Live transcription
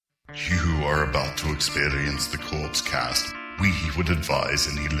You are about to experience the Corpse Cast. We would advise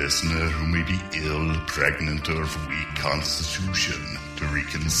any listener who may be ill, pregnant, or of weak constitution to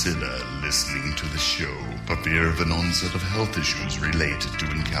reconsider listening to the show for fear of an onset of health issues related to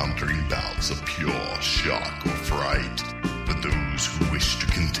encountering bouts of pure shock or fright. For those who wish to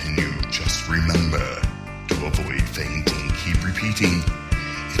continue, just remember to avoid fainting. Keep repeating,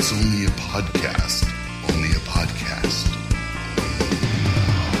 it's only a podcast. Only a podcast.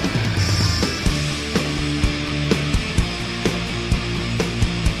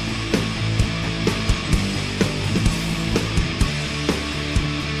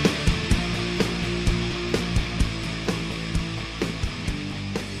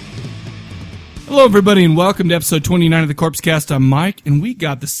 Hello, everybody, and welcome to episode 29 of the Corpse Cast. I'm Mike, and we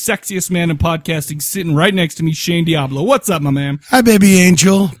got the sexiest man in podcasting sitting right next to me, Shane Diablo. What's up, my man? Hi, baby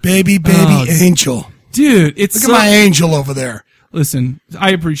angel. Baby angel. Dude, Look at my angel over there. Listen,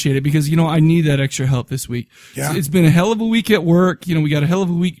 I appreciate it because, I need that extra help this week. Yeah. It's been a hell of a week at work. We got a hell of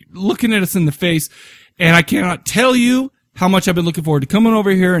a week looking at us in the face, and I cannot tell you how much I've been looking forward to coming over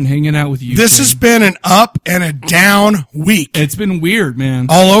here and hanging out with you. This has been an up and a down week. It's been weird, man.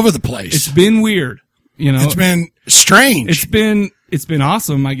 All over the place. It's been weird. It's been strange. It's been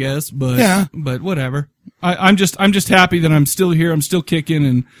awesome, I guess, but yeah. But whatever. I'm just happy that I'm still here. I'm still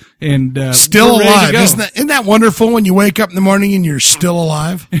kicking and still alive. Isn't that wonderful when you wake up in the morning and you're still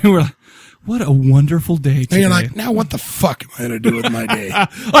alive? And we're like, what a wonderful day today. And you're like, now what the fuck am I going to do with my day?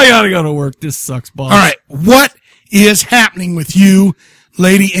 I gotta go to work. This sucks, boss. All right, what is happening with you,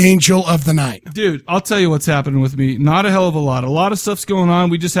 Lady Angel of the Night? Dude, I'll tell you what's happening with me. Not a hell of a lot. A lot of stuff's going on.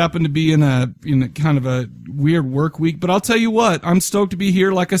 We just happen to be in a kind of a weird work week, but I'll tell you what, I'm stoked to be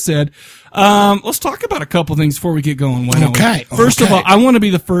here. Like I said, let's talk about a couple things before we get going. Why don't we? First of all, I want to be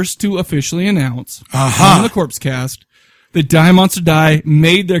the first to officially announce on the Corpse Cast that Die Monster Die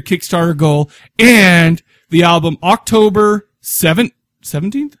made their Kickstarter goal, and the album October 17th?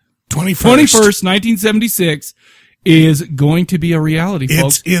 21st, 1976 is going to be a reality,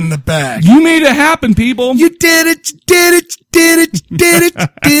 folks. It's in the bag. You made it happen, people. You did it, you did it, you did it, you did it,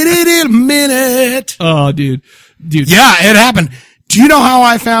 did it in a minute. Oh, dude. Yeah, it happened. Do you know how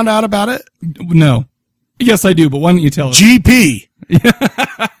I found out about it? No. Yes, I do, but why don't you tell us? GP.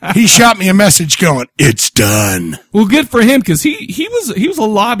 He shot me a message going, it's done. Well, good for him, because he was a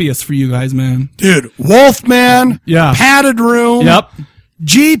lobbyist for you guys, man. Dude, Wolfman. Yeah. Padded Room. Yep.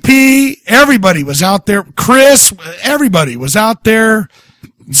 GP, everybody was out there. Chris, everybody was out there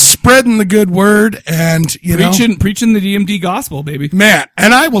spreading the good word and, preaching the DMD gospel, baby. Man,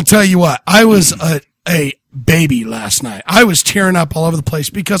 and I will tell you what, I was a baby last night. I was tearing up all over the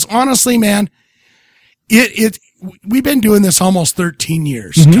place because honestly, man, we've been doing this almost 13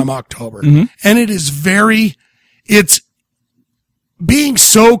 years come October. Mm-hmm. And it's being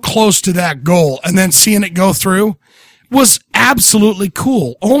so close to that goal and then seeing it go through was absolutely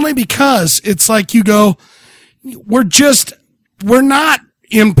cool. Only because it's like you go, we're not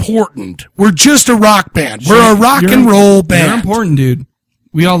important. We're just a rock band. We're a rock and roll band. You're important, dude.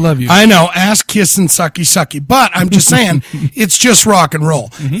 We all love you. I know, ass kissing, sucky, sucky. But I'm just saying, it's just rock and roll.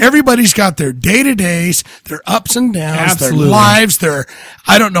 Mm-hmm. Everybody's got their day-to-days, their ups and downs, their lives,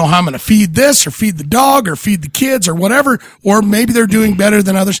 I don't know how I'm going to feed this or feed the dog or feed the kids or whatever, or maybe they're doing better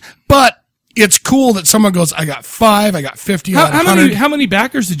than others. But it's cool that someone goes, I got 5, I got 50, I got 100. How many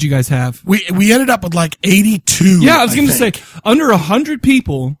backers did you guys have? We ended up with like 82. Yeah, I was going to say, under 100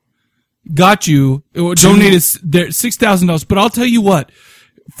 people got you, donated their $6,000. But I'll tell you what,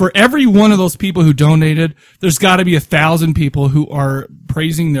 for every one of those people who donated, there's got to be 1,000 people who are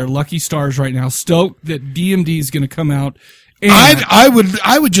praising their lucky stars right now, stoked that DMD is going to come out. And I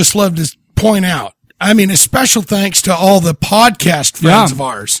would just love to point out, I mean, a special thanks to all the podcast friends of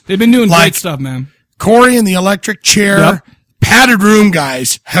ours. They've been doing great stuff, man. Corey and the Electric Chair, Padded Room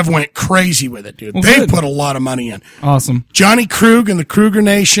guys have went crazy with it, dude. Well, they've put a lot of money in. Awesome. Johnny Krug and the Kruger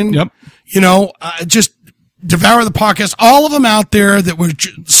Nation. Yep. Just Devour the Podcast. All of them out there that were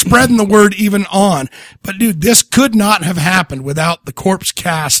spreading the word even on. But, dude, this could not have happened without the Corpse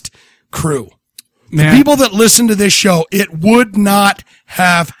Cast crew. Man. The people that listen to this show, it would not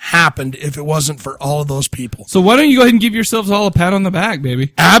have happened if it wasn't for all of those people. So why don't you go ahead and give yourselves all a pat on the back,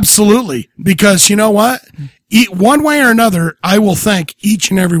 baby? Absolutely. Because you know what? One way or another, I will thank each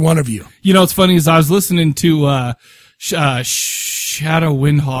and every one of you. You know, what's funny is I was listening to Shadow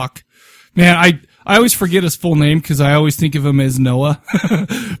Windhawk. Man, I always forget his full name because I always think of him as Noah.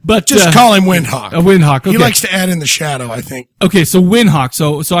 But just call him Windhawk. Windhawk. Okay. He likes to add in the shadow, I think. Okay, so Windhawk.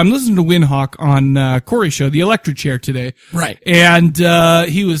 So I'm listening to Windhawk on Corey's show, The Electric Chair, today. Right. And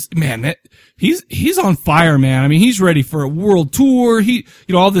he was, man, he's on fire, man. I mean, he's ready for a world tour.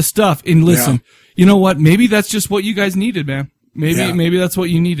 All this stuff. And listen, you know what? Maybe that's just what you guys needed, man. Maybe that's what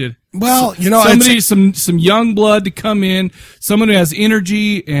you needed. Well, some young blood to come in, someone who has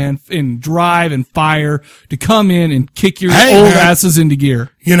energy and drive and fire to come in and kick your old asses into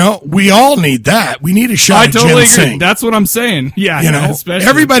gear. We all need that. We need a shot of totally ginseng. Agree. That's what I'm saying. Yeah, especially.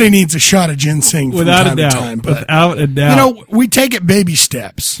 Everybody needs a shot of ginseng from time to time. But, without a doubt. We take it baby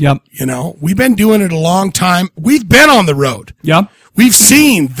steps. Yep. We've been doing it a long time. We've been on the road. Yep. We've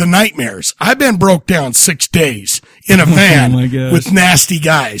seen the nightmares. I've been broke down 6 days in a van with nasty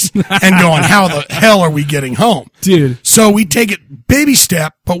guys and going, how the hell are we getting home? Dude. So we take it baby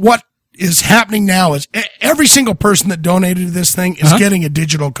step, but what is happening now is every single person that donated to this thing is getting a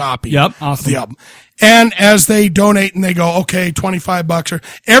digital copy awesome. of the album. And as they donate and they go, okay, $25 or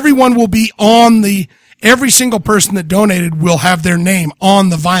everyone will be on every single person that donated will have their name on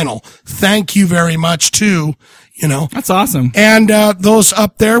the vinyl. Thank you very much too. That's awesome. And, those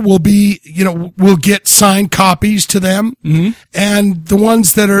up there will be, we'll get signed copies to them. Mm-hmm. And the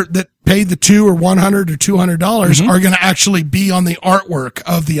ones that pay the $200 or $100 or $200 are going to actually be on the artwork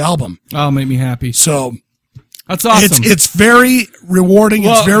of the album. Oh, make me happy. So that's awesome. It's very rewarding.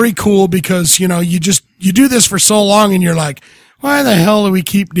 Well, it's very cool because, you do this for so long and you're like, why the hell do we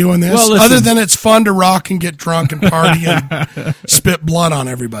keep doing this? Well, other than it's fun to rock and get drunk and party and spit blood on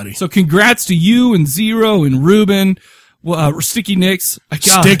everybody. So congrats to you and Zero and Ruben, Sticky Nicks.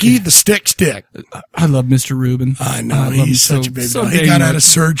 Sticky, the stick. I love Mr. Ruben. I know. He's such a baby. He got out of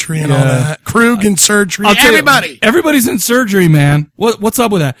surgery and all that. Krug in surgery. Everybody's in surgery, man. What's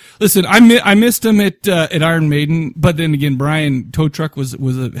up with that? Listen, I missed him at Iron Maiden, but then again, Brian Tow Truck was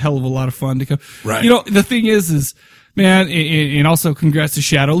a hell of a lot of fun to come. Right. The thing is, man, and also congrats to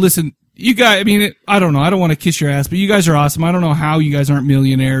Shadow. Listen, you guys, I don't know. I don't want to kiss your ass, but you guys are awesome. I don't know how you guys aren't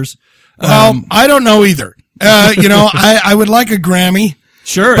millionaires. Well, I don't know either. I would like a Grammy.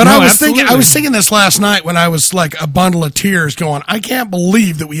 Sure. But I was thinking this last night when I was like a bundle of tears going, I can't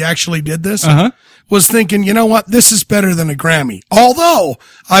believe that we actually did this. Was thinking, you know what? This is better than a Grammy. Although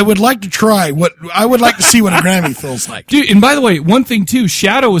I would like to see what a Grammy feels like. Dude, and by the way, one thing too,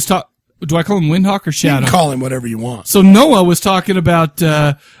 Shadow was do I call him Windhawk or Shadow? You can call him whatever you want. So Noah was talking about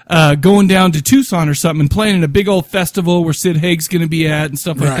going down to Tucson or something and playing in a big old festival where Sid Haig's going to be at and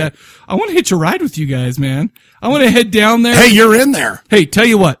stuff like that. I want to hitch a ride with you guys, man. I want to head down there. Hey, you're in there. Hey, tell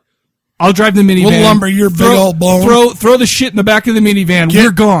you what. I'll drive the minivan. We'll lumber your big old bone. Throw the shit in the back of the minivan.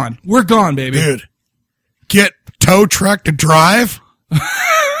 We're gone. We're gone, baby. Dude, get tow truck to drive.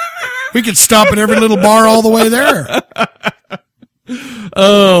 We could stop at every little bar all the way there.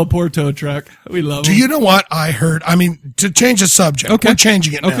 Oh, poor tow truck. We love him. Do you know what I heard? To change the subject. Okay. We're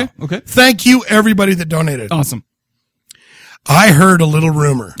changing it now. Okay. Thank you, everybody that donated. Awesome. I heard a little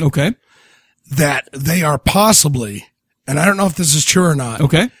rumor. Okay. That they are possibly, and I don't know if this is true or not.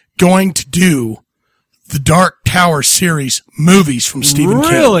 Okay. Going to do the Dark Tower series movies from Stephen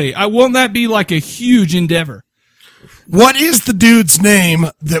King. Really? Won't that be like a huge endeavor? What is the dude's name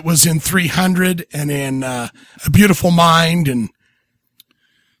that was in 300 and in A Beautiful Mind and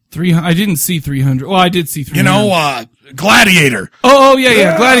 300? I didn't see 300. Well, I did see 300. Gladiator. Oh,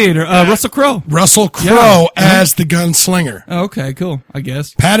 yeah, Gladiator. Russell Crowe. Russell Crowe as the gunslinger. Oh, okay, cool, I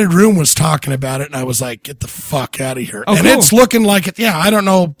guess. Padded Room was talking about it, and I was like, get the fuck out of here. Oh, and cool. It's looking like it. Yeah, I don't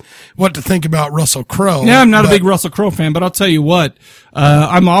know what to think about Russell Crowe. Yeah, I'm not a big Russell Crowe fan, but I'll tell you what,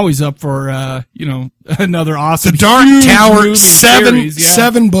 I'm always up for, another awesome The Dark Tower, series,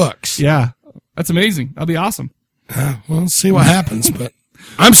 7 books. Yeah, that's amazing. That'll be awesome. We'll see what happens, but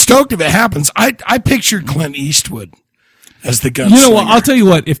I'm stoked if it happens. I pictured Clint Eastwood as the gunslinger. You know what? I'll tell you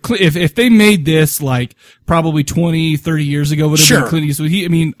what. If they made this like probably 20, 30 years ago, would have been Clint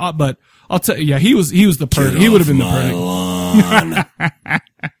Eastwood. But I'll tell you, he was the perk. He would have been the perk.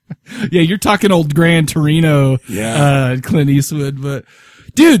 Yeah, you're talking old Gran Torino, Clint Eastwood. But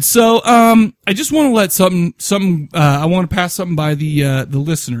dude, so I just want to let I want to pass something by the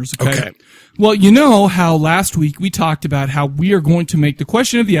listeners. Okay. Well, you know how last week we talked about how we are going to make the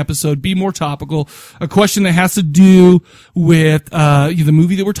question of the episode be more topical, a question that has to do with the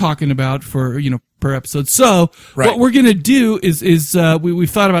movie that we're talking about for per episode. So what we're going to do is we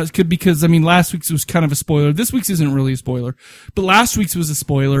thought about it because, I mean, last week's was kind of a spoiler. This week's isn't really a spoiler, but last week's was a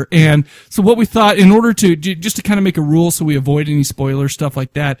spoiler. And so what we thought, in order to, just to kind of make a rule so we avoid any spoiler stuff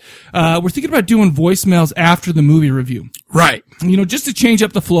like that, we're thinking about doing voicemails after the movie review. Right. You know, just to change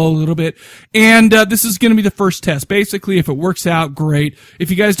up the flow a little bit. And this is going to be the first test. Basically, if it works out, great. If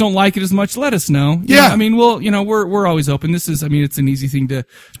you guys don't like it as much, let us know. You know, I mean, we're always open. This is, I mean, it's an easy thing to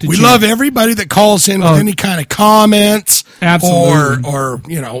we change. Love everybody that calls in with any kind of comments. Absolutely. Or,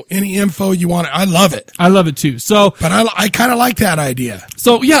 you know, any info you want. I love it. I love it too. So, but I kind of like that idea.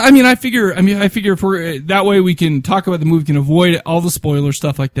 So yeah, I mean, I figure if we're, that way we can talk about the movie, can avoid all the spoiler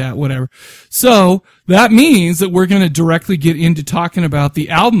stuff like that, whatever. So that means that we're going to directly get into talking about the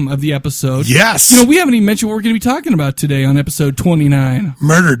album of the episode. Yes. You know, we haven't even mentioned what we're going to be talking about today on episode 29.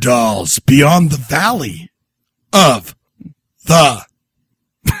 Murderdolls, Beyond the Valley of the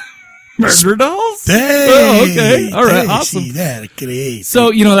Murderdolls? Hey, oh, okay. All right. Awesome. So,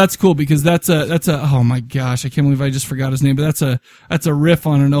 you know, that's cool because that's a, oh my gosh, I can't believe I just forgot his name, but that's a riff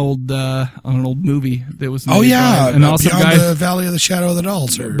on an old movie that was made by an awesome guy. Beyond the Valley of the Shadow of the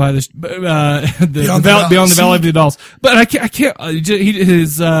Dolls, or by Beyond the Valley of the Dolls. But I can't,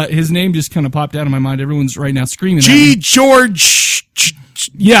 his name just kind of popped out of my mind. Everyone's right now screaming. G. George.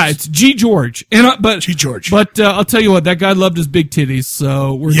 Yeah, it's G. George. G. George. But I'll tell you what, that guy loved his big titties,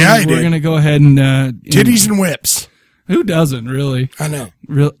 so we're gonna go ahead and titties and whips. Who doesn't really? I know.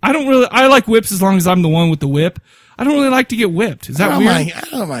 I like whips as long as I'm the one with the whip. I don't really like to get whipped. Is that weird? I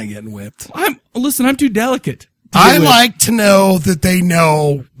don't mind getting whipped. I'm too delicate. I like to know that they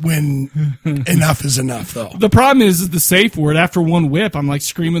know when enough is enough, though. The problem is the safe word. After one whip, I'm like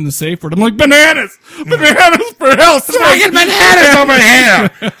screaming the safe word. I'm like, bananas! Bananas for hell's sake! Bananas over here!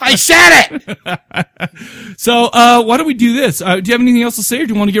 I said it! So, why don't we do this? Do you have anything else to say, or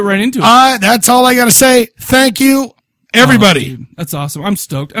do you want to get right into it? That's all I gotta say. Thank you, everybody. Oh, that's awesome. I'm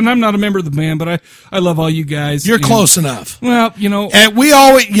stoked. And I'm not a member of the band, but I love all you guys. You're close enough. Well, you know. And we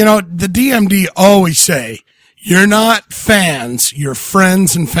always, the DMD always say, you're not fans, you're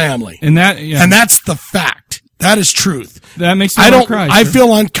friends and family. And that's the fact. That is truth. That makes me want to cry. I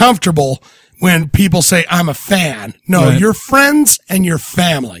feel uncomfortable when people say I'm a fan. No, right. You're friends and you're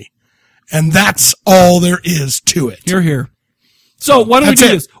family. And that's all there is to it. You're here. So why don't we do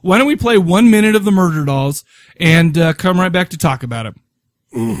this? Why don't we play 1 minute of the Murderdolls and come right back to talk about it?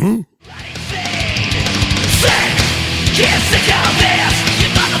 Mm-hmm.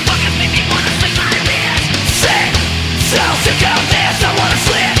 So sick of this, I wanna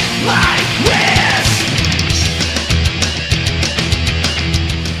slit my wrist.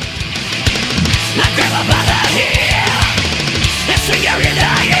 I grab her by the heel and swing her in the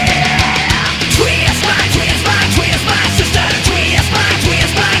air. Twist my sister. Twist my sister. Twist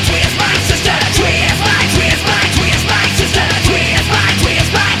my sister. Twist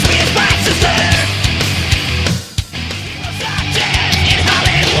my sister. Was I dead in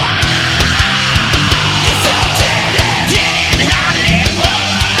Hollywood?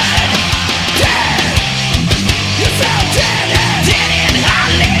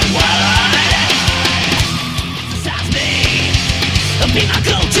 Be my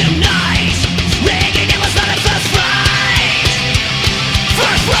go-to night. Ringing, it was not a first fright.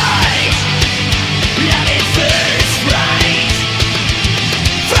 First fright. Love it first fright.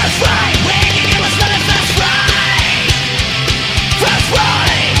 First fright. Ringing, it was not a first fright. First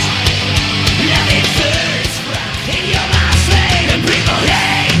fright. Love it first fright. And you're my slave, and people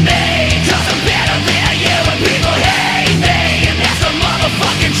hate me, 'cause I'm better than you, and people hate me, and that's the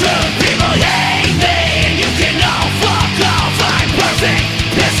motherfucking truth. People hate me, and you can all fuck off. I'm perfect,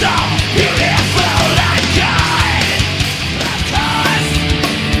 pissed off, beautiful, I'm God. Of course.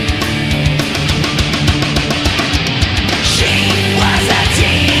 She was a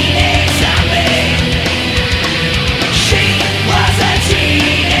teenage zombie. She was a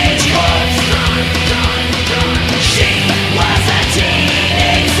teenage corpse. She was a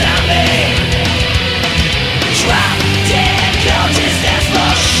teenage zombie. Drop dead gorgeous, that's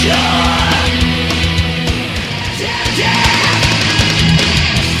for sure. Yeah.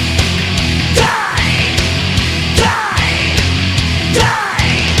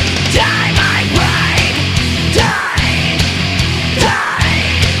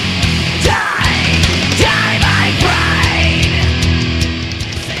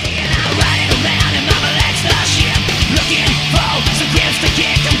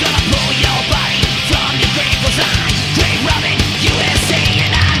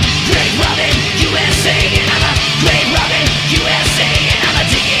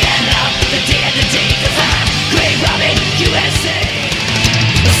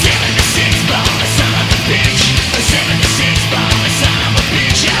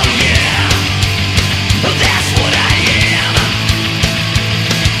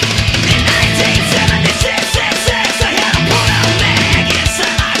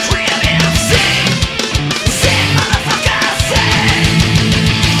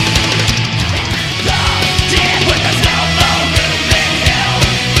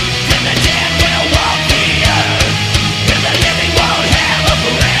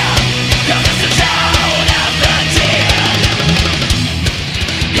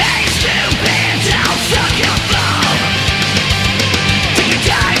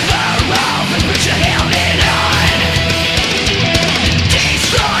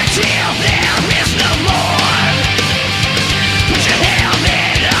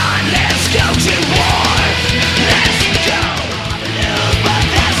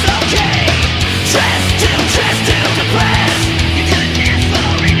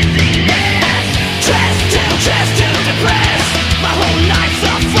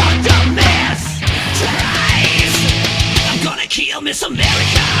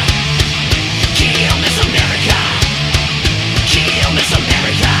 America. Kill Miss America. Kill Miss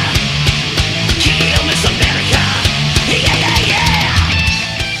America. Kill Miss America. Yeah, yeah, yeah.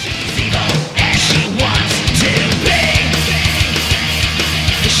 She's evil as she wants to be.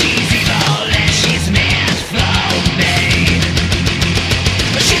 She's evil and she's meant for me.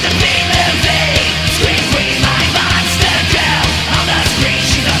 She's a big movie, scream queen, my monster girl. On the screen,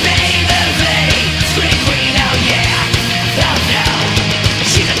 she's a big movie, scream queen, oh yeah, oh no.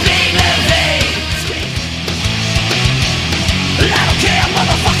 She's a big movie, scream. I don't care,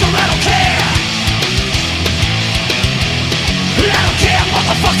 motherfucker, I don't care. I don't care,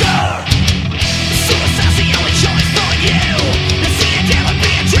 motherfucker. Suicide's the only choice for you. And see it never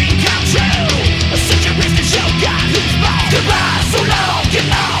be a dream come true. Such a risk to show God who's boss. Goodbye, so long, get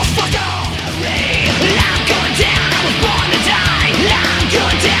lost, fuck off. I'm going down, I was born to die. I'm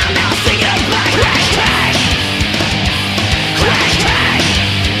going down, now say goodbye. Crash, crash. Crash, crash.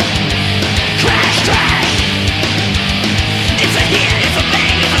 Crash, crash. It's a hit, it's a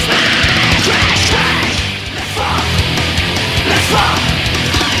bang, it's a smash. Crash, crash. Let's fall. Let's fall.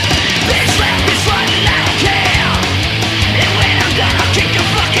 Bitch rap, bitch running, I don't care. And when I'm done, I'll kick your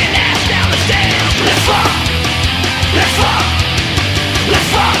fucking ass down the stairs. Let's fall. Let's fall. Let's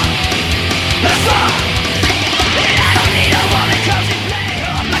fall. Let's fall. And I don't need a woman cause you play.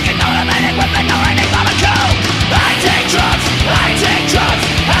 I'm like an automatic weapon or an economical. I take drugs, I take drugs,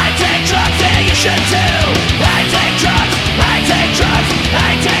 I take drugs, and you should too. I take drugs, I take drugs,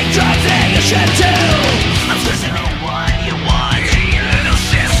 I take drugs, and you should too. I'm listening to what you want, you little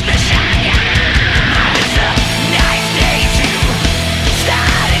suspicion. It's a nice day to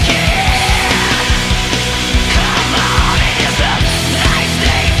start again. Come on, it's a nice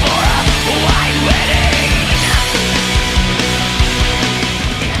day for a white wedding.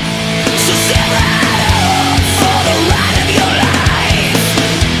 So sit right up for the ride of your life.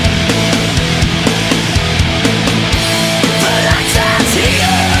 The lights are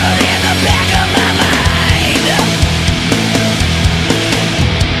teared in the back of my mind.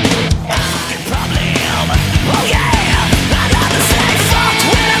 Problem, oh yeah, I'd rather say fuck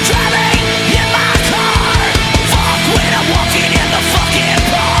when I'm driving in my car. Fuck when I'm walking in the fucking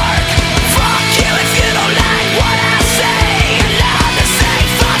park. Fuck you if you don't like what I say. I love to say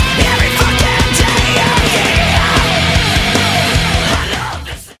fuck every fucking day, oh yeah. I love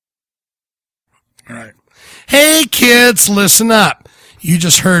to say. All right. Hey, kids, listen up. You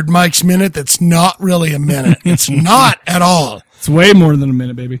just heard Mike's minute. That's not really a minute. It's not at all. It's way more than a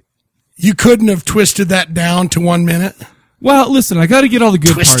minute, baby. You couldn't have twisted that down to 1 minute. Well, listen, I got to get all the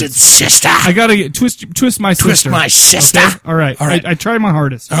good Twisted parts. sister. I got to get twist my sister. Twist my sister. Okay? All right. All right. I try my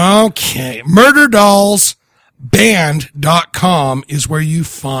hardest. Okay. Murderdolls.band.com is where you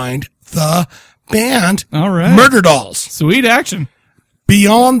find the band. All right. Murderdolls. Sweet action.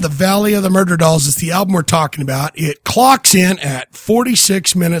 Beyond the Valley of the Murderdolls is the album we're talking about. It clocks in at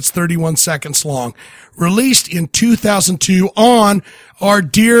 46 minutes, 31 seconds long. Released in 2002 on our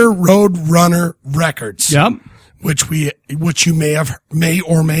dear Roadrunner Records. Yep. Which you may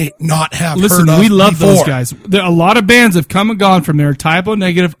or may not have Listen, heard of we love before. those guys. There, a lot of bands have come and gone from there. Typo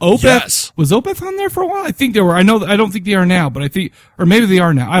Negative, Opeth. Yes. Was Opeth on there for a while? I think they were. I don't think they are now, but I think, or maybe they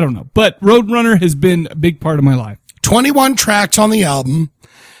are now. I don't know. But Roadrunner has been a big part of my life. 21 tracks on the album.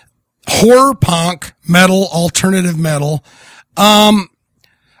 Horror punk, metal, alternative metal. I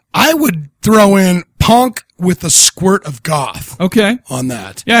would throw in punk with a squirt of goth. Okay. On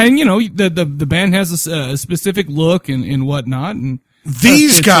that. Yeah, and you know, the band has a specific look and whatnot. And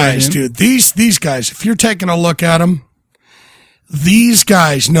these guys, dude, these guys, if you're taking a look at them, these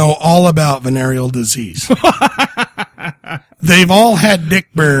guys know all about venereal disease. They've all had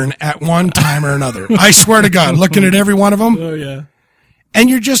dick burn at one time or another. I swear to God, looking at every one of them. Oh, yeah. And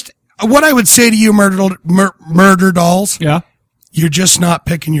you're just, what I would say to you, murder dolls. Yeah. You're just not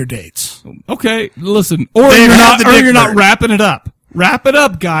picking your dates. Okay, listen. Or They've had the dick you're not burn. wrapping it up. Wrap it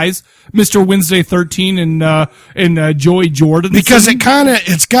up, guys. Mr. Wednesday 13 and Joey Jordan. Because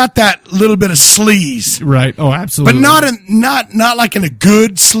it's got that little bit of sleaze. Right. Oh, absolutely. But not like in a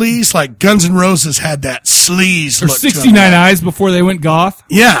good sleaze, like Guns N' Roses had that sleaze or look. 69 Eyes before they went goth.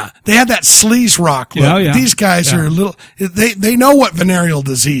 Yeah. They had that sleaze rock look. Yeah, yeah. These guys are a little, they know what venereal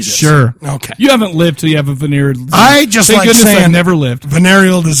disease is. Sure. Okay. You haven't lived till you have a venereal disease. I just Thank like goodness saying I've never lived.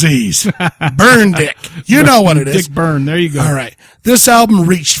 Venereal disease. Burn dick. You know what it is. Dick burn. There you go. All right. This album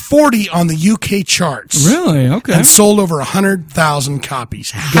reached 40 on the UK charts. Really? Okay. And sold over 100,000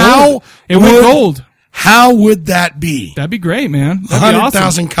 copies. It went gold. How would that be? That'd be great, man.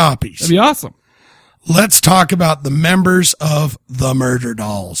 100,000 copies. That'd be awesome. Let's talk about the members of the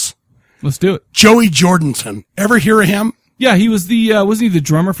Murderdolls. Let's do it. Joey Jordison. Ever hear of him? Yeah, he was wasn't he the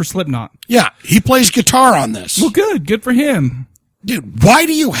drummer for Slipknot? Yeah, he plays guitar on this. Well, good for him. Dude, why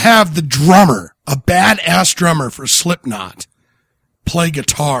do you have the drummer, a badass drummer for Slipknot, play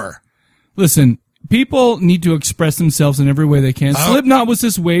guitar? Listen, people need to express themselves in every way they can. Slipknot was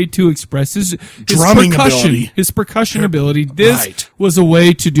his way to express his drumming percussion, ability. His percussion ability. This was a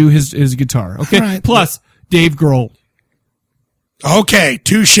way to do his guitar. Okay. Right. Plus, Dave Grohl. Okay,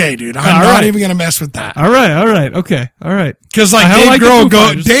 touche, dude. I'm not even gonna mess with that. All right. Okay. All right. Because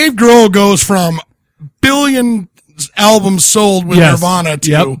Dave Grohl goes from billion albums sold with Nirvana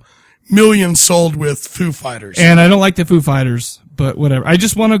to millions sold with Foo Fighters. And I don't like the Foo Fighters, but whatever. I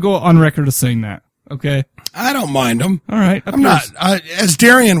just want to go on record as saying that. Okay. I don't mind them. All right. I'm not, as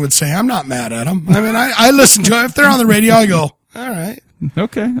Darian would say, I'm not mad at them. I mean, I listen to it. If they're on the radio, I go, all right.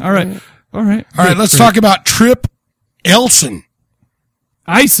 Okay. All right. All right. Let's talk about Trip Elson.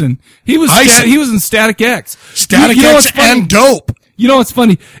 Ison. He was in Static X. Static X and Dope. You know what's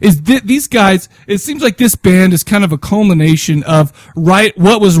funny is these guys, it seems like this band is kind of a culmination of what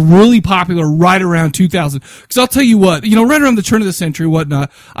was really popular right around 2000. Because I'll tell you what, right around the turn of the century,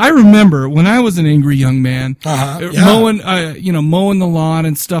 whatnot, I remember when I was an angry young man, mowing the lawn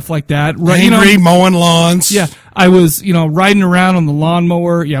and stuff like that. Right, mowing lawns. Yeah. I was, riding around on the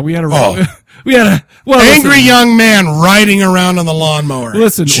lawnmower. Yeah, we had angry young man riding around on the lawnmower.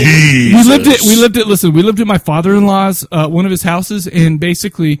 Listen, Jesus. we lived at my father-in-law's, one of his houses, and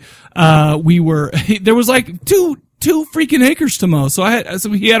basically, there was like two freaking acres to mow. So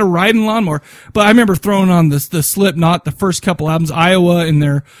he had a riding lawnmower, but I remember throwing on the Slipknot, the first couple albums, Iowa, and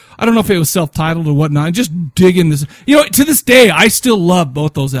I don't know if it was self-titled or whatnot, and just digging this. To this day, I still love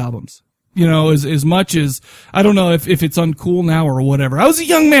both those albums. As much as, I don't know if it's uncool now or whatever. I was a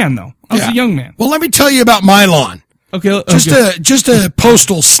young man, though. I was a young man. Well, let me tell you about my lawn. Okay. Just a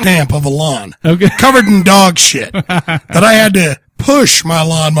postal stamp of a lawn. Okay. Covered in dog shit. That I had to push my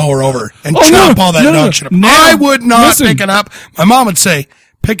lawnmower over and chop all that dog shit up. I would not pick it up. My mom would say,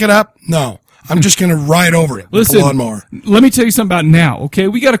 pick it up. No. I'm just going to ride over it with the lawnmower. Let me tell you something about now, okay?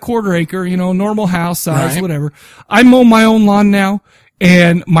 We got a 1/4 acre, normal house size, whatever. I mow my own lawn now.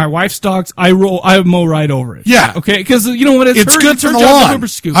 And my wife's dogs, I mow right over it. Yeah. Okay. Because what? It's good for the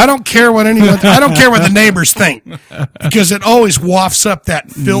lawn. I don't care what I don't care what the neighbors think. Because it always wafts up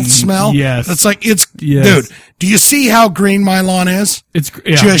that filth smell. Yes. It's like, dude, do you see how green my lawn is?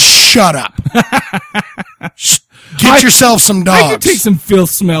 Just shut up. Get yourself some dogs. I can take some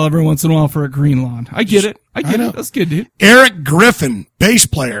filth smell every once in a while for a green lawn. I get it. I get it. That's good, dude. Eric Griffin, bass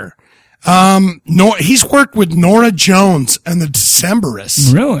player. He's worked with Norah Jones and the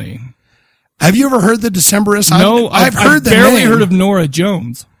Decemberists. Really? Have you ever heard the Decemberists? No, I've heard the name. Barely heard of Norah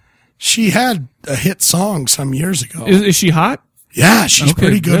Jones. She had a hit song some years ago. Is she hot? Yeah, she's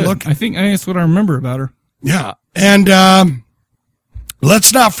pretty good looking. I think that's what I remember about her. Yeah. And,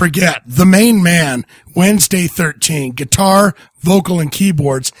 let's not forget the main man, Wednesday 13, guitar, vocal, and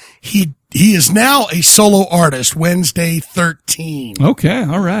keyboards. He is now a solo artist, Wednesday 13. Okay,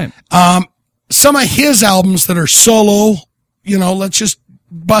 all right. Some of his albums that are solo, let's just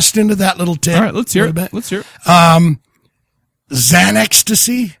bust into that little tip. All right, let's hear it. Let's hear it.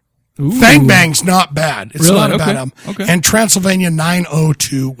 Xanacstasy. Fang Bang's not bad. It's not a bad album. Okay. And Transylvania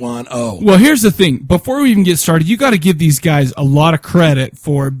 90210. Well, here's the thing. Before we even get started, you got to give these guys a lot of credit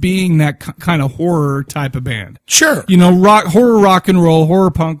for being that kind of horror type of band. Sure. Horror rock and roll,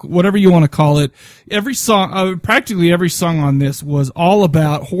 horror punk, whatever you want to call it. Every song, practically every song on this was all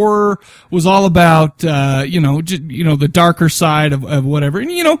about horror, was all about, the darker side of whatever.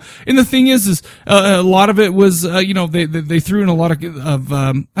 And, and the thing is a lot of it was, they threw in a lot of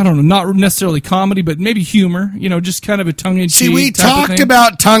I don't know, not necessarily comedy, but maybe humor, just kind of a tongue-in-cheek. See, we talked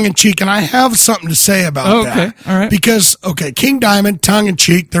about tongue-in-cheek, and I have something to say about that. Okay, all right. Because, King Diamond,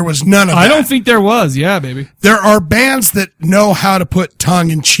 tongue-in-cheek, there was none of that. I don't think there was, yeah, baby. There are bands that know how to put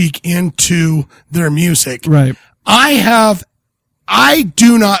tongue-in-cheek into their music. Right. I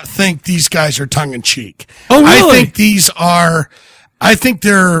do not think these guys are tongue-in-cheek. Oh, really? I think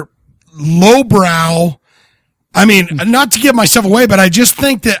they're lowbrow. I mean, not to give myself away, but I just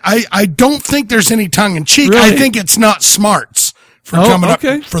think that I don't think there's any tongue in cheek. Really? I think it's not smarts for coming up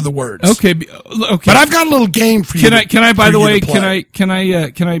for the words. Okay. But I've got a little game for you. Can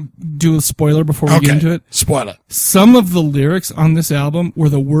I do a spoiler before we get into it? Spoil it. Some of the lyrics on this album were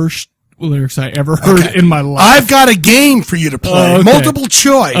the worst lyrics I ever heard in my life. I've got a game for you to play. Multiple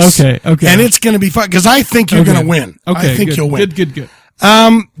choice. Okay. And it's going to be fun because I think you're going to win. Okay. I think you'll win. Good. Dude,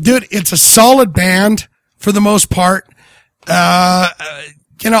 it's a solid band. For the most part, I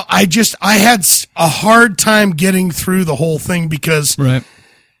had a hard time getting through the whole thing because the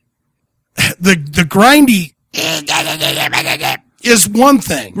grindy is one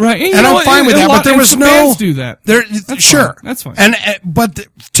thing. Right. And I'm fine with that, but there was no, bands do that. That's sure. Fine. That's fine. But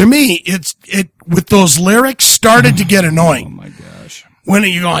to me, it with those lyrics started to get annoying. Oh my gosh. When are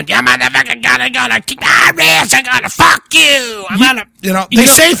you going, yeah, motherfucker, gonna kick my ass, I'm gonna fuck you. They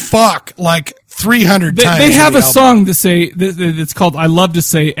say fuck like 300 times. They have a song to say, that's called I Love to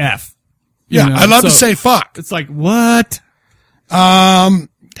Say F. Yeah, I love to say fuck. It's like, what? And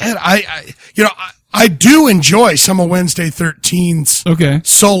I do enjoy some of Wednesday 13's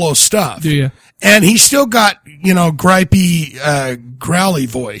solo stuff. Do you? And he's still got, gripey, growly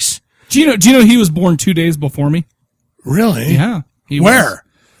voice. Do you know he was born 2 days before me? Really? Yeah. Where?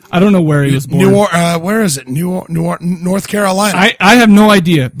 I don't know where he was born. Where is it? North Carolina. I have no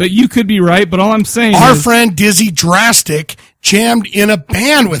idea, but you could be right. But all I'm saying Our friend Dizzy Drastic jammed in a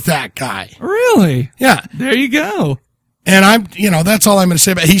band with that guy. Really? Yeah. There you go. And that's all I'm going to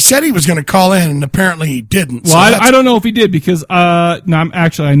say about it. He said he was going to call in, and apparently he didn't. Well, I don't know if he did because, I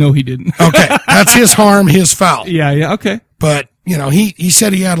know he didn't. Okay. That's his harm, his foul. Yeah, okay. But, he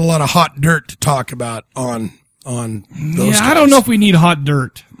said he had a lot of hot dirt to talk about on those guys. I don't know if we need hot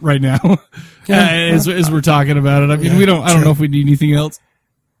dirt right now as we're talking about it. I mean, I don't know if we need anything else.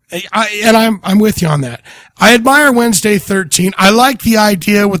 I'm with you on that. I admire Wednesday 13. I like the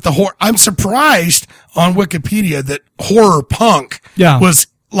idea with the horror. I'm surprised on Wikipedia that horror punk was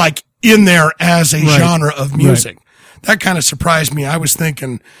like in there as a genre of music. Right. That kind of surprised me. I was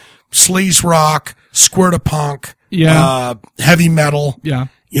thinking sleaze rock, squirt of punk, heavy metal,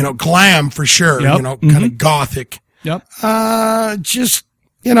 glam for sure, kind of gothic. Yep.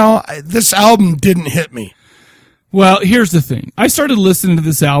 This album didn't hit me. Well, here's the thing. I started listening to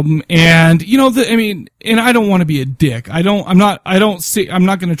this album and, and I don't want to be a dick. I'm not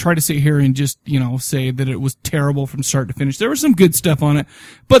going to try to sit here and just, say that it was terrible from start to finish. There was some good stuff on it.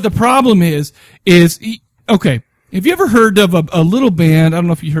 But the problem is, okay, have you ever heard of a little band? I don't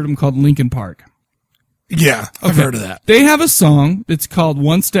know if you heard them called Linkin Park. Yeah, I've heard of that. They have a song that's called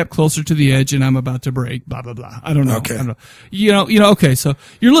One Step Closer to the Edge and I'm About to Break, blah, blah, blah. I don't know. Okay. I don't know. Okay, so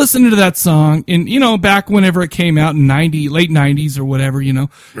you're listening to that song and, back whenever it came out in late 90s or whatever, right.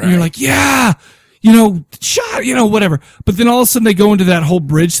 And you're like, yeah, whatever. But then all of a sudden they go into that whole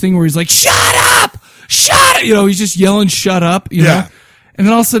bridge thing where he's like, shut up! He's just yelling, shut up, you know? And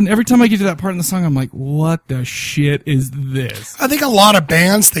then all of a sudden, every time I get to that part in the song, I'm like, what the shit is this? I think a lot of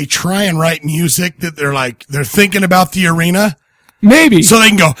bands, they try and write music that they're thinking about the arena. Maybe. So they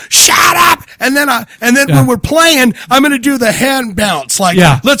can go, shut up! And then when we're playing, I'm gonna do the hand bounce.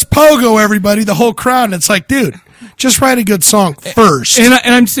 Let's pogo everybody, the whole crowd. And it's like, dude, just write a good song first. And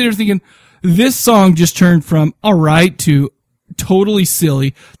I'm sitting there thinking, this song just turned from alright to totally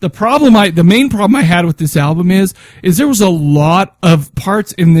silly. The main problem I had with this album is there was a lot of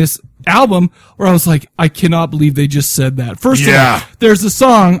parts in this album where I was like, I cannot believe they just said that. First of all, there's a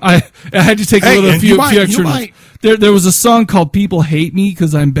song I had to take a few extra notes. There was a song called People Hate Me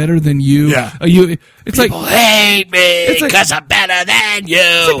Because I'm Better Than You. Yeah. It's People hate me because I'm better than you.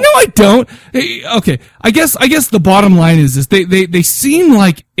 It's like, no, I don't. Okay. I guess the bottom line is this. They seem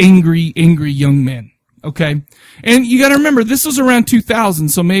like angry young men. Okay. And you gotta remember, this was around 2000,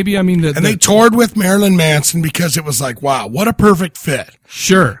 so maybe, they toured with Marilyn Manson because it was like, wow, what a perfect fit.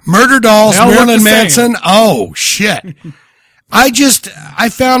 Sure. Murderdolls, Marilyn Manson, oh, shit. I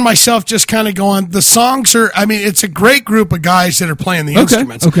found myself just kind of going, the songs are, it's a great group of guys that are playing the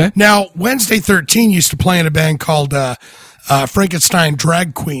instruments. Okay. Now, Wednesday 13 used to play in a band called, Frankenstein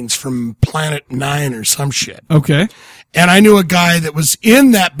Drag Queens from Planet 9 or some shit. Okay. And I knew a guy that was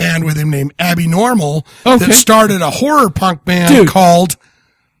in that band with him named Abby Normal that started a horror punk band called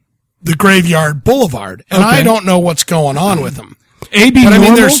The Graveyard Boulevard. And I don't know what's going on with them. Abby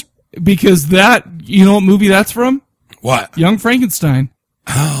Normal? Because that, you know what movie that's from? What? Young Frankenstein.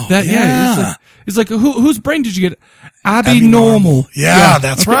 Oh, It's like whose brain did you get? Abby Normal. Yeah,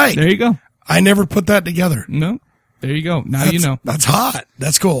 that's right. There you go. I never put that together. No. There you go. Now you know. That's hot.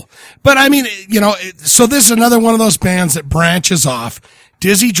 That's cool. But so this is another one of those bands that branches off.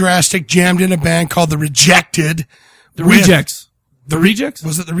 Dizzy Drastic jammed in a band called The Rejected. The Rejects. The Rejects?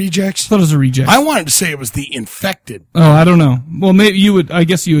 Was it The Rejects? I thought it was The Rejects. I wanted to say it was The Infected. Oh, I don't know. Well, maybe I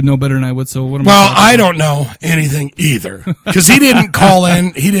guess you would know better than I would, so what am I Well, I don't know anything either. Because he didn't call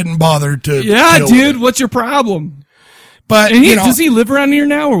in. He didn't bother to. Yeah, dude, what's your problem? But, does he live around here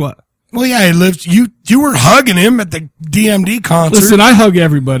now or what? Well, yeah, he lived. You were hugging him at the DMD concert. Listen, I hug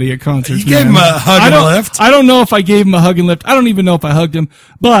everybody at concerts. You gave him a hug and lift. I don't know if I gave him a hug and lift. I don't even know if I hugged him,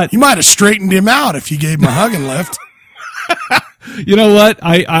 but you might have straightened him out if you gave him a hug and lift. You know what?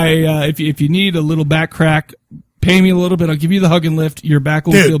 If you need a little back crack, pay me a little bit. I'll give you the hug and lift. Your back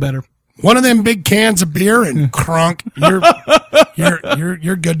will feel better. one of them big cans of beer and crunk,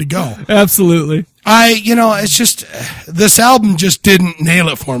 you're good to go. Absolutely. It's just, this album just didn't nail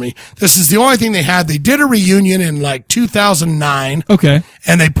it for me. This is the only thing they had. They did a reunion in like 2009. Okay.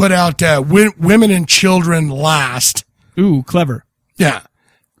 And they put out, Women and Children Last. Ooh, clever. Yeah.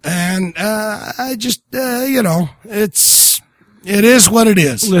 And, I just, it is what it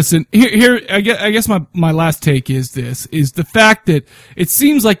is. Listen, here, I guess my last take is the fact that it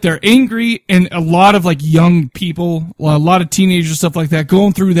seems like they're angry and a lot of like young people, a lot of teenagers, stuff like that,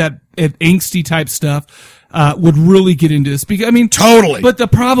 going through that angsty type stuff, would really get into this. Because, totally. But the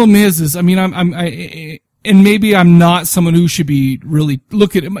problem is, and maybe I'm not someone who should be really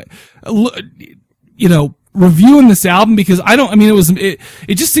reviewing this album because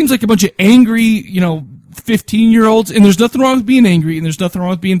it just seems like a bunch of angry, 15-year-olds, and there's nothing wrong with being angry, and there's nothing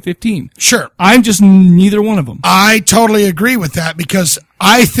wrong with being 15. Sure. I'm just neither one of them. I totally agree with that because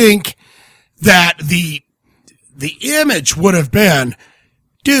I think that the image would have been,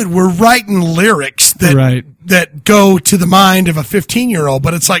 dude, we're writing lyrics that go to the mind of a 15-year-old,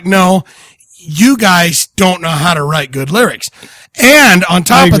 but it's like, no, you guys don't know how to write good lyrics. And on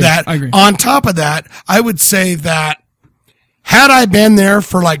top of that, I would say that had I been there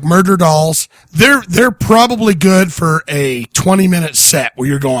for like Murderdolls, they're probably good for a 20-minute set where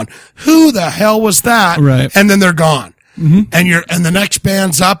you're going, who the hell was that? Right. And then they're gone. Mm-hmm. And the next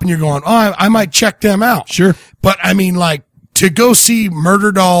band's up and you're going, oh, I might check them out. Sure. But like to go see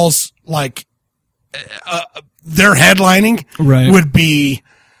Murderdolls, like, their headlining would be,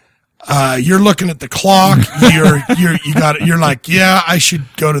 you're looking at the clock. You're like, yeah, I should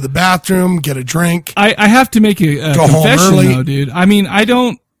go to the bathroom, get a drink. I have to make a go confession home early. though, dude. I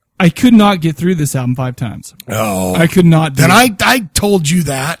could not get through this album 5 times. Oh, I could not. I told you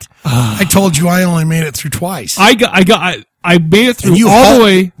that. I told you I only made it through twice. I made it through all the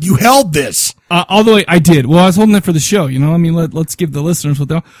way. You held this. All the way, I did. Well, I was holding it for the show, let's give the listeners what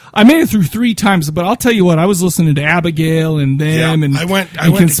they want. I made it through 3 times, but I'll tell you what, I was listening to Abigail and them and I went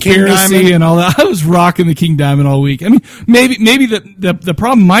Conspiracy and all that. I was rocking the King Diamond all week. Maybe the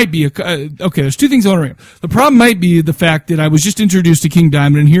problem might be, okay, there's 2 things I want to bring up. The problem might be the fact that I was just introduced to King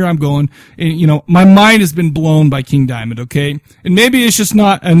Diamond and here I'm going, and my mind has been blown by King Diamond, okay? And maybe it's just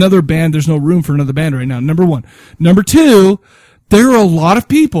not another band, there's no room for another band right now, number 1. Number 2, there are a lot of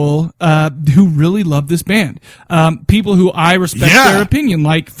people who really love this band. People who I respect their opinion.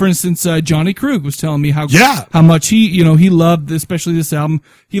 Like, for instance, Johnny Krug was telling me how much he loved, especially this album.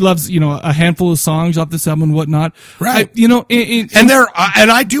 He loves, a handful of songs off this album and whatnot. Right.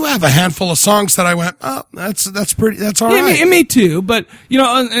 And I do have a handful of songs that I went, oh, that's all right. And me too. But,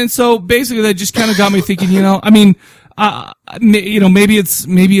 and so basically that just kind of got me thinking, maybe it's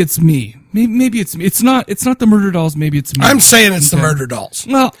me. Maybe it's me. It's not the Murderdolls. Maybe it's me. I'm saying it's the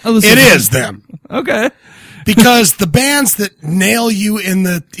Murderdolls. Well, it is them. Okay. Because the bands that nail you in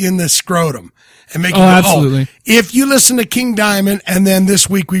the scrotum and make you go, absolutely. If you listen to King Diamond and then this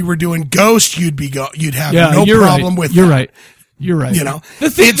week we were doing Ghost, you'd have no problem with You're that. right. You're right. The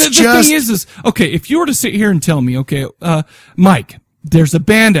thing is, okay, if you were to sit here and tell me, okay, Mike, there's a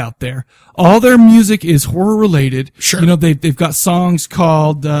band out there. All their music is horror related. Sure. They've got songs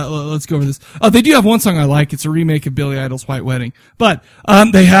called, let's go over this. They do have one song I like. It's a remake of Billy Idol's White Wedding. But,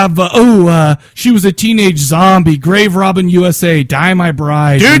 they have, She Was a Teenage Zombie, Grave Robin USA, Die My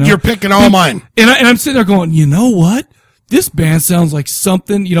Bride. Dude, you're picking all mine. And I'm sitting there going, you know what? This band sounds like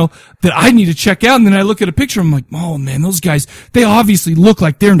something, that I need to check out. And then I look at a picture, I'm like, oh man, those guys, they obviously look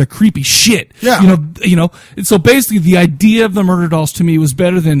like they're into creepy shit. Yeah. And so basically the idea of the Murderdolls to me was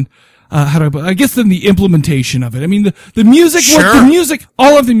better than, I guess than the implementation of it. The music,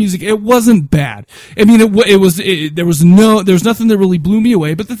 all of the music, it wasn't bad. There was nothing that really blew me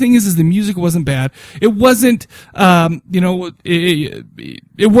away, but the thing is the music wasn't bad. It wasn't,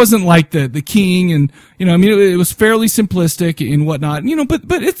 it wasn't like the King and, it was fairly simplistic and whatnot, but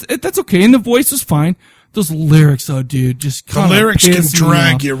that's okay. And the voice was fine. Those lyrics, though, dude, just the lyrics can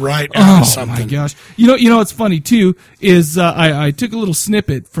drag you right out of something. Oh my gosh! What's funny too is I took a little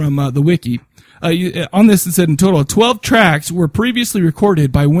snippet from the wiki. On this, it said in total 12 tracks were previously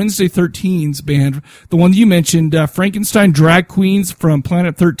recorded by Wednesday 13's band, the one you mentioned, Frankenstein Drag Queens from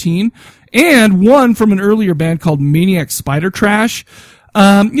Planet 13, and one from an earlier band called Maniac Spider Trash.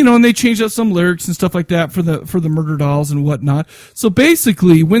 And they changed up some lyrics and stuff like that for the Murderdolls and whatnot. So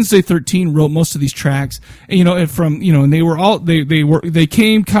basically, Wednesday 13 wrote most of these tracks, and and they were all, they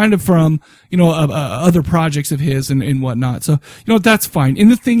came kind of from, other projects of his and whatnot. So, that's fine.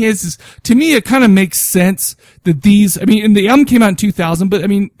 And the thing is to me, it kind of makes sense that and the album came out in 2000, but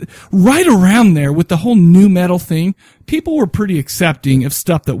right around there with the whole new metal thing, people were pretty accepting of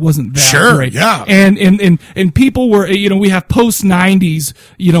stuff that wasn't that Sure, great. yeah. And people were, we have post 90s,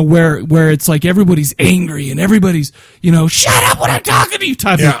 where it's like everybody's angry and everybody's, shut up when I'm talking to you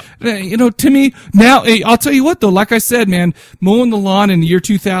type Yeah. of, to me now, I'll tell you what though, like I said, man, mowing the lawn in the year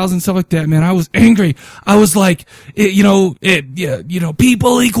 2000, stuff like that, man, I was angry. I was like, people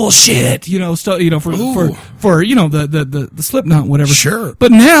equal shit, stuff, for the Slipknot, whatever. Sure.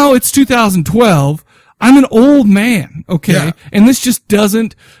 But now it's 2012. I'm an old man, okay? Yeah. And this just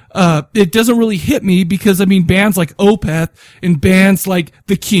doesn't, it doesn't really hit me because, bands like Opeth and bands like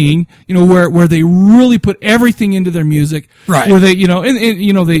The King, where they really put everything into their music. Right. Where they,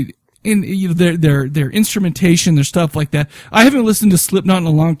 their instrumentation, their stuff like that. I haven't listened to Slipknot in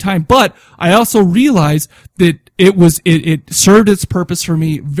a long time, but I also realized that it served its purpose for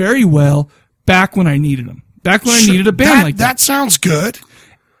me very well back when I needed them. Back when I needed a band like that. That sounds good.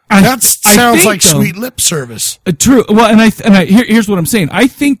 That sounds like sweet lip service. True. Well, here's what I'm saying. I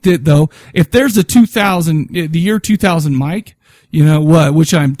think that though, if there's the year 2000 mic,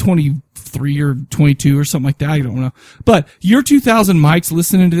 which I'm 23 or 22 or something like that. I don't know. But year 2000 Mike's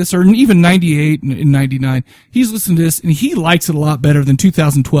listening to this, or even 98 and 99. He's listening to this and he likes it a lot better than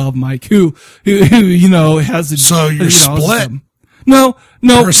 2012 Mike, who has a, so you're split. No.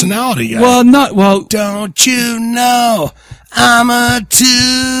 Personality guy. Don't you know I'm a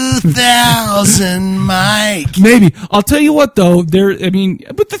 2000 Mike? Maybe. I'll tell you what though, but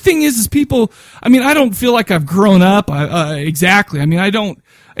the thing is people, I don't feel like I've grown up, exactly.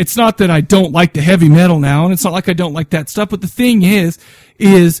 It's not that I don't like the heavy metal now, and it's not like I don't like that stuff, but the thing is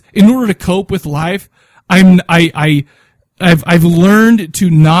in order to cope with life, I've learned to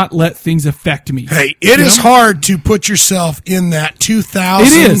not let things affect me. Hey, it is hard to put yourself in that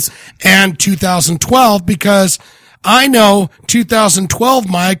 2000 and 2012 because I know 2012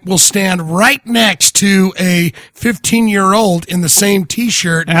 Mike will stand right next to a 15-year-old in the same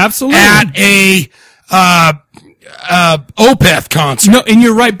t-shirt. Absolutely. At a Opeth concert. No, and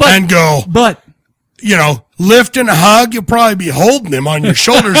you're right, but lift and hug, you'll probably be holding him on your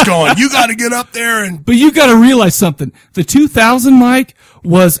shoulders going, you got to get up there and... But you got to realize something. The 2000 Mike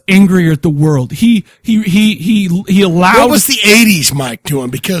was angrier at the world. He allowed... What was the 80s Mike doing?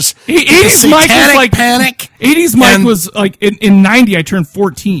 Because 80s Mike was like... Panic. 80s Mike was like, in 90, I turned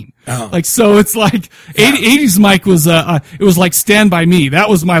 14. Oh. So it's like, 80s Mike was, it was like Stand By Me. That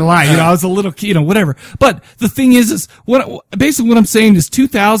was my line. I was a little kid, whatever. But the thing is basically what I'm saying is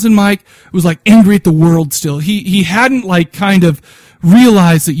 2000 Mike was like angry at the world still. He hadn't like kind of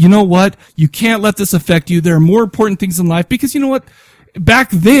realized that, what? You can't let this affect you. There are more important things in life because what?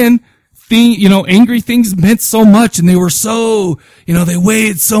 Back then, angry things meant so much and they were so, they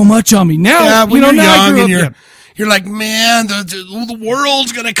weighed so much on me. Now, when you're now young and you're like, man, the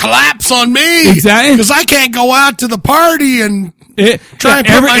world's going to collapse on me. Exactly. Because I can't go out to the party and try and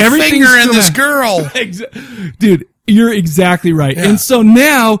put my finger in this girl. Dude, you're exactly right. Yeah. And so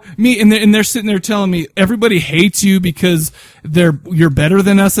now they're sitting there telling me everybody hates you because you're better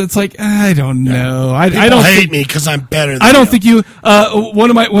than us. It's like, I don't know. I don't hate me because I'm better than you. I don't think you, one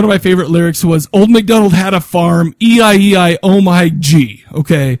of my favorite lyrics was Old MacDonald had a farm, E-I-E-I-O-my-G.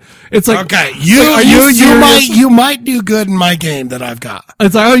 Okay. It's like, okay. You might do good in my game that I've got.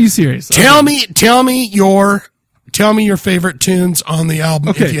 It's like, are you serious? Tell me your favorite tunes on the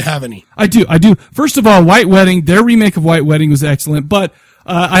album if you have any. I do. First of all, White Wedding, their remake of White Wedding was excellent, but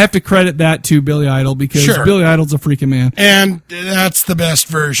I have to credit that to Billy Idol because Billy Idol's a freaking man. And that's the best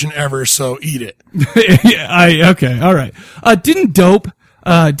version ever, so eat it. Okay, all right. Didn't Dope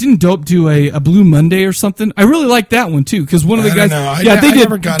do a Blue Monday or something? I really like that one too, because one of the guys, they did.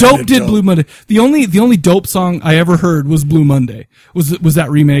 Dope did Blue Monday. The only Dope song I ever heard was Blue Monday. Was that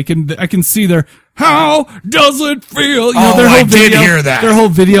remake? And I can see how does it feel? Their whole video, did hear that. Their whole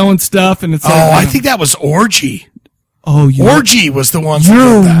video and stuff, and it's like, I think that was Orgy. Oh, Orgy was the one.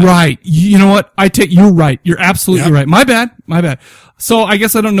 You're right. You know what? You're right. You're absolutely right. My bad. So I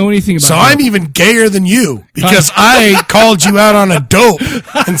guess I don't know anything about. So I'm even gayer than you because I called you out on a Dope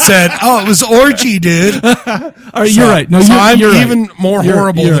and said, "Oh, it was Orgy, dude." All right, you're right. No, I'm you're even more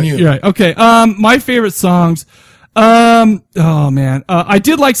horrible than you. You're right. Okay. My favorite songs. Oh man. I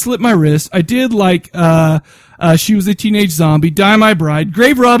did like Slip My Wrist. I did like, She Was a Teenage Zombie, Die My Bride,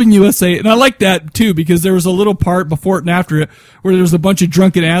 Grave Robbing USA, and I like that too because there was a little part before it and after it where there was a bunch of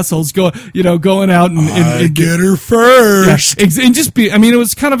drunken assholes going out and get her first. Yeah, and just it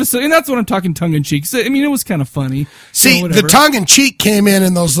was kind of and that's what I'm talking tongue in cheek. It was kind of funny. See, the tongue in cheek came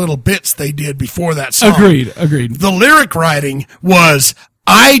in those little bits they did before that song. Agreed. The lyric writing was,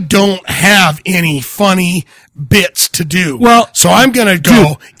 I don't have any funny bits to do. Well, so I'm going to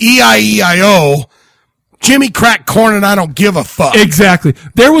go E-I-E-I-O Jimmy cracked corn and I don't give a fuck. Exactly.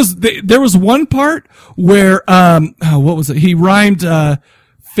 There was one part where what was it? He rhymed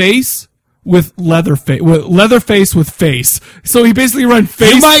face with Leatherface with face. So he basically rhymed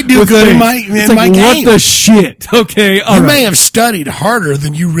face. He might do with good face. in my game. What the shit? Okay, all You right. may have studied harder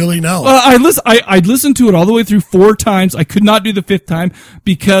than you really know. I listened to it all the way through 4 times. I could not do the 5th time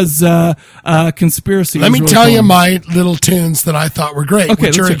because conspiracy. Let was me really tell you fun. my little tunes that I thought were great, Okay,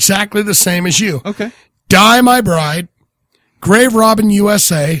 which let's are hear it. exactly the same as you. Okay. Die My Bride, Grave Robin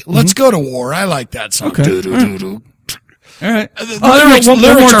USA, Let's Go to War. I like that song. Okay. Doo-doo-doo-doo. All right. The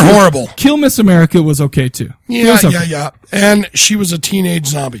lyrics are horrible. Kill Miss America was okay too. It Yeah, was okay. yeah. And she was a teenage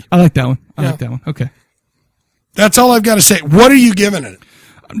zombie. I like that one. I like that one. Okay. That's all I've got to say. What are you giving it?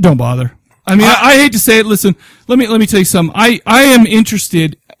 Don't bother. I mean, I hate to say it. Listen, let me tell you something. I am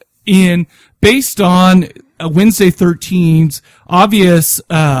interested in, based on Wednesday 13's obvious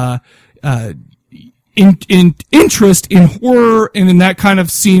interest in horror and in that kind of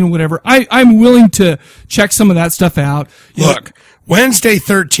scene or whatever. I'm willing to check some of that stuff out. Look, Wednesday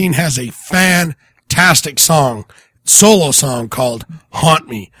 13 has a fantastic solo song called Haunt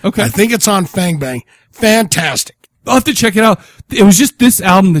Me. Okay. I think it's on Fang Bang. Fantastic. I'll have to check it out. It was just this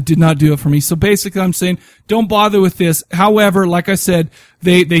album that did not do it for me. So basically I'm saying don't bother with this. However, like I said,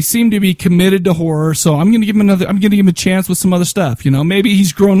 they seem to be committed to horror. So I'm going to give him a chance with some other stuff. You know, maybe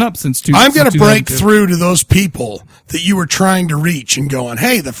he's grown up since I'm going to break 2002. through to those people that you were trying to reach and going,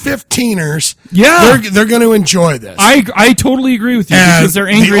 hey, the 15ers, Yeah. they're going to enjoy this. I totally agree with you and because they're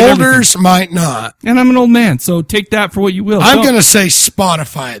angry the at everything. olders might not. And I'm an old man, so take that for what you will. I'm Don't- going to say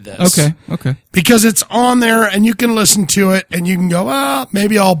Spotify this. Okay. Because it's on there and you can listen to it and you can go, well,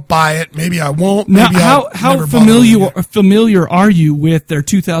 maybe I'll buy it. Maybe I won't. Now, Maybe I'll how never bother with it. familiar are you with their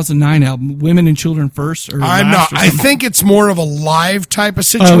 2009 album, Women and Children First? Or I'm Last not. or I something? think it's more of a live type of Oh, is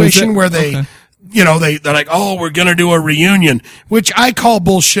situation it? where they, Okay. you know, they're like, oh, we're going to do a reunion, which I call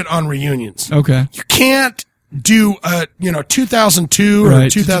bullshit on reunions. Okay. You can't do 2002 or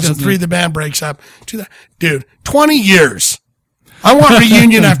Right, 2003, the band breaks up. Dude, 20 years. I want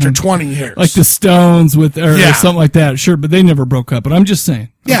reunion after 20 years. Like the Stones with, or Yeah. something like that. Sure, but they never broke up. But I'm just saying.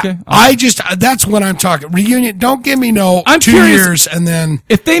 yeah. Okay? That's what I'm talking. Reunion. Don't give me no I'm 2 curious. years and then.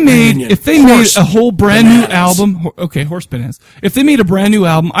 If they made reunion. Horse a whole brand new bananas. album, Horse Bananas. If they made a brand new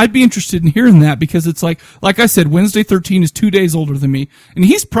album, I'd be interested in hearing that because it's like I said, Wednesday 13 is 2 days older than me, and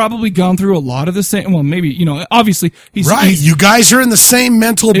he's probably gone through a lot of the same. Well, maybe obviously he's Right. he's- You guys are in the same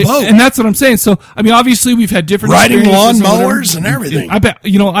mental boat. and that's what I'm saying. So I mean, obviously we've had different Riding experiences and whatever. lawnmowers and everything. I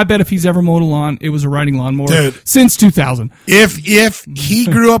bet if he's ever mowed a lawn, it was a riding lawnmower Dude. since 2000. If he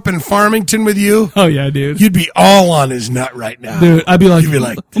grew up in Farmington with you, Oh yeah, dude. you'd be all on his nut right now. Dude, I'd be like, You'd be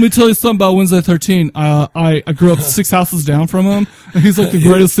like, let me tell you something about Wednesday 13. I grew up 6 houses down from him. And he's like the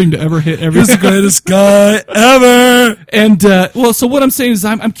greatest thing to ever hit every. he's the greatest guy ever. And so what I'm saying is,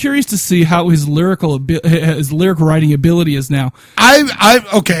 I'm curious to see how his lyric writing ability is now.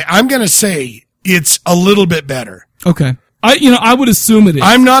 I'm gonna say it's a little bit better. Okay, I would assume it is.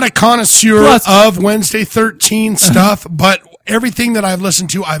 I'm not a connoisseur Plus- of Wednesday 13 stuff, but everything that I've listened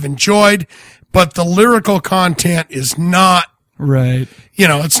to, I've enjoyed. But the lyrical content is not. right.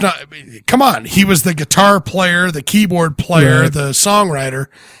 It's not. Come on, he was the guitar player, the keyboard player, Right. the songwriter,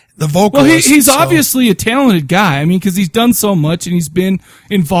 the Well, vocalist. he's so- obviously a talented guy. I mean, because he's done so much and he's been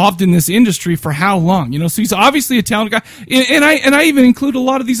involved in this industry for how long? So he's obviously a talented guy. And I even include a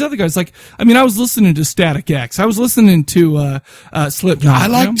lot of these other guys. Like, I mean, I was listening to Static X. I was listening to Slipknot. I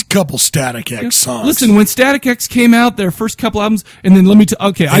liked a couple Static X songs. Listen, when Static X came out, their first couple albums, and then let me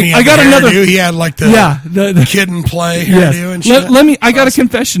And he I had got the another. hairdo. He had like the the kid and play yes. hairdo and shit. I got a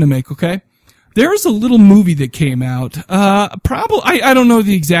confession to make. Okay, there was a little movie that came out. Probably I don't know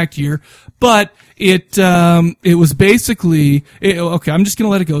the exact year, but it was basically okay. I'm just gonna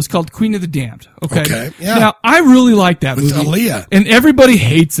let it go. It's called Queen of the Damned. Okay. Okay, yeah. Now I really like that With movie. Aaliyah. And everybody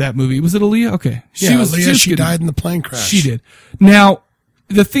hates that movie. Was it Aaliyah? Okay. Aaliyah, she good. died in the plane crash. She did. Now,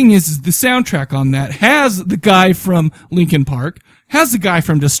 the thing is the soundtrack on that has the guy from Linkin Park, has the guy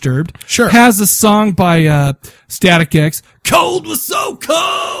from Disturbed, Sure. has a song by Static X. Cold was so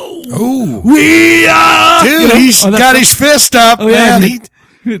cold. Ooh. We are. Dude, he's got his fist up, Oh, yeah, man.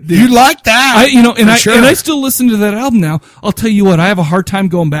 dude. You like that. I still listen to that album now. I'll tell you what, I have a hard time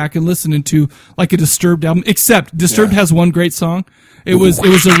going back and listening to like a Disturbed album, except Disturbed has one great song. It was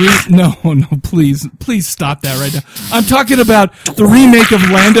no, please stop that right now. I'm talking about the remake of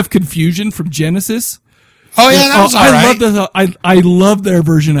Land of Confusion from Genesis. Oh yeah, that was all right. I love their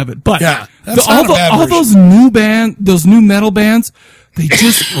version of it. But Yeah, that's not a bad all version. those new metal bands, they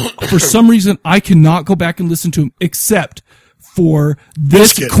just for some reason I cannot go back and listen to them except for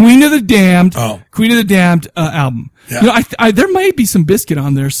this Biscuit. Queen of the Damned album. Yeah. You know, there might be some Biscuit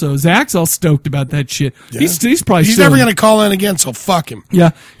on there, so Zach's all stoked about that shit. Yeah. He's probably He's still, never going to call in again, so fuck him.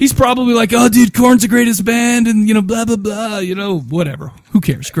 Yeah, he's probably like, oh, dude, Korn's the greatest band, and, you know, blah, blah, blah, you know, whatever. Who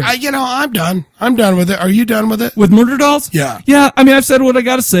cares? Great. You know, I'm done. I'm done with it. Are you done with it? With Murderdolls? Yeah. Yeah, I mean, I've said what I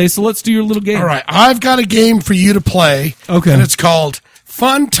got to say, so let's do your little game. All right. I've got a game for you to play. Okay. And it's called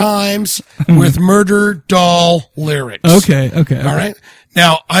Fun Times with Murder Doll Lyrics. Okay. All right.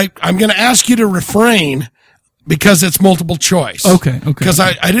 Now, I'm going to ask you to refrain because it's multiple choice. Okay. Because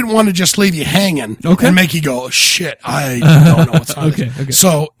I didn't want to just leave you hanging and make you go, oh, shit, I don't know what's on this. Okay.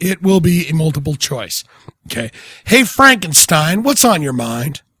 So it will be a multiple choice. Okay. Hey, Frankenstein, what's on your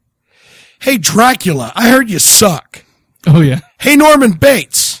mind? Hey, Dracula, I heard you suck. Oh, yeah. Hey, Norman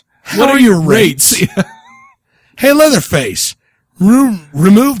Bates, what are your rates? Hey, Leatherface,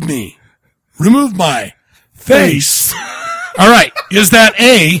 remove my face. All right. Is that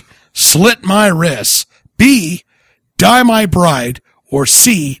A, slit my wrists, B, die my bride, or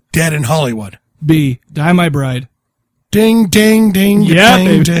C, dead in Hollywood? B, die my bride. Ding, ding, ding, Yeah, ding,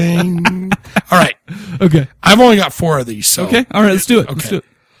 baby. ding. All right. Okay. I've only got 4 of these, so. Okay. All right. Let's do it. Okay. Let's do it.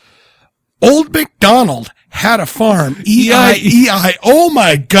 Old MacDonald had a farm, E-I-E-I. Oh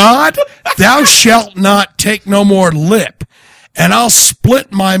my God, thou shalt not take no more lip, and I'll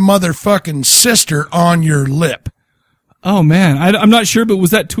split my motherfucking sister on your lip. Oh, man. I'm not sure, but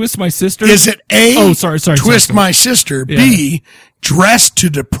was that Twist My Sister? Is it A, Oh, sorry. twist my sister, B, dress to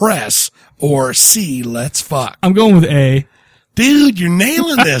depress, or C, let's fuck? I'm going with A. Dude, you're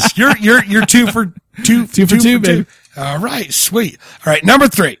nailing this. You're 2 for 2. 2 for 2, baby. All right, sweet. All right, number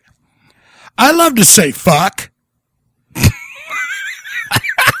 3. I love to say fuck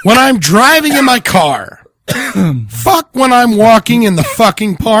when I'm driving in my car. Fuck when I'm walking in the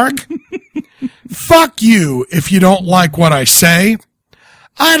fucking park. Fuck you if you don't like what I say.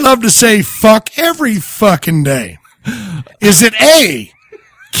 I love to say fuck every fucking day. Is it A,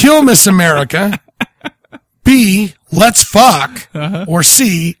 kill Miss America, B, let's fuck, or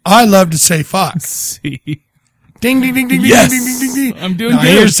C, I love to say fuck? C. Ding, ding, ding, ding, Yes. ding, ding, ding, ding. I'm doing now, good.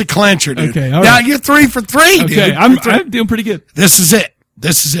 here's the clencher, dude. Okay, all now right. you're 3 for 3, dude. Okay. I'm doing pretty good. This is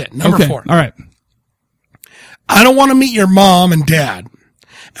it. Number Okay. 4. All right. I don't want to meet your mom and dad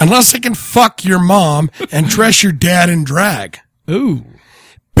unless I can fuck your mom and dress your dad in drag. Ooh.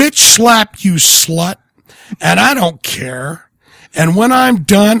 Bitch slap you slut, and I don't care. And when I'm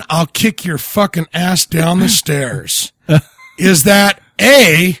done, I'll kick your fucking ass down the stairs. Is that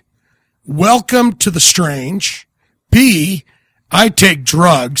A, welcome to the strange, B, I take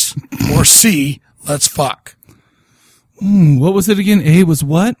drugs, or C, let's fuck? What was it again? A was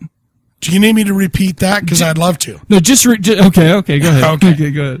what? Do you need me to repeat that? Because I'd love to. No, okay, go ahead.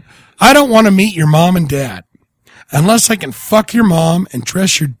 Okay. Go ahead. I don't want to meet your mom and dad unless I can fuck your mom and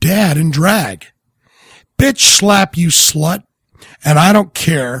dress your dad in drag. Bitch slap you slut, and I don't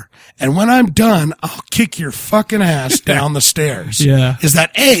care. And when I'm done, I'll kick your fucking ass down the stairs. Yeah. Is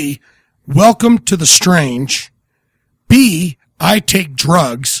that A, welcome to the strange, B, I take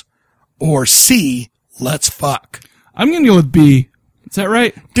drugs, or C, let's fuck? I'm going to go with B. Is that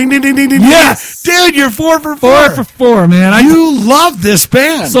right? Ding, ding, ding, ding, ding. Yes! Dude, you're 4 for 4. 4 for 4, man. You love this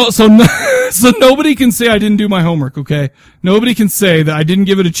band. So nobody can say I didn't do my homework, okay? Nobody can say that I didn't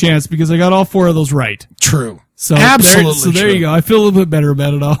give it a chance because I got all 4 of those right. True. So Absolutely there true. you go. I feel a little bit better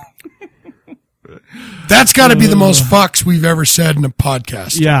about it all. That's got to be the most fucks we've ever said in a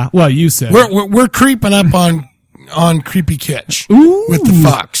podcast. Yeah, well, you said. We're creeping up on creepy kitsch Ooh. with the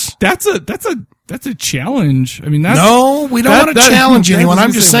fucks. That's a challenge. I mean, that's No, we don't want to challenge anyone.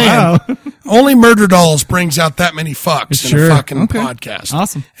 I'm just saying. Wow. Only Murderdolls brings out that many fucks in Sure. a fucking Okay. podcast.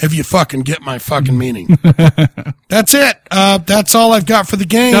 Awesome. If you fucking get my fucking meaning. That's it. That's all I've got for the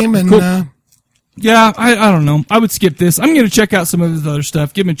game. Yep, And cool. Yeah, I don't know. I would skip this. I'm going to check out some of his other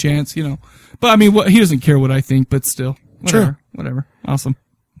stuff. Give him a chance, you know. But I mean, he doesn't care what I think, but still. Whatever. Awesome.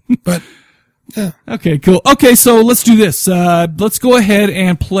 but yeah. Okay, cool. Okay, so let's do this. Let's go ahead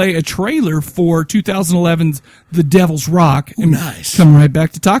and play a trailer for 2011's The Devil's Rock. And nice. Come right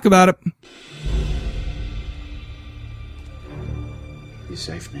back to talk about it. You're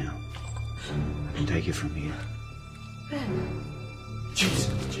safe now. I can take you from here. Jesus.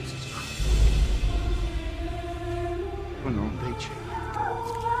 We're on beach.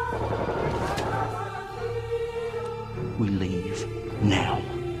 We leave now.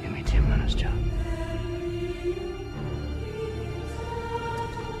 Give me 10 minutes, John.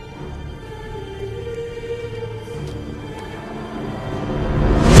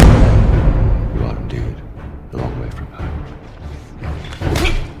 You are indeed a long way from home.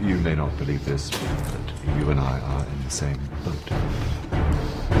 You may not believe this, but you and I are in the same boat.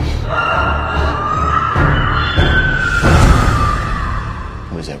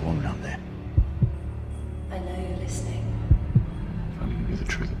 Where's that woman up there? I know you're listening. If only you knew the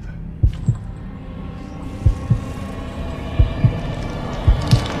truth of that.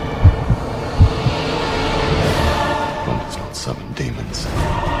 One does not summon demons.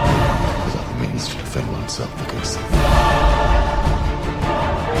 There's other means to defend oneself against them.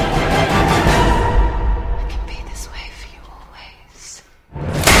 It can be this way for you always.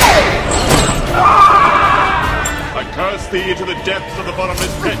 I curse thee to the depths of the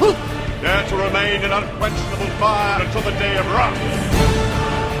bottomless pit, there to remain in unquenchable fire until the day of wrath.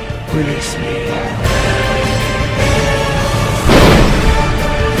 Release me.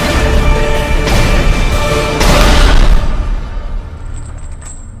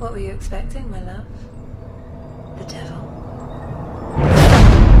 What were you expecting, my love? The devil?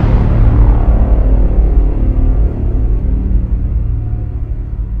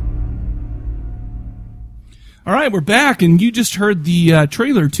 All right, we're back, and you just heard the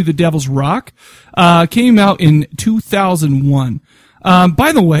trailer to The Devil's Rock. Came out in 2001.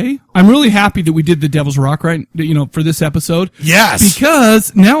 By the way, I'm really happy that we did The Devil's Rock, right? You know, for this episode. Yes.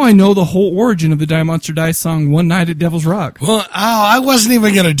 Because now I know the whole origin of the Die Monster Die song, One Night at Devil's Rock. Well, I wasn't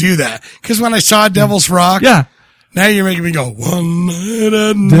even going to do that. Because when I saw Devil's Rock, Yeah. now you're making me go, one night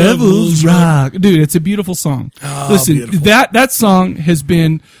at Devil's Rock. Dude, it's a beautiful song. Oh, Listen, beautiful. that song has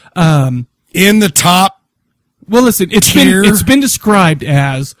been, In the top. well, listen, Tier. it's been described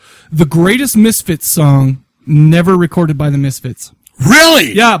as the greatest Misfits song never recorded by the Misfits.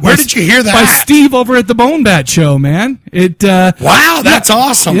 Really? Yeah. Where did you hear that? By Steve over at the Bone Bat Show, man. Wow, that's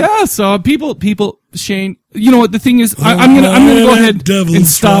awesome. Yeah, so people, Shane, you know what the thing is? I'm gonna go ahead and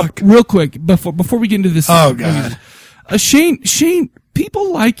stop real quick before we get into this. Oh, God. Shane,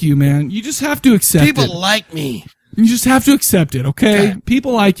 people like you, man. You just have to accept it. People like me. You just have to accept it, okay?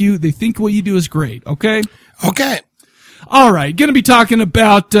 People like you. They think what you do is great, okay? Okay. All right, going to be talking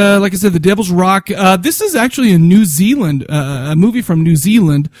about, like I said, The Devil's Rock. This is actually a New Zealand, a movie from New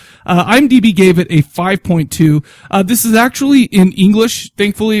Zealand. IMDb gave it a 5.2. This is actually in English.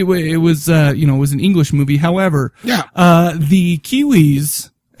 Thankfully, it was, it was an English movie. However, Yeah. the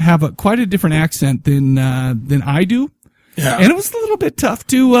Kiwis have quite a different accent than I do. Yeah. And it was a little bit tough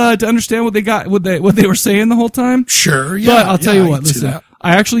to understand what they were saying the whole time. Sure. Yeah. But I'll tell you I what, can see listen, that.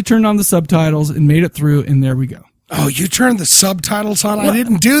 I actually turned on the subtitles and made it through, and there we go. Oh, you turned the subtitles on? I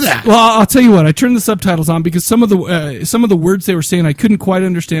didn't do that. Well, I'll tell you what, I turned the subtitles on because some of the words they were saying I couldn't quite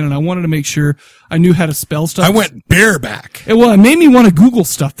understand, and I wanted to make sure I knew how to spell stuff. I went bareback. It made me want to Google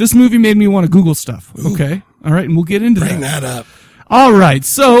stuff. This movie made me want to Google stuff. Ooh. Okay. All right, and we'll get into Bring that up. All right,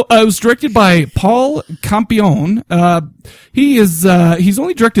 so it was directed by Paul Campion. He's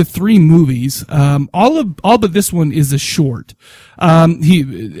only directed 3 movies. All but this one is a short.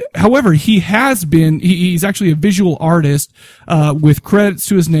 However, he's actually a visual artist with credits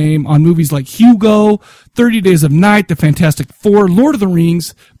to his name on movies like Hugo, 30 Days of Night, The Fantastic Four, Lord of the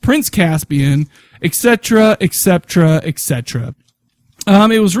Rings, Prince Caspian, etc., etc., etc.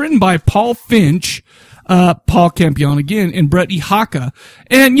 It was written by Paul Finch, Paul Campion again, and Brett E. Haka.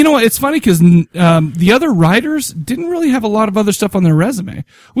 And you know what? It's funny because the other writers didn't really have a lot of other stuff on their resume,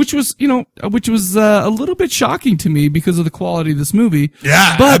 which was a little bit shocking to me because of the quality of this movie.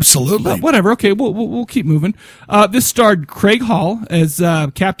 Yeah, absolutely. But whatever. Okay, we'll keep moving. This starred Craig Hall as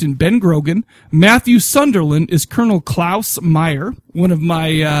Captain Ben Grogan. Matthew Sunderland is Colonel Klaus Meyer.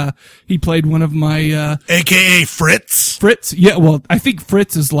 He played one of my AKA Fritz. Fritz. Yeah, well, I think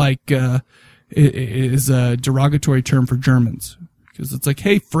Fritz is like is a derogatory term for Germans because it's like,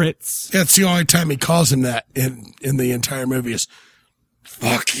 hey, Fritz. That's the only time he calls him that in the entire movie is,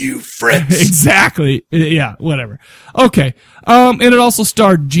 fuck you, Fritz. Exactly. Yeah, whatever. Okay. And it also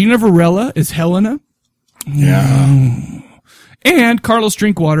starred Gina Varela as Helena. Yeah. And Carlos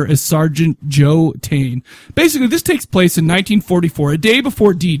Drinkwater as Sergeant Joe Tane. Basically, this takes place in 1944, a day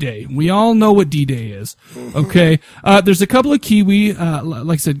before D-Day. We all know what D-Day is. Okay. There's a couple of Kiwi,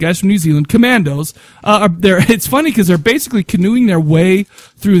 like I said, guys from New Zealand, commandos. It's funny because they're basically canoeing their way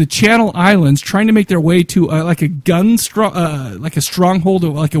through the Channel Islands, trying to make their way to, like a stronghold,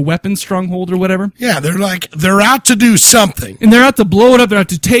 or like a weapon stronghold or whatever. Yeah, they're out to do something. And they're out to blow it up. They're out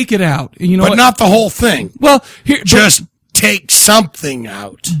to take it out. And you know But what? not the whole thing. Well, Just take something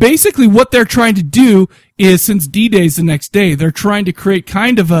out. Basically, what they're trying to do is, since D-Day's the next day, they're trying to create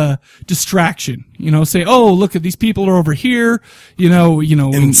kind of a distraction. Say, oh, look at these people are over here. In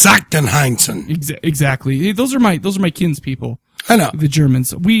Sachsenheinzen. Exactly. Those are my kinspeople. I know. The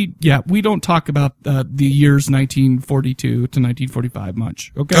Germans. We don't talk about the years 1942 to 1945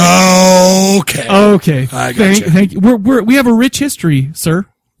 much. Okay. Okay. I got you. Thank you. We have a rich history, sir.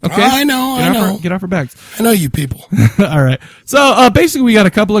 Okay. I know. Get off our backs. I know you people. All right. So, basically we got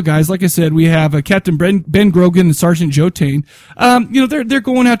a couple of guys. Like I said, we have Captain Ben Grogan and Sergeant Joe Tane. They're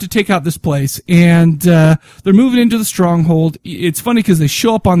going out to take out this place, and they're moving into the stronghold. It's funny because they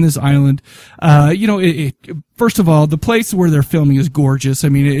show up on this island. First of all, the place where they're filming is gorgeous. I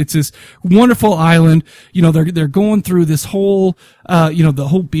mean, it's this wonderful island. They're going through this whole, the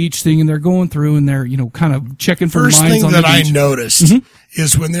whole beach thing, and they're going through and they're, kind of checking for mines on the beach. First thing that I noticed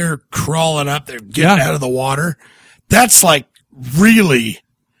is when they're crawling up, they're getting out of the water. That's like really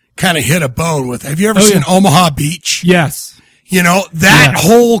kind of hit a bone with. Have you ever seen Omaha Beach? Yes.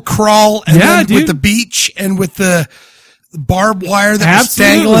 Whole crawl and then with the beach and with the barbed wire that was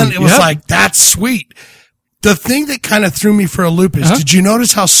dangling. It was like, that's sweet. The thing that kind of threw me for a loop is, did you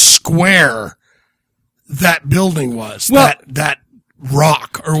notice how square that building was? Well, that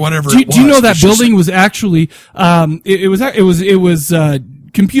rock or whatever it was. Do you know that building was actually, it was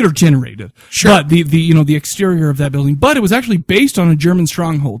computer generated. Sure. But the exterior of that building, but it was actually based on a German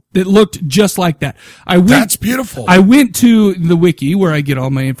stronghold that looked just like that. That's beautiful. I went to the wiki where I get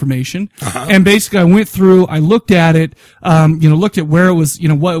all my information, and basically I went through, I looked at it, looked at where it was,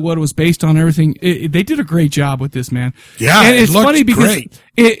 what it was based on, everything. They did a great job with this, man. Yeah. And it's funny because great.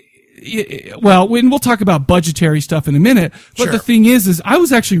 we'll talk about budgetary stuff in a minute, but the thing is I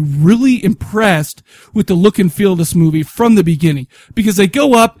was actually really impressed with the look and feel of this movie from the beginning, because they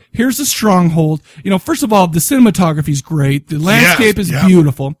go up, here's the stronghold. First of all, the cinematography is great. The landscape is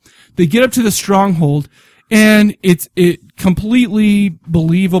beautiful. They get up to the stronghold, and it's completely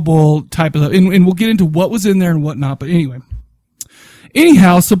believable type of, and we'll get into what was in there and whatnot, but anyway.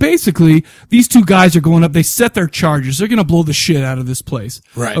 Anyhow, so basically, these two guys are going up. They set their charges. They're going to blow the shit out of this place.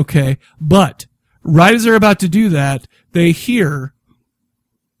 Right. Okay. But right as they're about to do that, they hear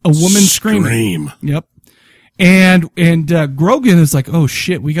a woman screaming. Yep. And Grogan is like, oh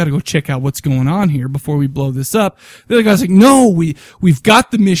shit, we got to go check out what's going on here before we blow this up. The other guy's like, no, we've got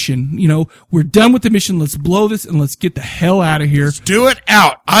the mission. We're done with the mission. Let's blow this and let's get the hell out of here. Let's do it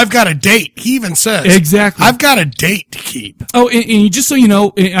out. I've got a date. He even says. Exactly. I've got a date to keep. Oh, and just so you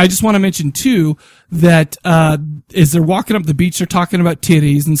know, I just want to mention too, that, as they're walking up the beach, they're talking about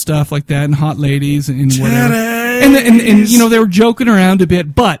titties and stuff like that and hot ladies and whatever. And they were joking around a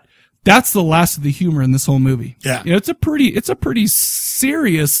bit, but that's the last of the humor in this whole movie. Yeah. It's a pretty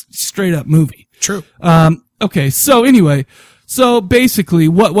serious, straight up movie. True. Okay. So anyway, basically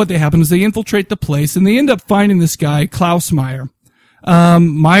what they happen is they infiltrate the place and they end up finding this guy, Klaus Meyer.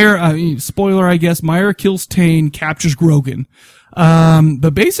 Spoiler, I guess, Meyer kills Tane, captures Grogan. But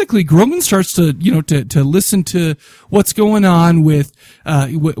basically Grogan starts to listen to what's going on with,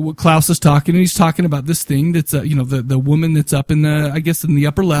 what Klaus is talking, and he's talking about this thing that's, the woman that's up in the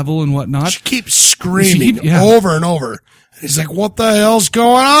upper level and whatnot. She keeps screaming over and over. And he's like, what the hell's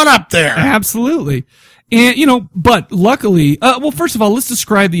going on up there? Absolutely. And, but luckily, first of all, let's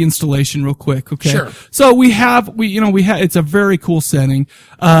describe the installation real quick, okay? Sure. So it's a very cool setting.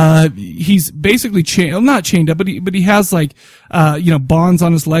 He's basically not chained up, but he has bonds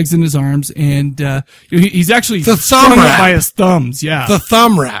on his legs and his arms, and, he's actually the thumb wrap by his thumbs, yeah. The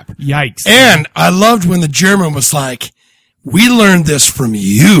thumb wrap. Yikes. And I loved when the German was like, we learned this from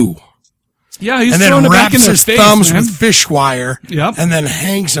you. Yeah, he's and throwing then it back in wraps their his face, thumbs man. with fish wire, and then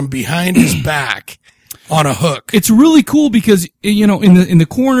hangs them behind his back on a hook. It's really cool because, in the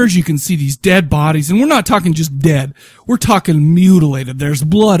corners you can see these dead bodies, and we're not talking just dead. We're talking mutilated. There's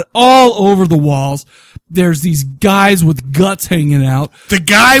blood all over the walls. There's these guys with guts hanging out. The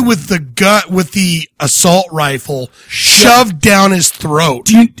guy with the gut with the assault rifle shoved down his throat.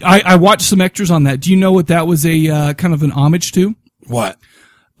 I watched some extras on that. Do you know what that was a kind of an homage to? What?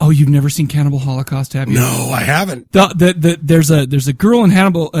 Oh, you've never seen Cannibal Holocaust, have you? No, I haven't. There's a girl in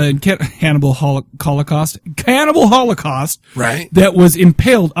Cannibal Holocaust, right? That was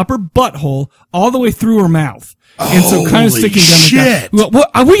impaled up her butthole all the way through her mouth. And so kind of sticking down like that.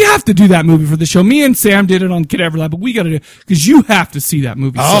 Well, we have to do that movie for the show. Me and Sam did it on Cadaver Lab, but we got to do it because you have to see that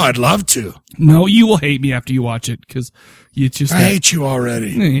movie. Oh, I'd love to. No, you will hate me after you watch it because you just. I hate you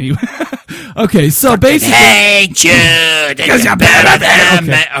already. Anyway. Okay, so basically. Hate you because you're better than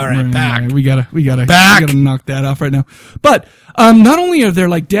me. All right, back. Right, we gotta knock that off right now. But not only are there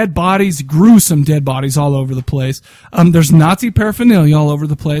dead bodies, gruesome dead bodies all over the place. There's Nazi paraphernalia all over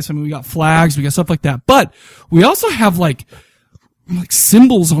the place. I mean, we got flags, we got stuff like that. But we also have like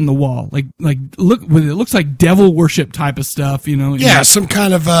symbols on the wall, like look, it looks like devil worship type of stuff, you know. Yeah, some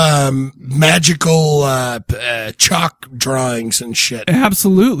kind of magical chalk drawings and shit.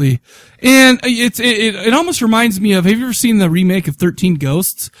 Absolutely, and it almost reminds me of. Have you ever seen the remake of 13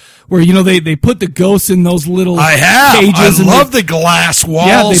 Ghosts, where they put the ghosts in those little cages? I love the glass walls.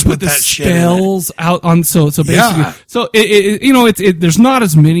 Yeah, they put with the that spells shit out on. So basically, Yeah. so there's not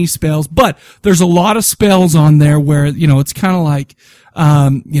as many spells, but there's a lot of spells on there where it's kind of like.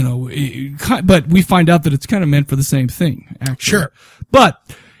 But we find out that it's kind of meant for the same thing, actually. Sure. But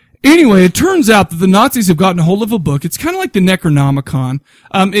anyway, it turns out that the Nazis have gotten a hold of a book. It's kind of like the Necronomicon.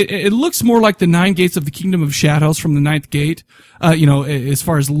 It looks more like the 9 Gates of the Kingdom of Shadows from the 9th Gate, as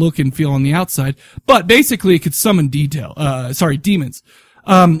far as look and feel on the outside. But basically, it could summon demons.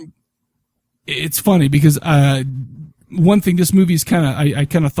 It's funny because, one thing this movie is I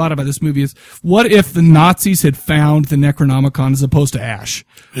kind of thought about this movie is, what if the Nazis had found the Necronomicon as opposed to Ash?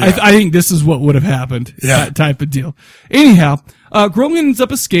 Yeah. I think this is what would have happened. Yeah. That type of deal. Anyhow, Grogan ends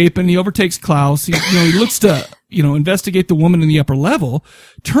up escaping. He overtakes Klaus. He looks to, investigate the woman in the upper level.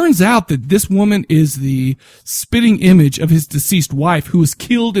 Turns out that this woman is the spitting image of his deceased wife, who was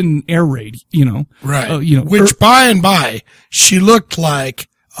killed in an air raid, Right. Which by and by, she looked like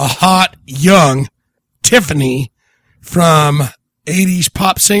a hot, young Tiffany from 80s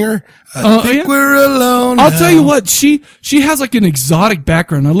pop singer. I think we're alone I'll now. tell you what, she has like an exotic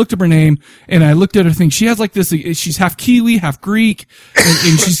background. I looked up her name and I looked at her thing. She has like this, she's half Kiwi, half Greek,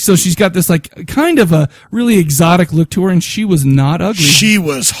 and she's got this like kind of a really exotic look to her, and she was not ugly. She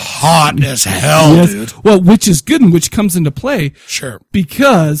was hot as hell, dude. Well, which is good and which comes into play. Sure.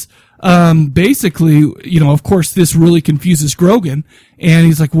 Because, basically, of course, this really confuses Grogan, and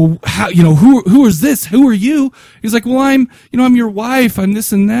he's like, well, how, who is this? Who are you? He's like, well, I'm your wife. I'm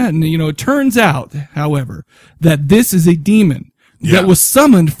this and that. And, it turns out, however, that this is a demon that was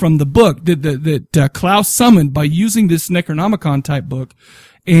summoned from the book that Klaus summoned by using this Necronomicon type book,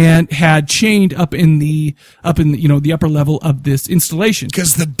 and had chained up in the upper level of this installation.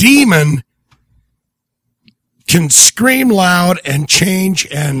 Because the demon can scream loud and change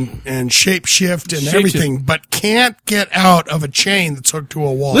and shape shift and everything, but can't get out of a chain that's hooked to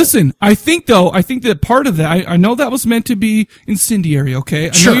a wall. Listen, I think that part of that, I know that was meant to be incendiary, okay?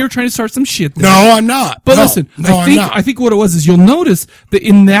 I know you're trying to start some shit there. No, I'm not. But listen, I think what it was is, you'll notice that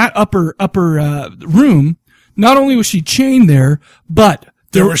in that upper room, not only was she chained there, but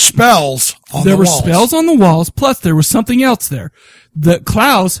there were spells on the walls. There were spells on the walls, plus there was something else there. The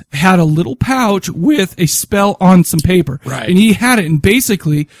Klaus had a little pouch with a spell on some paper. Right. And he had it, and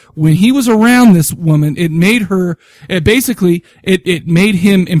basically, when he was around this woman, it made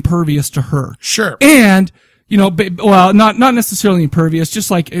him impervious to her. Sure. And, not necessarily impervious,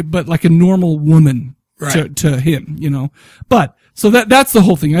 just but like a normal woman. Right. To him, But, so that's the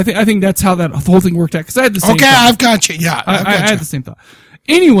whole thing. I think that's how that whole thing worked out, because I had the same thought. I've got you. Yeah. I had the same thought.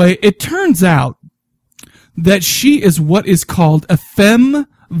 Anyway, it turns out that she is what is called a femme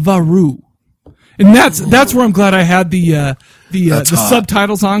varu. And that's where I'm glad I had the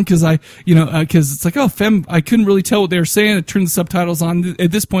subtitles on, because because it's like, femme, I couldn't really tell what they were saying. I turned the subtitles on.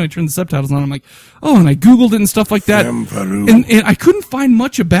 At this point, I turned the subtitles on. I'm like, and I Googled it and stuff like that. Femme varu. And I couldn't find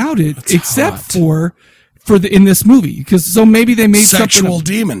much about it except for in this movie, because so maybe they made sexual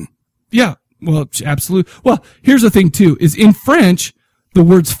something. demon. Yeah. Well, absolutely. Well, here's the thing too, is in French, the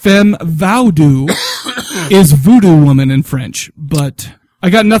words femme vaudou is voodoo woman in French, but I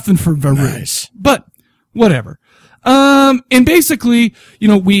got nothing for varu. Nice. But whatever. And basically,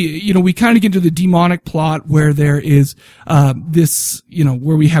 we kind of get into the demonic plot where there is, this,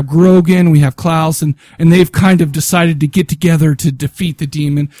 where we have Grogan, we have Klaus, and they've kind of decided to get together to defeat the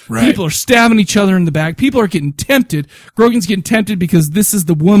demon. Right. People are stabbing each other in the back. People are getting tempted. Grogan's getting tempted because this is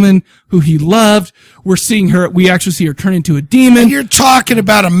the woman who he loved. We actually see her turn into a demon. And you're talking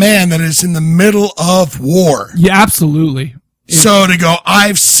about a man that is in the middle of war. Yeah, absolutely. So to go,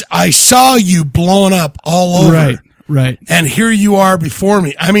 I saw you blown up all over. Right. And here you are before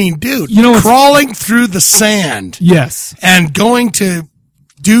me. I mean, dude, crawling through the sand. Yes. And going to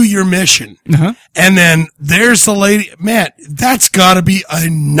do your mission. Uh-huh. And then there's the lady. Man, that's got to be a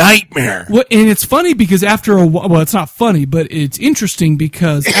nightmare. Well, and it's funny because after a while, well, it's not funny, but it's interesting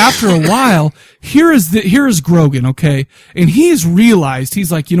because after a while, here is Grogan, okay? And he's realized,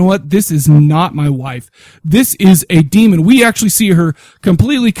 he's like, you know what? This is not my wife. This is a demon. We actually see her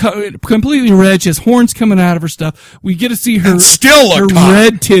completely red. She has horns coming out of her stuff. We get to see her, and still look her hot.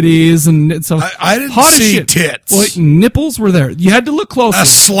 Red titties and so I didn't hot as see shit. tits. Well, nipples were there. You had to look closer.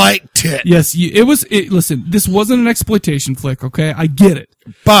 slight tit. Yes, listen, this wasn't an exploitation flick, okay? I get it.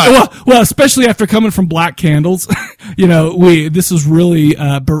 But well, especially after coming from Black Candles, this was really,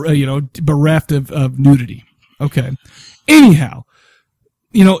 bereft of nudity. Okay. Anyhow,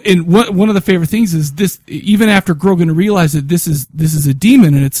 and one of the favorite things is this, even after Grogan realized that this is a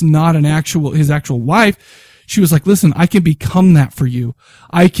demon and it's not his actual wife, she was like, listen, I can become that for you.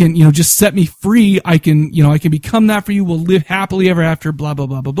 I can, just set me free. I can become that for you. We'll live happily ever after, blah, blah,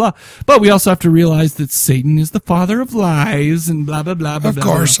 blah, blah, blah. But we also have to realize that Satan is the father of lies and blah, blah, blah, blah, of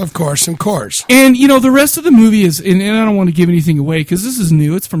course. And, the rest of the movie is, and I don't want to give anything away because this is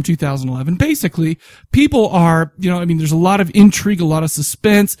new. It's from 2011. Basically, people are, there's a lot of intrigue, a lot of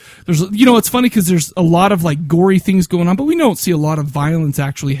suspense. There's, it's funny because there's a lot of like gory things going on, but we don't see a lot of violence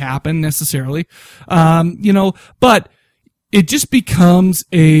actually happen necessarily. But it just becomes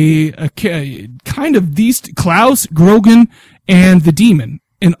a kind of these Klaus, Grogan, and the demon,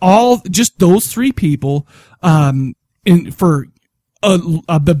 and all just those three people, for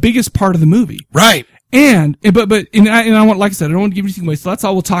the biggest part of the movie, right? And I want, like I said, I don't want to give anything away, so that's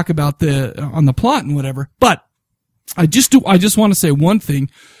all we'll talk about on the plot and whatever. But I just want to say one thing: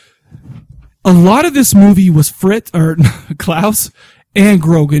 a lot of this movie was Klaus and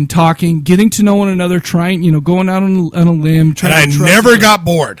Grogan talking, getting to know one another, trying, going out on a limb. And I never got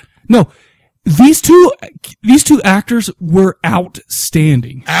bored. No, these two actors were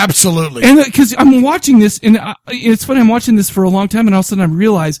outstanding. Absolutely. And because I'm watching this, and it's funny, I'm watching this for a long time, and all of a sudden I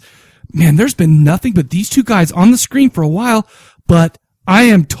realize, man, there's been nothing but these two guys on the screen for a while, but I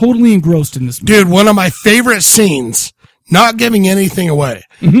am totally engrossed in this movie. Dude, one of my favorite scenes, not giving anything away,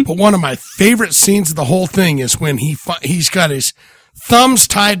 but one of my favorite scenes of the whole thing is when he's got his thumbs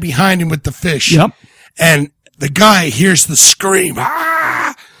tied behind him with the fish. Yep. And the guy hears the scream,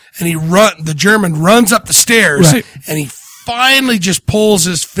 ah! And the German runs up the stairs, right, and he finally just pulls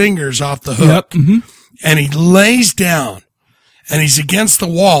his fingers off the hook. Yep. And he lays down and he's against the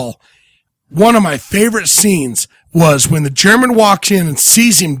wall. One of my favorite scenes was when the German walks in and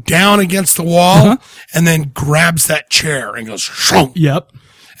sees him down against the wall and then grabs that chair and goes, shunk, yep,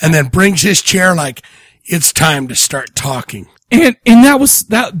 and then brings his chair like, it's time to start talking. And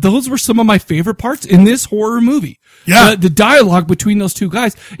those were some of my favorite parts in this horror movie. Yeah. The dialogue between those two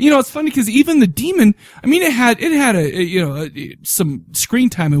guys. It's funny because even the demon, it had some screen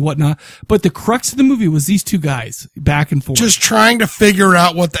time and whatnot, but the crux of the movie was these two guys back and forth. Just trying to figure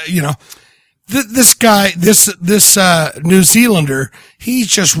out what this guy, this New Zealander, he's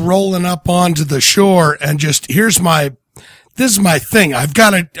just rolling up onto the shore and just, this is my thing. I've got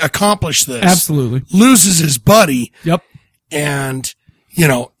to accomplish this. Absolutely. Loses his buddy. Yep. And,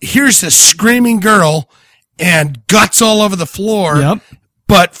 here's this screaming girl and guts all over the floor. Yep.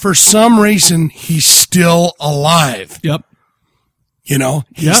 But for some reason, he's still alive. Yep. He's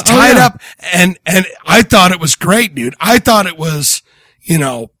tied up. And I thought it was great, dude. I thought it was,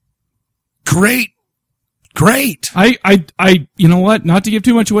 great. I, you know what? Not to give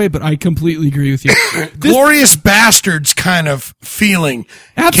too much away, but I completely agree with you. Glorious Bastards kind of feeling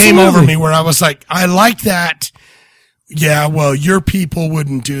Absolutely came over me where I was like, I like that. Yeah, well, your people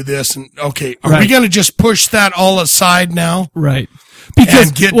wouldn't do this. And okay, are we going to just push that all aside now? Right. Because,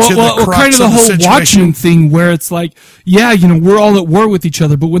 and get to the crux kind of the whole situation. Watchmen thing where it's like, yeah, we're all at war with each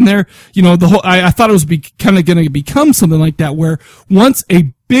other, but when they're, the whole, I thought it was kind of going to become something like that where once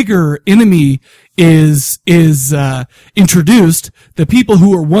a bigger enemy is introduced, the people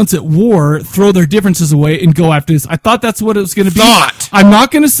who were once at war throw their differences away and go after this. I thought that's what it was going to be. I'm not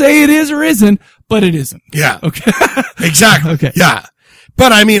going to say it is or isn't, but it isn't. Yeah. Okay. Exactly. Okay. Yeah.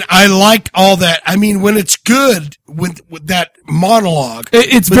 But I like all that. When it's good with that monologue,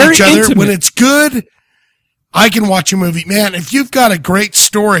 it's with very each other, intimate. when it's good, I can watch a movie. Man, if you've got a great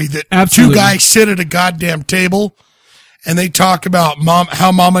story that Absolutely. two guys sit at a goddamn table and they talk about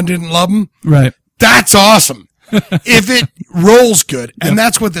how mama didn't love them. Right. That's awesome. If it rolls good. And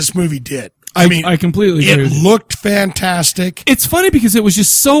that's what this movie did. I completely agree. It looked fantastic. It's funny because it was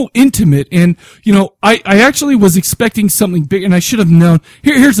just so intimate, and I actually was expecting something big, and I should have known.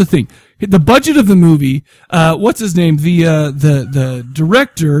 Here's the thing: the budget of the movie. What's his name? The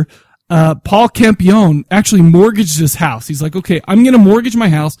director, Paul Campione, actually mortgaged his house. He's like, okay, I'm going to mortgage my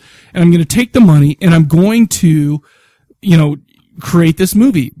house, and I'm going to take the money, and I'm going to, create this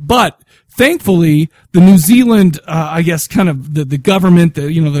movie, but. Thankfully, the New Zealand, I guess, kind of the government,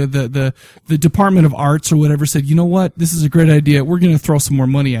 the Department of Arts or whatever said, you know what, this is a great idea. We're going to throw some more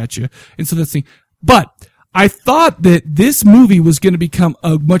money at you. And so that's the thing. But I thought that this movie was going to become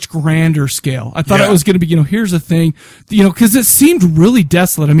a much grander scale. I thought it was going to be, here's the thing, cause it seemed really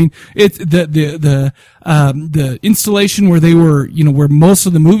desolate. I mean, it's the installation where they were, where most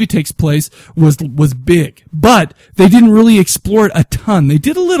of the movie takes place was big, but they didn't really explore it a ton. They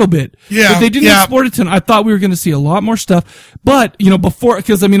did a little bit, but they didn't explore it a ton. I thought we were going to see a lot more stuff, but, before,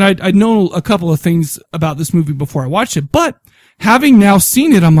 cause I mean, I'd known a couple of things about this movie before I watched it, but having now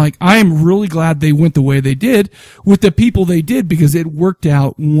seen it, I'm like, I am really glad they went the way they did with the people they did, because it worked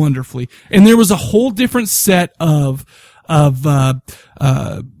out wonderfully. And there was a whole different set of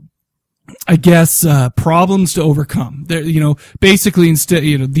problems to overcome. There, basically instead,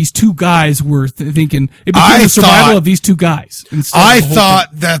 these two guys were thinking it became the survival of these two guys. I thought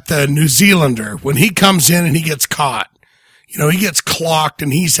that the New Zealander, when he comes in and he gets caught, he gets clocked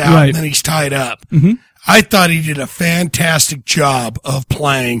and he's out and then he's tied up. Mm-hmm. I thought he did a fantastic job of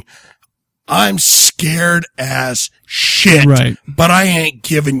playing, I'm scared as shit, but I ain't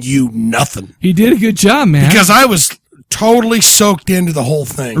giving you nothing. He did a good job, man. Because I was totally soaked into the whole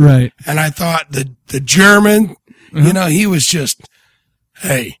thing. Right. And I thought the German, he was just,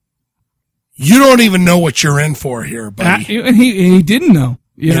 hey, you don't even know what you're in for here, buddy. And he didn't know.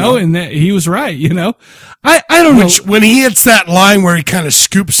 And he was right, I don't know. When he hits that line where he kind of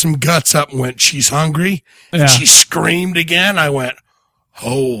scooped some guts up and went, she's hungry, and she screamed again, I went,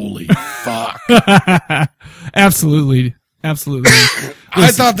 holy fuck. Absolutely. I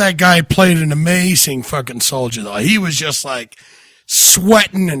thought that guy played an amazing fucking soldier, though. He was just like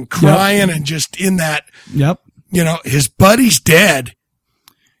sweating and crying and just in that, his buddy's dead,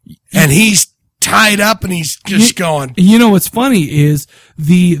 and he's tied up and he's just going. What's funny is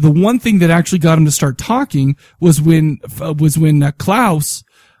the one thing that actually got him to start talking was when Klaus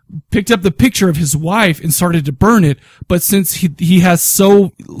picked up the picture of his wife and started to burn it. But since he has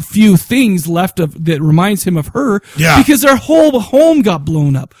so few things left that reminds him of her, because their whole home got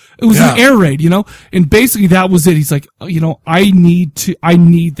blown up. It was an air raid, and basically that was it. He's like, I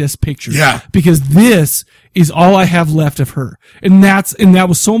need this picture. Because this is all I have left of her. And that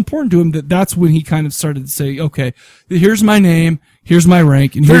was so important to him that's when he kind of started to say, okay, here's my name, here's my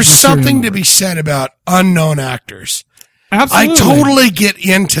rank, and there's something to be said about unknown actors. Absolutely. I totally get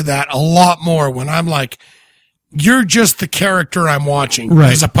into that a lot more when I'm like, you're just the character I'm watching,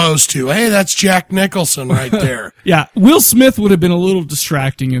 as opposed to, hey, that's Jack Nicholson right there. Will Smith would have been a little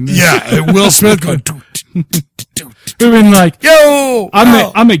distracting in this. Will Smith going, We've been like, yo,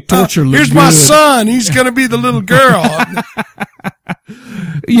 I make torture look here's good. my son. He's going to be the little girl.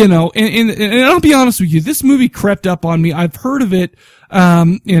 And I'll be honest with you, this movie crept up on me. I've heard of it.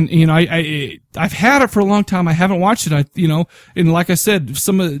 I've had it for a long time. I haven't watched it. And like I said,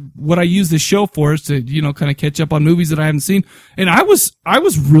 some of what I use this show for is to, kind of catch up on movies that I haven't seen. And I was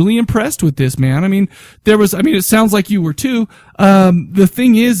really impressed with this, man. I mean, it sounds like you were too. The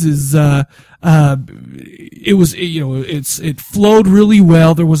thing is, it flowed really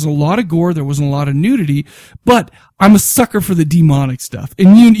well. There wasn't a lot of gore. There wasn't a lot of nudity, but I'm a sucker for the demonic stuff.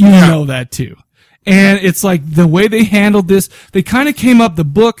 And you know that too. And it's like the way they handled this, they kind of came up the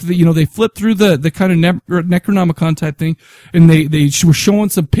book that, they flipped through the kind of Necronomicon type thing, and they were showing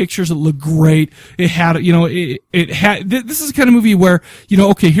some pictures that looked great. It had, this is the kind of movie where,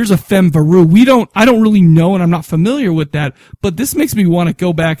 okay, here's a femme fatale. I don't really know, and I'm not familiar with that, but this makes me want to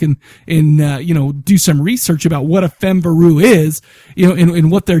go back and do some research about what a femme fatale is,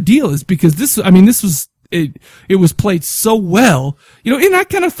 and what their deal is, because this was, it was played so well, and I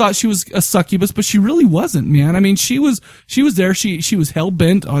kind of thought she was a succubus, but she really wasn't, man. I mean, she was there. She was hell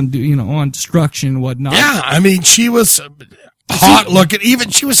bent on, on destruction and whatnot. Yeah. I mean, she was hot looking. Even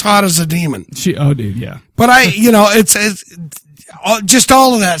she was hot as a demon. But it's just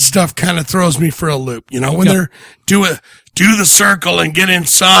all of that stuff kind of throws me for a loop, when they're do the circle and get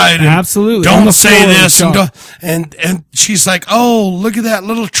inside. And absolutely. Don't say this. And she's like, oh, look at that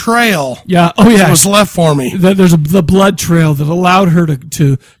little trail. Yeah. Oh, yeah. That was left for me. There's the blood trail that allowed her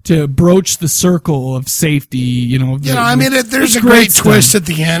to broach the circle of safety, there's a great twist at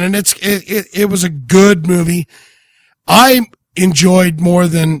the end, and it was a good movie. I enjoyed more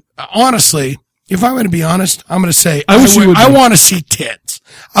than, honestly, if I'm going to be honest, I'm going to say, I want to see tits.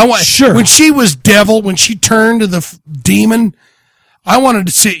 When she was devil, when she turned to the demon, I wanted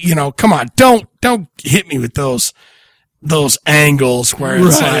to see, come on, don't hit me with those angles where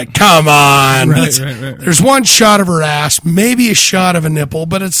it's like, come on. Right. There's one shot of her ass, maybe a shot of a nipple,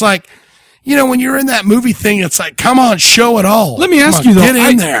 but it's like, when you're in that movie thing, it's like, come on, show it all. Let me ask you though. Get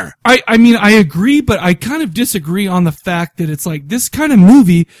in there. I mean, I agree, but I kind of disagree on the fact that it's like this kind of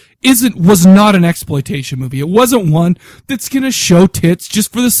movie was not an exploitation movie. It wasn't one that's going to show tits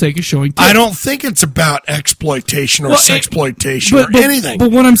just for the sake of showing tits. I don't think it's about exploitation or sexploitation or anything.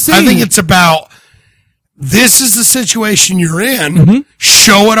 But what I'm saying, I think it's about, this is the situation you're in.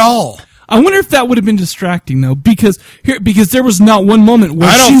 Show it all. I wonder if that would have been distracting though, because there was not one moment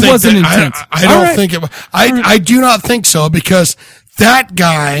where she wasn't intense. I do not think so, because that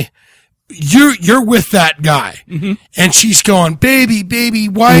guy, you're with that guy, and she's going, baby,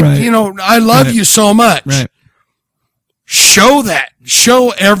 why, I love you so much. Right.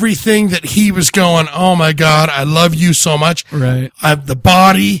 Show everything that he was going, oh my God, I love you so much. Right. The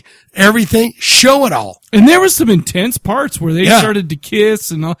body, everything, show it all. And there was some intense parts where they started to kiss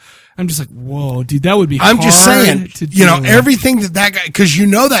and all. I'm just like, whoa, dude, that would be hard. I'm just saying, everything that guy, because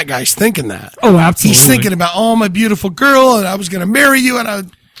that guy's thinking that. Oh, absolutely. He's thinking about, oh, my beautiful girl, and I was going to marry you, and I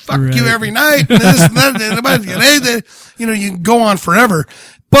would fuck you every night, and this and that. You can go on forever.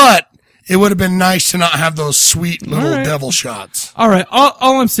 But it would have been nice to not have those sweet little devil shots. All right.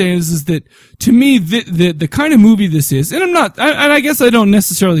 All I'm saying is that to me, the kind of movie this is, and I guess I don't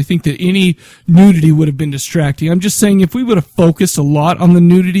necessarily think that any nudity would have been distracting. I'm just saying if we would have focused a lot on the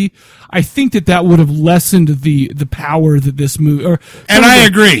nudity, I think that would have lessened the power that this movie, I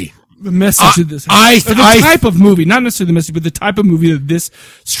agree. The message of this, the type of movie, not necessarily the message, but the type of movie that this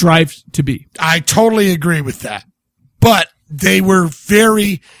strives to be. I totally agree with that. But they were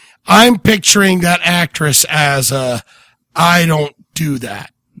I'm picturing that actress as I don't do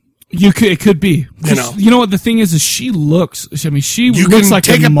that. It could be. You know what the thing is she looks. I mean, she looks like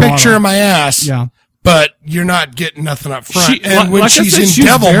take a model. picture of my ass. Yeah. But you're not getting nothing up front. And when like she's said, in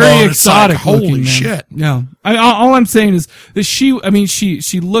devil mode, it's like, holy holy shit. Yeah. All I'm saying is that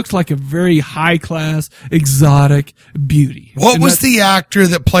she looks like a very high class, exotic beauty. What was the actor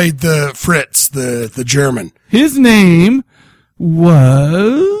that played the Fritz, the German? His name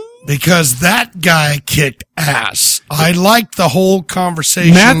was... Because that guy kicked ass. I liked the whole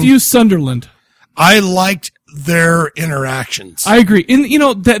conversation. Matthew Sunderland. I liked their interactions. I agree. And,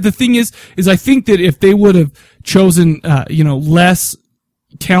 the thing is I think that if they would have chosen, less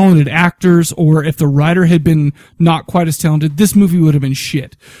talented actors, or if the writer had been not quite as talented, this movie would have been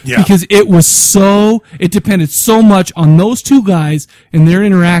shit. Yeah. Because it depended so much on those two guys and their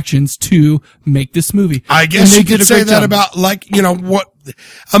interactions to make this movie. I guess you could say that about,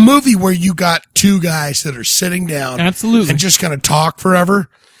 a movie where you got two guys that are sitting down. Absolutely. And just going to talk forever.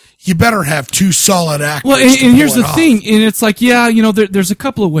 You better have two solid actors. Well, and here's the thing, and it's like, there's a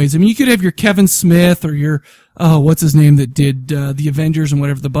couple of ways. I mean, you could have your Kevin Smith or your, what's his name that did, the Avengers and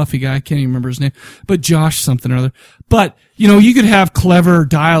whatever, the Buffy guy, I can't even remember his name, but Josh something or other. But, you could have clever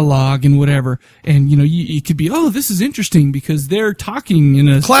dialogue and whatever, and, you could be, this is interesting because they're talking in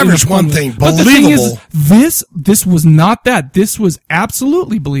a... Clever's one thing, but believable. The thing is, this was not that. This was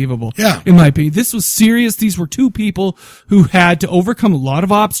absolutely believable. Yeah. In my opinion. This was serious. These were two people who had to overcome a lot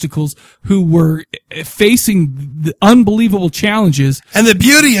of obstacles, who were facing the unbelievable challenges. And the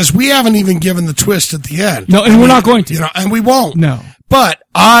beauty is we haven't even given the twist at the end. No, and we're not going to. And we won't. No. But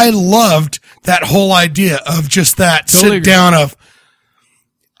I loved that whole idea of just that sit down of,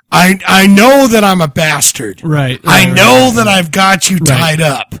 I know that I'm a bastard. Right. I know that I've got you tied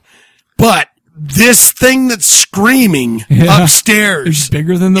up, but this thing that's screaming upstairs is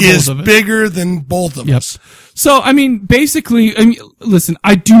bigger than both of us. So, basically, listen,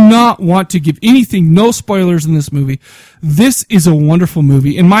 I do not want to give anything, no spoilers in this movie. This is a wonderful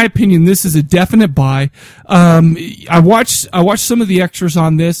movie. In my opinion, this is a definite buy. I watched some of the extras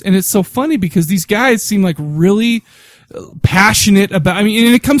on this, and it's so funny because these guys seem like really passionate about, and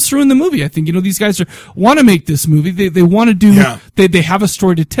it comes through in the movie. I think, these guys want to make this movie. They want to do, they have a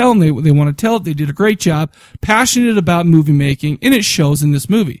story to tell, and they want to tell it. They did a great job, passionate about movie making, and it shows in this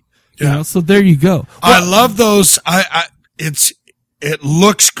movie. Yeah. So there you go. I love those. It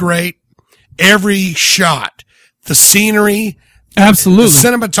looks great. Every shot, the scenery, absolutely. The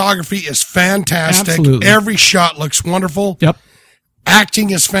cinematography is fantastic. Absolutely. Every shot looks wonderful. Yep.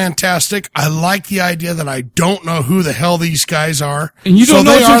 Acting is fantastic. I like the idea that I don't know who the hell these guys are. And you don't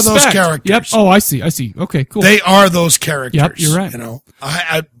know they what to are expect. those characters. Yep. Oh, I see. Okay, cool. They are those characters. Yep, you're right.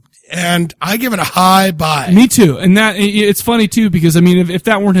 And I give it a high buy. Me too. And that, it's funny too, because if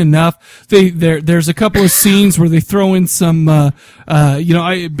that weren't enough, there's a couple of scenes where they throw in some, there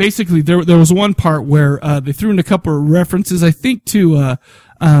was one part where, they threw in a couple of references, I think to,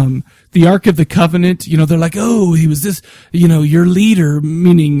 the Ark of the Covenant, they're like, oh, he was this, your leader,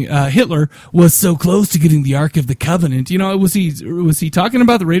 meaning Hitler, was so close to getting the Ark of the Covenant. Was he talking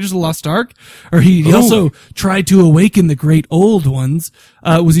about the Raiders of the Lost Ark? Or he also tried to awaken the great old ones?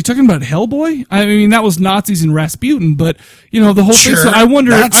 Was he talking about Hellboy? I mean, that was Nazis and Rasputin, but, the whole thing. So I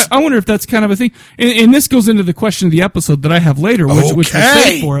wonder if that's kind of a thing. And this goes into the question of the episode that I have later, which we'll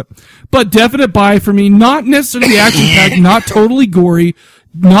save for it. But definite buy for me, not necessarily action-packed, not totally gory,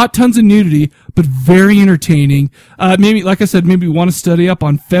 not tons of nudity, but very entertaining. Maybe, like I said, maybe we want to study up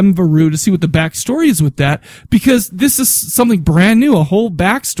on Femme Varu to see what the backstory is with that, because this is something brand new, a whole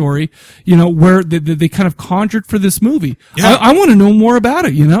backstory, where they kind of conjured for this movie. Yeah. I want to know more about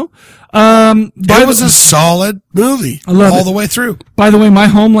it, It was a solid movie all the way through. By the way, my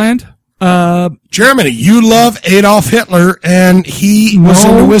homeland, Germany. You love Adolf Hitler, and he was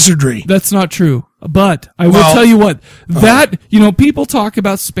into wizardry. That's not true. But I will tell you what, people talk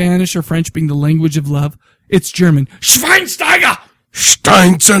about Spanish or French being the language of love. It's German. Schweinsteiger!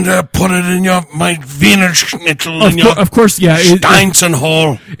 Steinsen, put it in my Wiener Schnitzel. Of course, yeah. Steinsen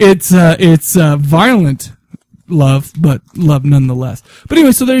hole. It's violent love, but love nonetheless. But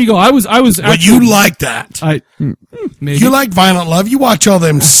anyway, so there you go. I was actually. But you like that. Maybe. You like violent love. You watch all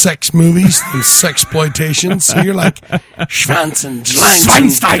them sex movies and sexploitations. So you're like, Schwanzen,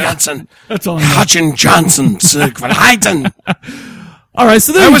 Schweinsteiger. That's all I know. Hutchin Johnson, Verheiten. All right,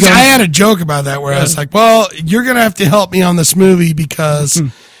 so there you go. I had a joke about that where I was like, well, you're going to have to help me on this movie because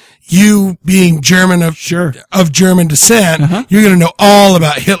you being German of German descent, you're going to know all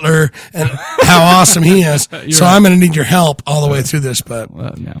about Hitler and how awesome he is. So I'm going to need your help all the way through this, but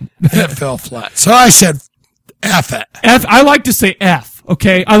no. It fell flat. So I said, F it. I like to say F,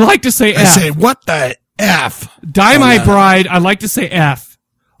 okay? I like to say F. I say, what the F? Die My Bride, I like to say F,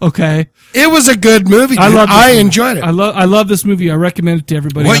 okay? It was a good movie, dude. I enjoyed it. I love this movie. I recommend it to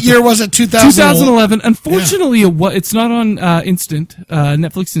everybody. What year was it? 2011. Unfortunately, it's not on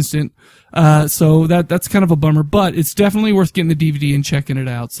Netflix Instant. So that's kind of a bummer, but it's definitely worth getting the DVD and checking it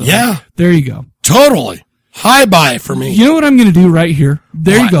out. So there you go. Totally. High buy for me. You know what I'm going to do right here?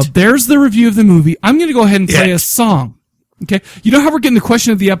 There you go. There's the review of the movie. I'm going to go ahead and play a song. Okay. You know how we're getting the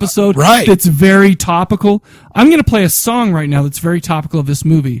question of the episode? Right. That's very topical. I'm going to play a song right now that's very topical of this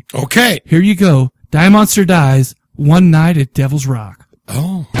movie. Okay. Here you go. Die Monster Dies, One Night at Devil's Rock.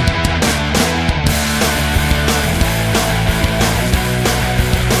 Oh.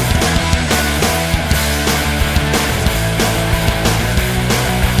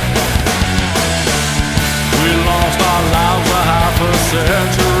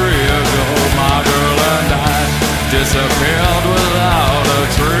 Century ago, my girl and I disappeared without a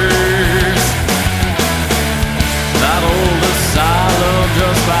trace. That old asylum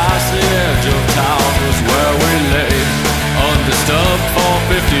just past the edge of town was where we lay, undisturbed for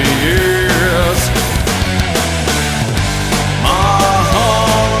 50 years. My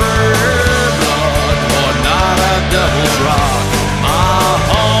hungry blood, one night at Devil's Rock. My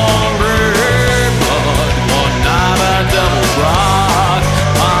hungry blood, one night at Devil's Rock.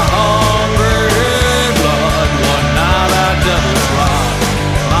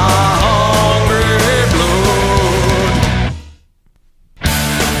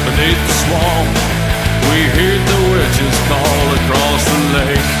 Across the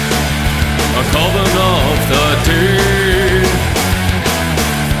lake, a coven of 13.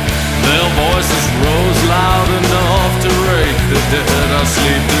 Their voices rose loud enough to rake the dead, our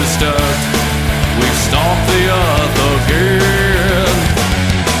sleep disturbed. We stalked the earth again.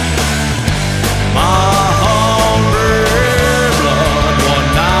 My hungry blood, one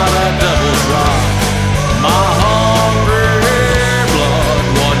night at Devil's Rock. My hungry blood,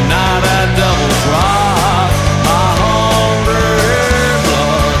 one night at Devil's Rock.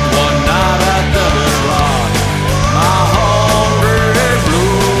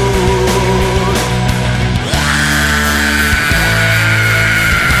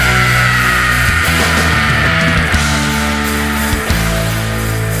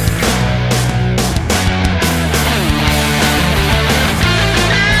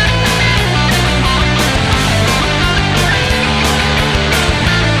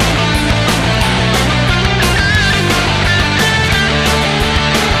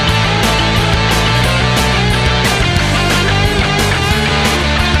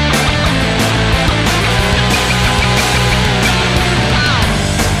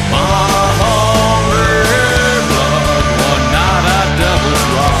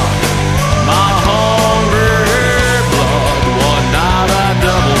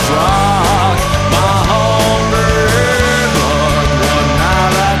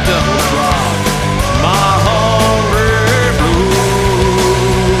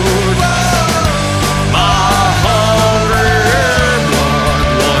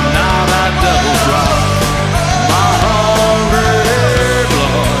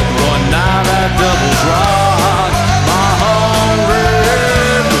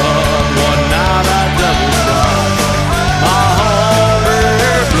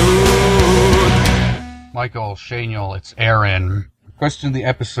 Michael, Shaniel, it's Aaron. Question of the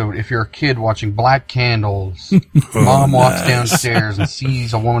episode: if you're a kid watching Black Candles, mom walks downstairs and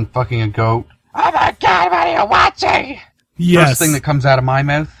sees a woman fucking a goat. Oh my God, what are you watching? Yes. First thing that comes out of my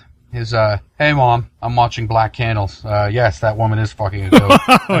mouth is, hey mom, I'm watching Black Candles. Yes, that woman is fucking a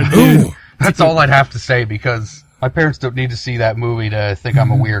goat. That's all I'd have to say, because my parents don't need to see that movie to think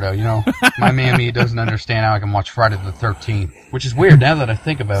I'm a weirdo, you know? My mammy doesn't understand how I can watch Friday the 13th, which is weird now that I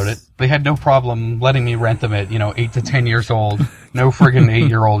think about it. They had no problem letting me rent them at, 8 to 10 years old. No friggin'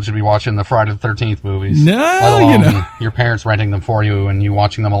 8-year-old should be watching the Friday the 13th movies. No, let alone your parents renting them for you and you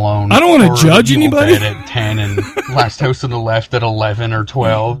watching them alone. I don't want to judge anybody. At 10 and Last House on the Left at 11 or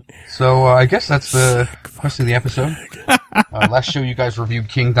 12. So I guess that's the question of the episode. Last show you guys reviewed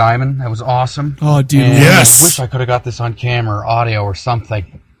King Diamond. That was awesome. Oh, dude. And Yes. I wish I could have got this on camera, audio, or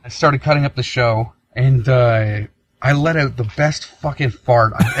something. I started cutting up the show, and I let out the best fucking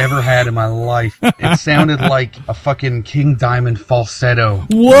fart I've ever had in my life. It sounded like a fucking King Diamond falsetto.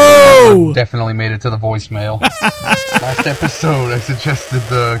 Whoa! Definitely made it to the voicemail. Last episode, I suggested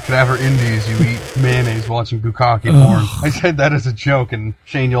the Cadaver Indies you eat mayonnaise watching bukkake porn. I said that as a joke, and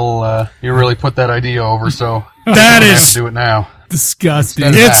Shane, you really put that idea over, so That I'm is gonna do it now. Disgusting.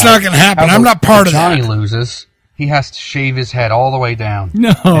 Instead of It's that, not going to happen. how I'm about not part if of Johnny that. loses, he has to shave his head all the way down.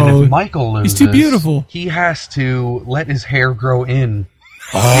 No. And if Michael loses, He's too beautiful. he has to let his hair grow in.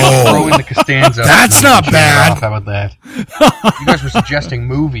 Oh, Grow in the Costanza. That's not Shave it bad. off. How about that? You guys were suggesting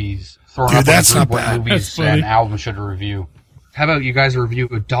movies. Throwing Dude, up that's on not what bad. movies That's funny. an album should review. How about you guys review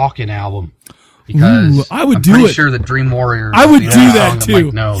a Dawkins album? Because Ooh, I would I'm do pretty it. sure that Dream Warriors I would is do the only that song too.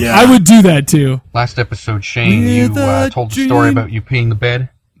 Mike knows. Yeah. I would do that too. Last episode, Shane, you With a told the story dream. about you peeing the bed.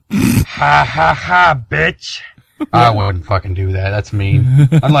 Ha ha ha, bitch. I wouldn't fucking do that. That's mean.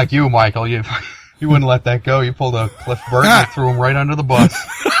 Unlike you, Michael, you wouldn't let that go. You pulled a Cliff Burton and threw him right under the bus.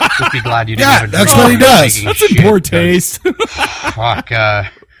 Just be glad you didn't Yeah, have a that's drink what he while you're does. taking a That's in shit, poor 'cause, taste. Fuck,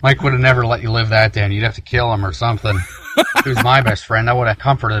 Mike would have never let you live that down. You'd have to kill him or something. He was my best friend. I would have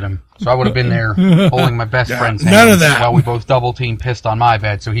comforted him. So I would have been there holding my best friend's hand. none of that. While we both double team pissed on my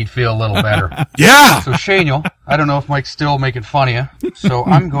bed so he'd feel a little better. Yeah. So Shaniel, I don't know if Mike's still making fun of you. So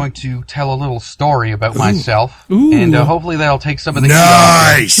I'm going to tell a little story about myself. Ooh. And hopefully that'll take some of the heat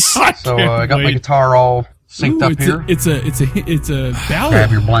off. Nice. So I got my wait. guitar all synced up here. It's a ballad.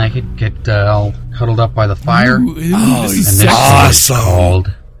 Grab your blanket, get all cuddled up by the fire. Ooh, this is And this sexy. is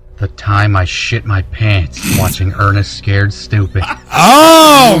called The Time I Shit My Pants Watching Ernest Scared Stupid.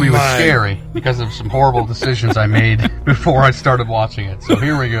 Oh, The movie was my. scary because of some horrible decisions I made before I started watching it. So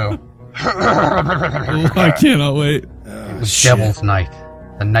here we go. I cannot wait. It was Devil's Night,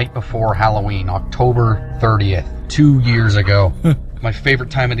 the night before Halloween, October 30th, 2 years ago. My favorite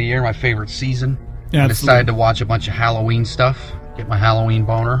time of the year, my favorite season. I decided to watch a bunch of Halloween stuff, get my Halloween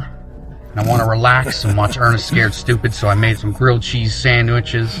boner. And I want to relax and watch Ernest Scared Stupid, so I made some grilled cheese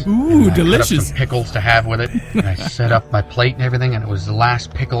sandwiches. Ooh, and I delicious. cut up some pickles to have with it. And I set up my plate and everything, and it was the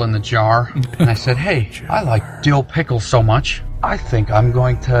last pickle in the jar. And I said, hey, I like dill pickles so much, I think I'm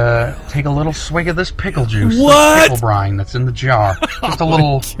going to take a little swig of this pickle juice. this What? pickle brine that's in the jar. Just a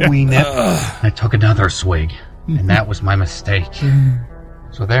little wee nip. And I took another swig, and that was my mistake.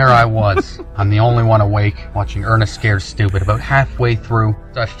 So there I was. I'm the only one awake, watching Ernest Scared Stupid. About halfway through,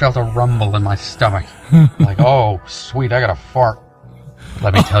 I felt a rumble in my stomach. Like, oh, sweet, I got a fart.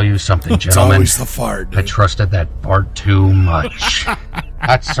 Let me tell you something, It's gentlemen. always the fart. I trusted that fart too much.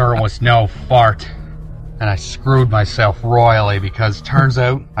 That, sir, was no fart. And I screwed myself royally because turns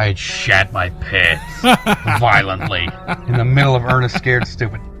out I had shat my pants violently in the middle of Ernest Scared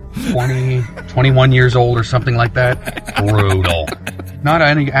Stupid. 21 years old or something like that. Brutal. Not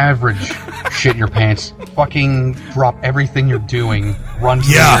any average shit your pants. Fucking drop everything you're doing. Run to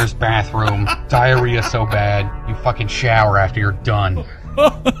the Yeah. nearest bathroom. Diarrhea so bad, you fucking shower after you're done.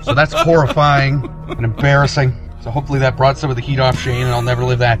 So that's horrifying and embarrassing. So hopefully that brought some of the heat off Shane, and I'll never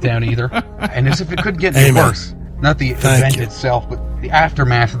live that down either. And as if it could get any Amen. worse. Not the Thank event you. itself, but the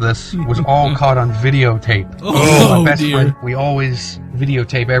aftermath of this was all caught on videotape. Oh, My best dear. friend, we always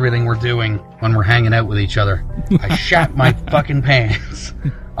videotape everything we're doing when we're hanging out with each other. I shat my fucking pants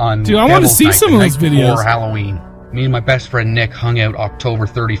on Dude, I wanna Devil's see Night, some the of night those videos. before Halloween. Me and my best friend Nick hung out October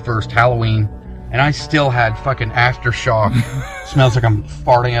 31st, Halloween, and I still had fucking aftershock. Smells like I'm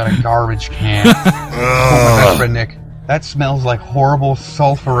farting out a garbage can. I told my best friend Nick, that smells like horrible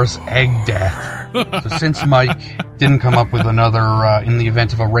sulfurous egg death. So since Mike didn't come up with another in the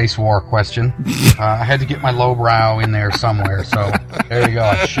event of a race war question, I had to get my lowbrow in there somewhere. So there you go.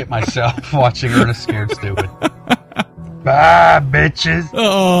 I shit myself watching Ernest Scared Stupid. Bye, bitches.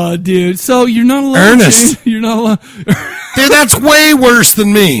 Oh, dude. So you're not allowed. Ernest. Shane. You're not allowed. Dude, that's way worse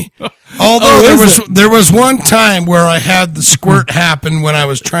than me. Although there was one time where I had the squirt happen when I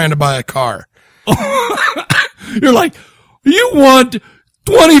was trying to buy a car. You're like, you want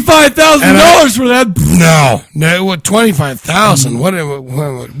 $25,000 for that? No, what 25,000?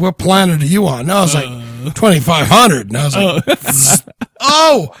 What planet are you on? No, I was like 2,500, and I was like,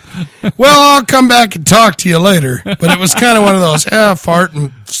 oh, well, I'll come back and talk to you later. But it was kind of one of those fart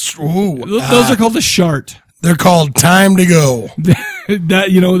and those are called a shart. They're called time to go.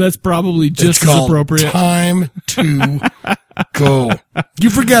 That's probably just as appropriate. Time to go.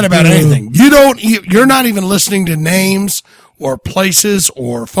 You forget about anything. You're not even listening to names or places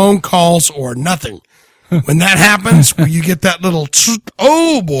or phone calls or nothing. When that happens, when you get that little,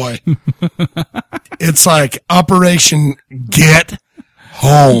 oh boy, it's like Operation Get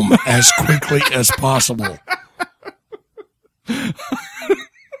Home as quickly as possible.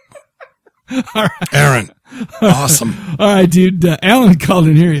 All right. Aaron, awesome. All right, dude. Alan called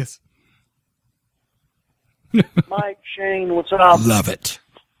in. Here he is. Mike, Shane, what's up? Love it.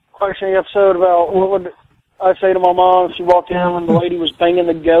 Question episode about what would I say to my mom if she walked in and the lady was banging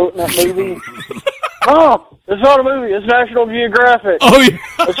the goat in that movie? Mom, it's not a movie. It's National Geographic. Oh, yeah.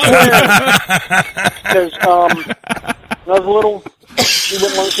 I swear. Because when I was little, she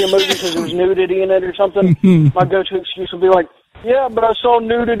wouldn't want to see a movie because there was nudity in it or something. My go-to excuse would be like, yeah, but I saw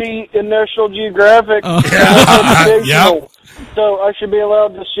nudity in National Geographic. Yep. So I should be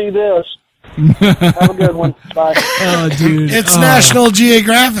allowed to see this. Have a good one. Bye. Oh, dude. It's National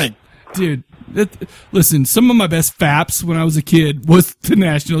Geographic. Dude. Listen, some of my best faps when I was a kid was the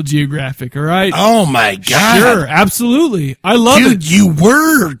National Geographic, all right? Oh, my God. Sure, absolutely. I love it. Dude, you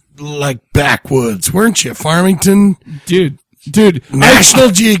were like backwoods, weren't you? Farmington? Dude. National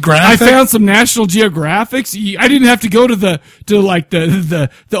Geographic? I found some National Geographics. I didn't have to go to the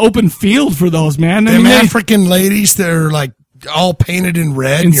open field for those, man. Them African ladies that are like all painted in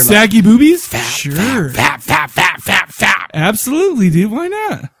red. And saggy boobies? Sure. Fat. Absolutely, dude. Why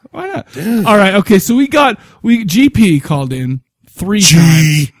not? Dude. All right, okay, so GP called in 3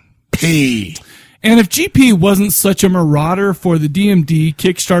 times. GP. And if GP wasn't such a marauder for the DMD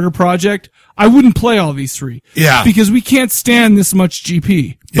Kickstarter project, I wouldn't play all these 3. Yeah. Because we can't stand this much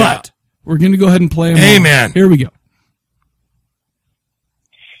GP. Yeah. But we're going to go ahead and play them all. Amen. Here we go.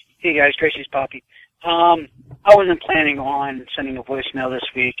 Hey, guys, Tracy's Poppy. I wasn't planning on sending a voicemail this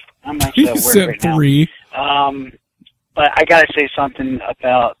week. I'm actually at work right now. 3. But I gotta say something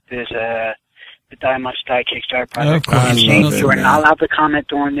about this, the Die Must Die Kickstarter project. You are not allowed to comment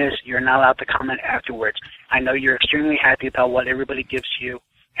during this. You're not allowed to comment afterwards. I know you're extremely happy about what everybody gives you,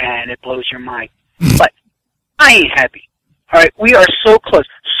 and it blows your mind. But I ain't happy. All right, we are so close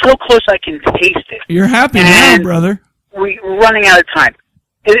I can taste it. You're happy now, brother. We're running out of time.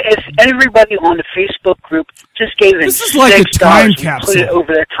 If everybody on the Facebook group just gave it this is like a time capsule. Put it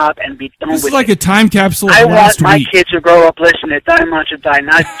over their top and be done with it. This is like a time capsule of I last want my week. kids to grow up listening to Die Must Die,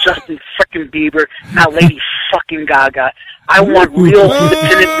 not Justin frickin' Bieber, not Lady fucking Gaga. I want real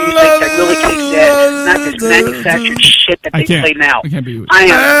independent music that really kicks ass, not this manufactured shit that they play now. I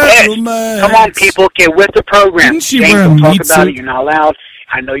am pissed. Come on, people, get with the program. Didn't she James wear a will talk meat about suit? it. You're not allowed.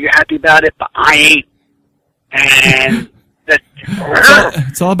 I know you're happy about it, but I ain't. And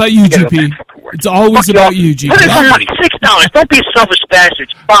it's all about you, GP. It's always about you, GP. Put it for money, $6. Don't be selfish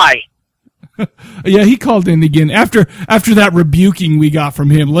bastards. Bye. Yeah, he called in again after that rebuking we got from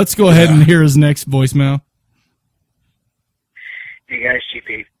him. Let's go ahead and hear his next voicemail. Hey guys,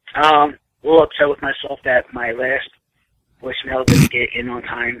 GP. A little upset with myself that my last voicemail didn't get in on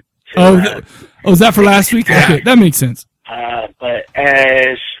time. Is that for last week? Okay, that makes sense. But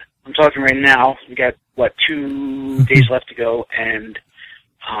as I'm talking right now, we got 2 days left to go, and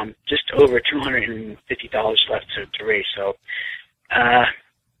just over $250 left to raise. So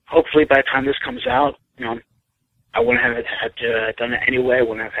hopefully by the time this comes out, I wouldn't have had to done it anyway. I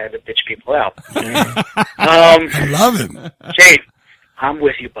wouldn't have had to bitch people out. I love him. Shane, I'm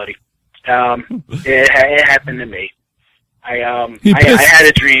with you, buddy. It happened to me. I had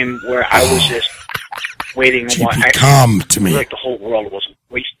a dream where I was just waiting and watching. Come to me. Like the whole world was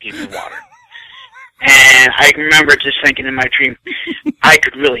wasting in water. And I remember just thinking in my dream, I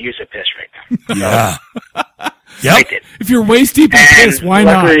could really use a piss right now. Yeah. Yep. I did. If you're waist deep in piss, why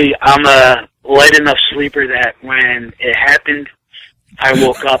not? Luckily, I'm a light enough sleeper that when it happened, I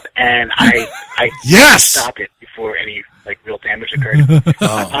woke up and I stopped it before any real damage occurred.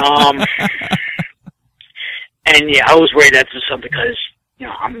 And yeah, I was worried that's just something because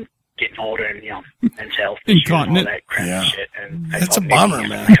I'm getting older and men's health issues and all that crap and shit. And it's a bummer,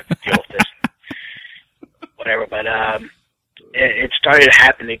 man. I have to deal with this. Whatever, but it started to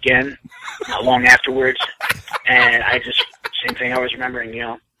happen again not long afterwards, and I just, same thing I was remembering, you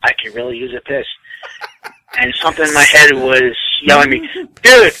know, I could really use a piss. And something in my head was yelling at me,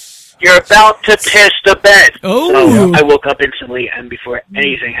 dude, you're about to piss the bed. Oh. So I woke up instantly, and before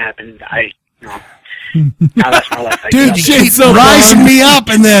anything happened, now that's my life. Dude, you keep rising me up,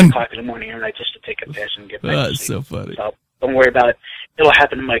 and then 5 in the morning, and I just to take a piss and get back to That's sleep. so funny. So don't worry about it. It'll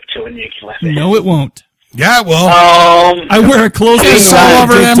happen to Mike too, and you can laugh at it. No, it won't. Yeah, well, I wear a clothes It's all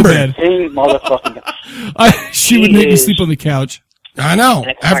over Ember. Motherfucking. She would make me sleep on the couch. I know.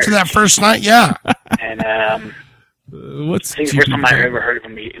 After that first night, yeah. And what's I think the first time I ever heard of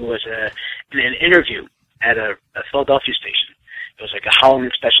him, it was in an interview at a Philadelphia station. It was like a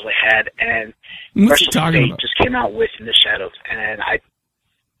Halloween special they had, and What's he Merciful talking Fate about? just came out with In the Shadows, and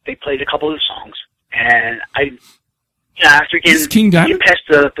they played a couple of the songs, and after getting past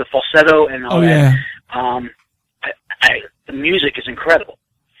the falsetto and all that, the music is incredible.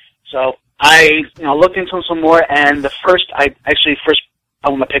 So I looked into him some more, and the first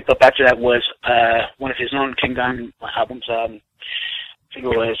album I picked up after that was one of his own King Diamond albums. I think it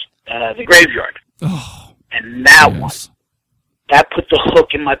was The Graveyard. Oh, and that one, that put the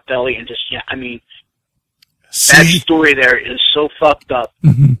hook in my belly, and just that story there is so fucked up,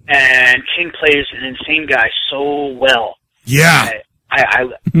 and King plays an insane guy so well. Yeah. I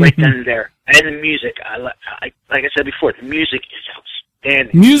right then and there. And the music, like I said before, the music is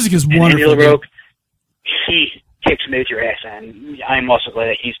outstanding. Music is wonderful. And Neil Roque, he kicks major ass, and I'm also glad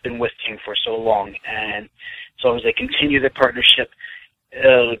that he's been with King for so long. And so as they continue their partnership,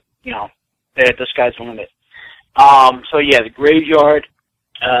 the sky's the limit. So yeah, The Graveyard.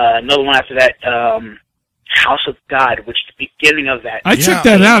 Another one after that, House of God, which the beginning of that. I checked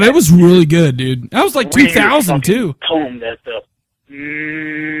that out. It was really good, dude. That was like 2000 too. Poem that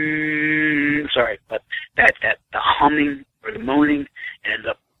sorry, but that the humming or the moaning and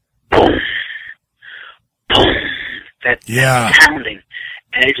the boom, boom, that pounding,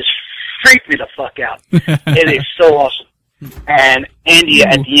 and it just freaked me the fuck out. It is so awesome. And Andy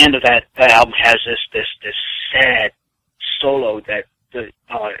at the end of that album has this sad solo that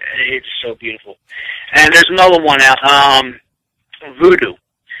it's so beautiful. And there's another one out, Voodoo.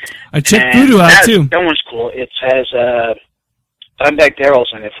 I checked Voodoo out too. That one's cool. It has Dimebag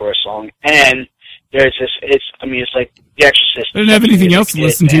Darrell's in it for a song, and there's this. It's like The Exorcist. I didn't have anything else to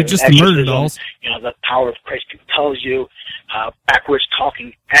listen to, just the Murderdolls. The Power of Christ Compels You. Backwards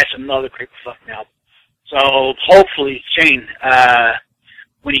Talking. That's another great fucking album. So hopefully, Shane,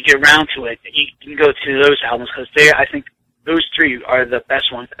 when you get around to it, you can go to those albums because I think those three are the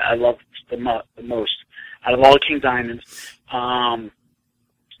best ones that I love the most out of all the King Diamonds.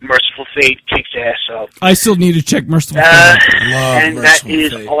 Merciful Fate kicks ass. So I still need to check Merciful Fate. And that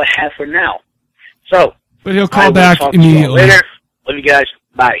is all I have for now. So, but he'll call back immediately. Later. Love you guys.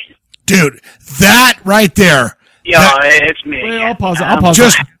 Bye. Dude, that right there. Yeah, it's me. Wait, I'll pause it.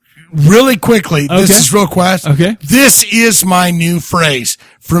 Just really quickly, this is real quick. Okay. This is my new phrase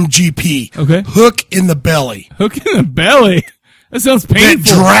from GP. Okay. Hook in the belly. Hook in the belly? That sounds painful.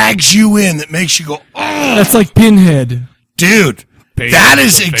 That drags you in, that makes you go, oh. That's like Pinhead. Dude, that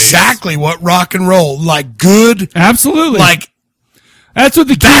is exactly what rock and roll, like good. Absolutely. Like, that's what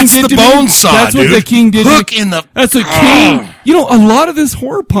the King did to me. Bone saw, That's what dude. the King did. Hook in the. That's what King. A lot of this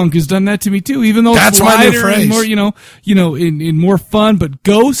horror punk has done that to me too. Even though that's it's my new lighter phrase. and more, in more fun. But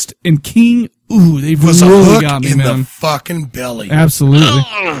Ghost and King, they've was really a hook got me, in man. the fucking belly. Absolutely.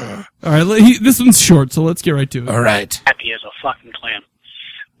 All right, this one's short, so let's get right to it. All right. Happy as a fucking clam.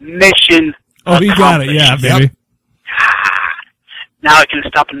 Mission. Oh, he got it. Yeah, baby. Yep. Now I can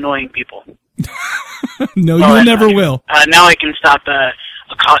stop annoying people. No, you never will. Now I can stop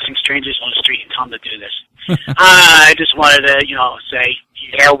accosting strangers on the street and tell them to do this. I just wanted to, say,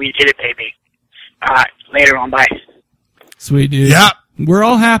 yeah, we did it, baby. All right, later on, bye. Sweet, dude. Yeah. We're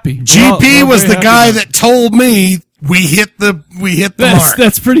all happy. GP was the guy that told me we hit the mark.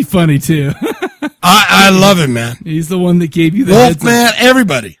 That's pretty funny, too. I love him, man. He's the one that gave you the heads up. Wolfman,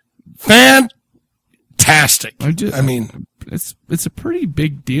 everybody. Fantastic. I mean, it's a pretty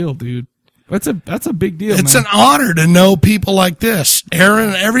big deal, dude. That's a big deal. It's man. an honor to know people like this.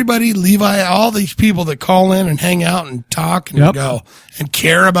 Aaron, everybody, Levi, all these people that call in and hang out and talk and go and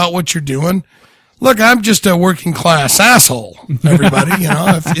care about what you're doing. Look, I'm just a working class asshole, everybody,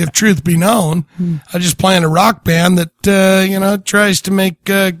 if truth be known. I just play in a rock band that, tries to make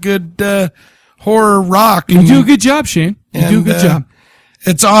good horror rock. You do a good job, Shane. You do a good job.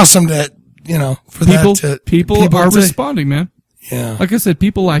 It's awesome that, for people are responding, man. Yeah. Like I said,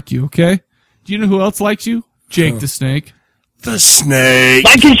 people like you, okay? Do you know who else likes you? Jake the Snake. The Snake.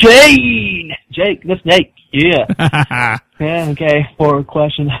 Mike and Shane! Jake the Snake. Yeah. Okay, for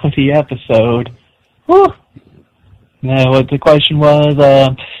question of the episode. Whew. Now, what the question was,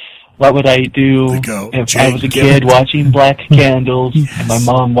 what would I do if I was a kid watching Black Candles and my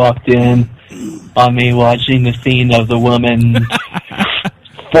mom walked in on me watching the scene of the woman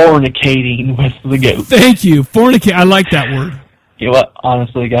fornicating with the goat? Thank you. Fornicate. I like that word. You know what?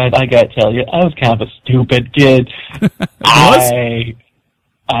 Honestly, guys, I gotta tell you, I was kind of a stupid kid. I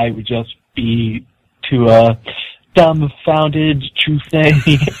would just be too dumbfounded to say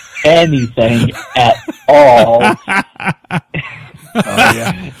anything at all. Oh,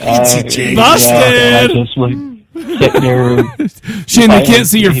 yeah. Busted! I just like sitting there. Shane, they can't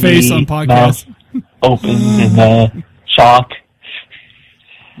see your face on podcast. Open and shock.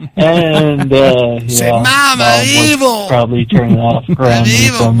 And say, Mama, evil! Probably turn off Grammy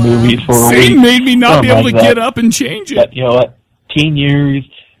from movies for a week. Shane made me not be able to like get up and change it. But you know what? Teen years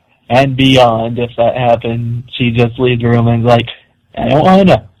and beyond, if that happened, she just leaves the room and is like, I don't want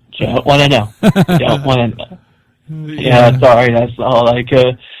to know. Don't want to know. Don't want to know. Yeah, sorry, that's all I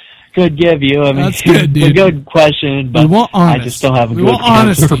could give you. I mean, That's good, dude. It's a good question, but I just don't have a good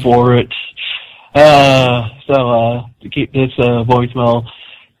answer for it. So to keep this voicemail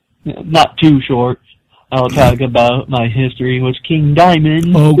not too short, I'll talk about my history with King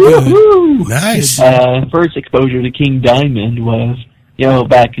Diamond. Oh, good. Woo-hoo! Nice. First exposure to King Diamond was,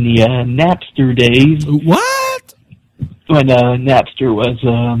 back in the Napster days. What? When Napster was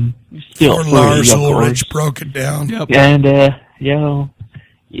still Poor free, Lars of course. Ulrich broke it down. Yep. And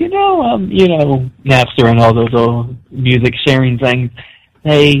Napster and all those old music sharing things,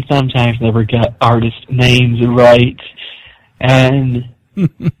 they sometimes never got artist names right. And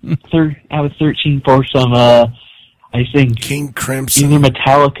I was searching for some, I think, King Crimson, either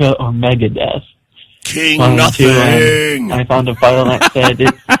Metallica or Megadeth. King Nothing. I found a file that said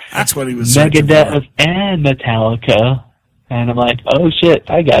it's That's what he was searching Megadeth and Metallica. And I'm like, oh shit,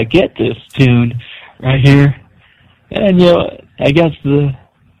 I gotta get this tune right here. And I guess in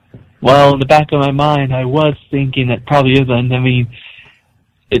the back of my mind, I was thinking it probably isn't. I mean,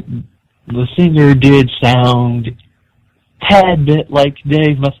 the singer did sound tad bit like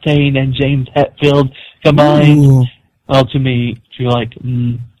Dave Mustaine and James Hetfield combined. Ooh. Well, to me, to like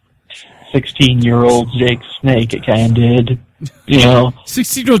 16-year-old Jake Snake, it kind of did.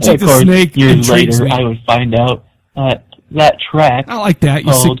 16-year-old Jake the Snake years intrigues later, me. I would find out that track. I like that,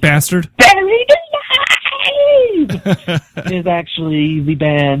 you sick bastard. Buried Alive is actually the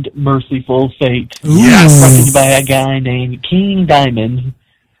band Merciful Fate. Yes. Fronted by a guy named King Diamond.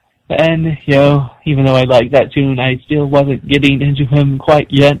 And, even though I liked that tune, I still wasn't getting into him quite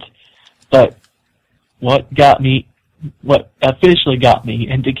yet. But what officially got me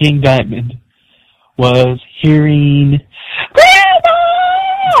into King Diamond was hearing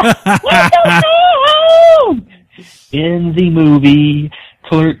Grandma! What's home? In the movie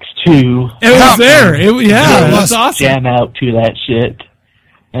Clerks 2. It was there. That's awesome. Jam out to that shit.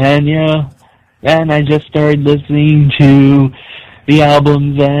 And, then I just started listening to the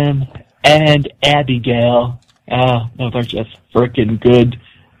albums and Abigail. Those are just freaking good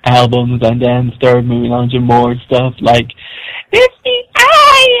albums. And then started moving on to more stuff like It's the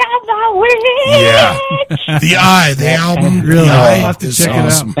Eye of the Witch. Yeah. The Eye, the album. Really? I'll have to check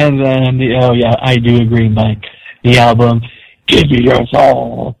it out. And then, I do agree, Mike. The album, Give Me Your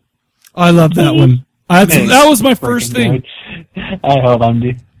Soul. I love that one. That was my first thing. Good. I hope I'm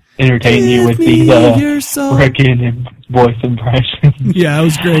entertaining you with these freaking voice impressions. Yeah, that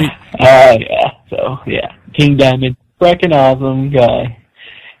was great. King Diamond, freaking awesome guy.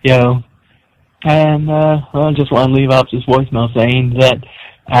 And I just want to leave off this voicemail saying that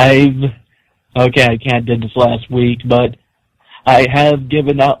I can't do this last week, but I have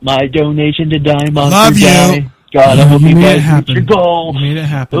given out my donation to Die Monster Love you. Die. God, I hope you made guys it happen. reach your goal. You made it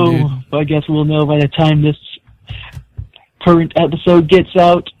happen, dude. I guess we'll know by the time this current episode gets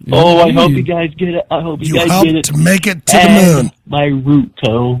out. Yeah, I hope you guys get it. I hope you guys get it. to make it to And the moon. my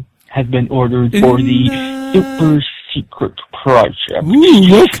Ruto has been ordered for the super secret project. Ooh,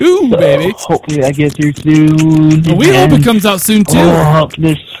 Roku, So, baby. hopefully that gets here soon. Well, we hope it comes out soon, too.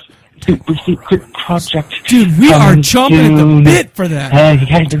 This super secret project. Dude, we are chomping at the soon. bit for that. You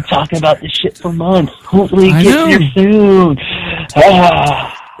guys been talking about this shit for months. Hopefully I it know. gets here soon.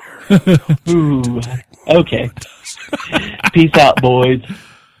 Ooh. Okay. Peace out, boys.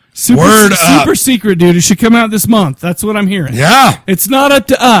 Super secret, dude. It should come out this month. That's what I'm hearing. Yeah. It's not up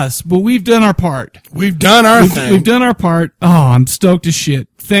to us, but we've done our part. We've done our thing. We've done our part. Oh, I'm stoked as shit.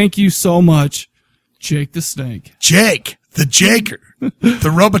 Thank you so much, Jake the Snake. Jake, the Jaker, the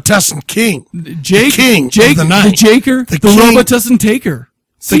Robitussin King. Jake, the King Jake, of the night. the Jaker, the king. Robitussin Taker.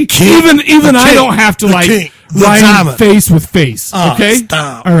 See, king, even I king, don't have to like king, rhyme face with face. Okay,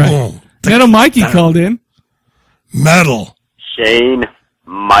 stop. all right. Boom. Metal Mikey called in. Metal. Shane,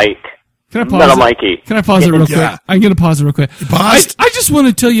 Mike. Can I pause Metal it? Mikey. Can I pause it real quick? Yeah. I'm going to pause it real quick. paused? I just want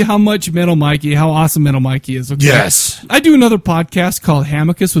to tell you how much Metal Mikey, how awesome Metal Mikey is. Okay? Yes. I do another podcast called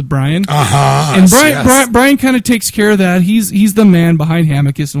Hamicus with Brian. Uh-huh. And Yes. Brian kind of takes care of that. He's the man behind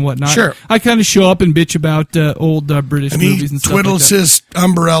Hamicus and whatnot. Sure. I kind of show up and bitch about old British And movies he and stuff twiddles like that. his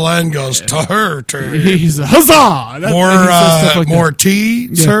umbrella and goes, to her turn. He's a huzzah! More, and he says stuff like more that. tea,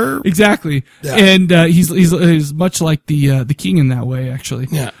 Yeah, sir? exactly. Yeah. And he's much like the king in that way, actually.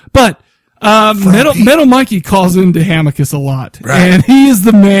 Yeah. But Metal Mikey calls into Hamicus a lot, Right. and he is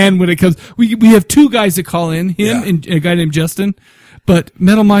the man when it comes. We have two guys that call in, him Yeah. and a guy named Justin. But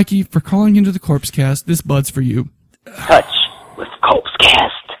Metal Mikey, for calling into the Corpse Cast, this bud's for you. Touch with Corpse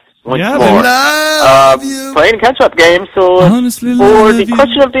Cast. Once Yeah, more. Love you. Playing catch-up game, so Honestly, for love the you.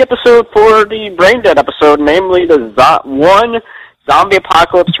 question of the episode, for the Brain Dead episode, namely the one zombie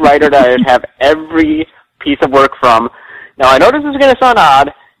apocalypse writer that I have every piece of work from. Now, I know this is going to sound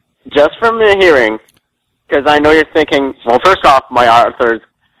odd, just from the hearing, because I know you're thinking, well, first off, my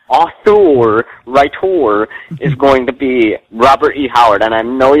writer is going to be Robert E. Howard, and I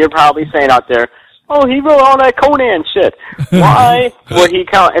know you're probably saying out there, oh, he wrote all that Conan shit. Why would he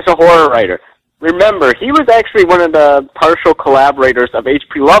count as a horror writer? Remember, he was actually one of the partial collaborators of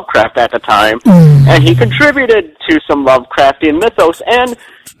H.P. Lovecraft at the time, and he contributed to some Lovecraftian mythos, and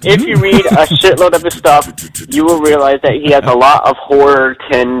if you read a shitload of his stuff, you will realize that he has a lot of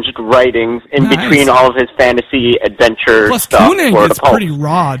horror-tinged writings in Nice. between all of his fantasy adventure Plus, stuff. Conan for gets the pulp. pretty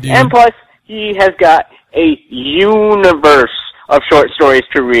raw, dude. And plus, he has got a universe of short stories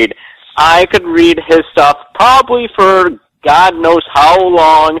to read. I could read his stuff probably for God knows how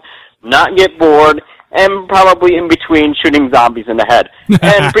long, not get bored, and probably in between shooting zombies in the head.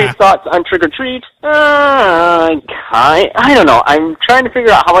 And brief thoughts on Trick or Treat? I don't know. I'm trying to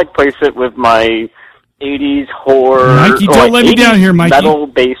figure out how I'd place it with my 80s horror. Mikey, don't let me down here, Mikey.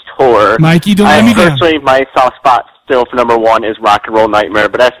 Metal-based horror. Mikey, don't let me down. Personally, my soft spot still for number one is Rock and Roll Nightmare,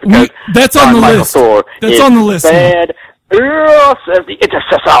 but that's because That's on the Michael list. Thor That's is on the list. Bad. It's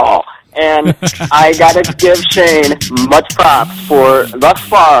a all. And I gotta give Shane much props for thus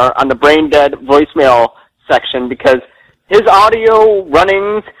far on the Brain Dead voicemail section, because his audio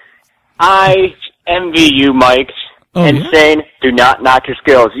runnings, I envy you, Mike. And yeah? Shane, do not knock your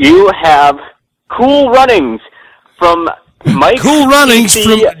skills. You have cool runnings from Mike's Cool runnings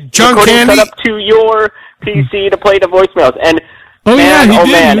PC, from John recording Candy. set up to your PC to play the voicemails. And Oh, yeah, he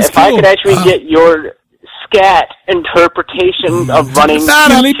did. man, He was if I cool. could actually get your scat interpretations of running to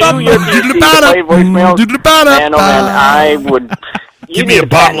your PC to play voicemails, man, oh man, I would... Give me a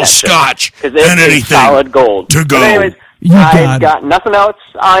bottle of scotch and and anything solid gold. to go. But anyways, You got I've it. got nothing else.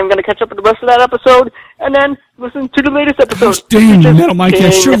 I'm going to catch up with the rest of that episode, and then listen to the latest episode. Gosh dang, which is Metal Mikey, I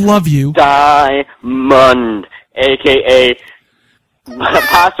King sure love you. Diamond, a.k.a.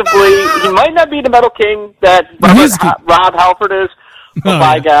 possibly, he might not be the Metal King that Rob Halford is, but Oh,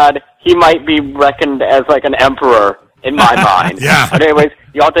 by yeah. God, he might be reckoned as like an emperor in my mind. Yeah. But anyways,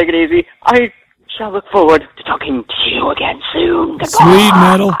 y'all take it easy. I shall look forward to talking to you again soon. Goodbye. Sweet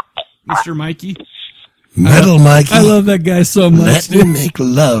Metal, Mr. Mikey. Metal Mikey. I love that guy so much. Let me make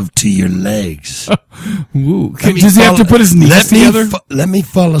love to your legs. Ooh. Let me Does he have to fall- put his knees let me together? let me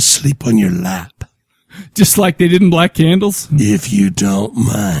fall asleep on your lap, Just like they did in Black Candles? if you don't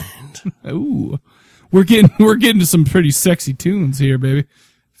mind. Ooh. We're getting to some pretty sexy tunes here, baby.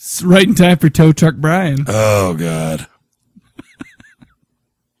 It's right in time for Tow Truck Brian. Oh, God.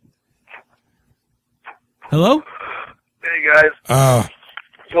 Hello? Hey guys.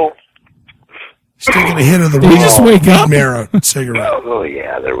 So, He's taking a hit of the Did he just wake up? Marrow cigarette. oh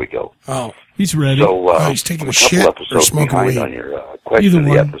yeah, there we go. Oh, He's ready. So he's taking I'm a couple shit or episodes smoking behind weed. on your question Either of the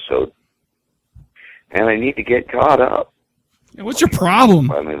one. episode, and I need to get caught up. Hey, what's your problem?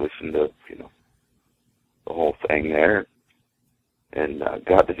 Finally listened to the whole thing there, and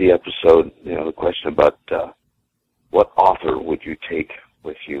got to the episode. The question about what author would you take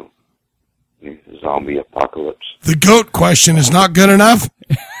with you in the zombie apocalypse? The goat question is not good enough.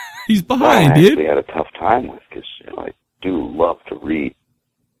 He's Well, behind, I dude. actually had a tough time with because I do love to read.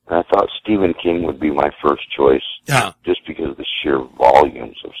 And I thought Stephen King would be my first choice. Yeah. Just because of the sheer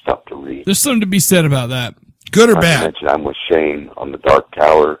volumes of stuff to read. There's something to be said about that. Good or Not to bad? mention, I'm with Shane on the Dark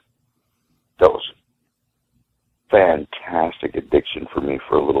Tower. That was fantastic addiction for me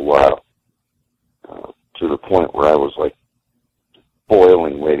for a little while. To the point where I was like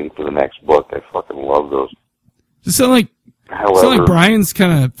boiling, waiting for the next book. I fucking love those. Does it sound like However, Brian's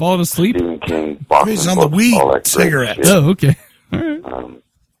kind of falling asleep? Stephen King, Boston He's on the books, weed all that great cigarette. shit. Oh, okay. All right.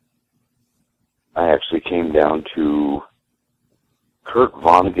 I actually came down to Kurt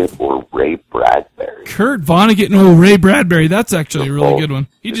Vonnegut or Ray Bradbury. Kurt Vonnegut and Ray Bradbury. That's actually a really good one.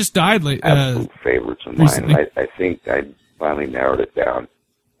 He just died late. Absolute favorites of recently. mine. I think I finally narrowed it down.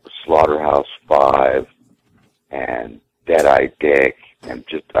 Slaughterhouse-Five and Dead-Eye Dick, and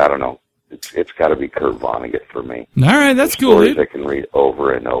just, I don't know. It's got to be Kurt Vonnegut for me. All right, that's cool. Stories I can read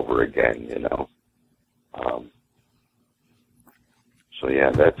over and over again, you know. So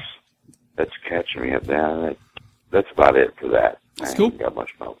yeah, that's catching me up there. That's about it for that. That's cool. Got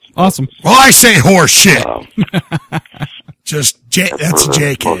much else. Awesome. Well, I say horse shit. Just that's for the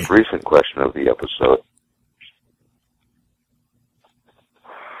JK. most recent question of the episode.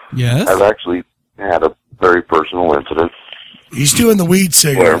 Yes. I've actually had a very personal incident. He's doing the weed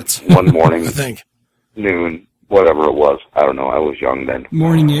cigarettes. Where one morning, I think. noon, whatever it was. I don't know. I was young then.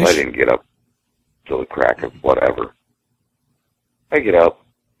 Morning-ish. I didn't get up till the crack of whatever. I get up,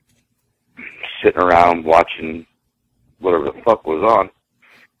 sitting around watching whatever the fuck was on,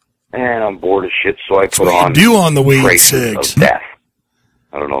 and I'm bored as shit, so I put on do on the weed Traces cigs. of Death.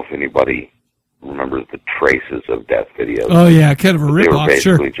 I don't know if anybody remembers the Traces of Death videos. Oh, yeah, kind of a But they were rip-off,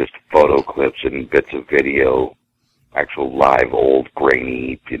 sure. basically just photo clips and bits of video, actual live, old,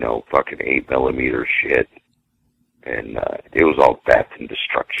 grainy, fucking 8mm shit. And it was all death and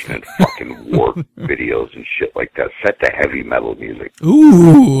destruction and fucking war videos and shit like that, set to heavy metal music.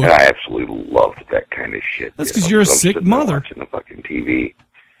 Ooh. And I absolutely loved that kind of shit. That's because you're a So I'm sick sitting there mother. watching the fucking TV.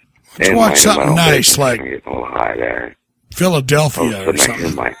 Let's watch something nice, like getting a little high there. All of Philadelphia a or sudden I hear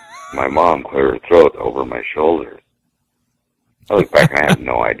something. my mom clear her throat over my shoulder. I look back and I have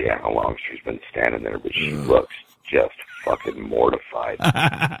no idea how long she's been standing there, but she looks just fucking mortified.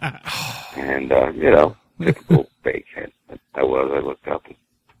 And, typical bakehead. I looked up and,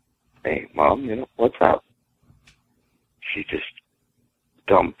 hey, Mom, what's up? She just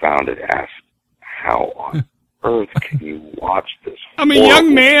dumbfounded asked, how on earth can you watch this? I'm a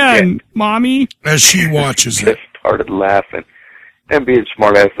young man, Mommy. As she watches it. Just started laughing. And being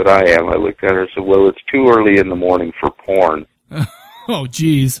smartass that I am, I looked at her and said, well, it's too early in the morning for porn. Oh,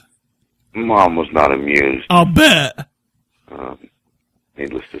 jeez. Mom was not amused. I'll bet.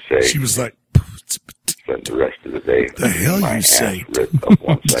 Needless to say, she was like, spent the rest of the day the hell my you ass say? ripped up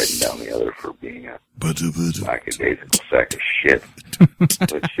one side and down the other for being a lackadaisical sack of shit.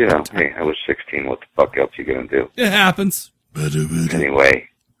 But, hey, I was 16. What the fuck else you gonna do? It happens. Anyway,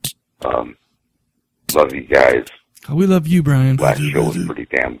 love you guys. Oh, we love you, Brian. Last show was pretty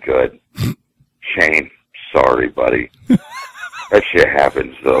damn good. Shane, sorry, buddy. That shit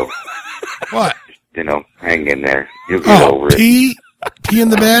happens, though. What? Hang in there. You'll get over it. Pee in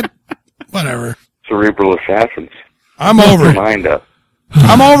the bed? Whatever. Cerebral assassins. I'm over it. Mind up.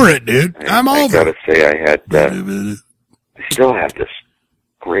 I'm over it, dude. I'm I over gotta it. say, I had, I still have this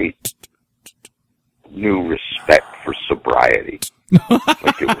great new respect for sobriety.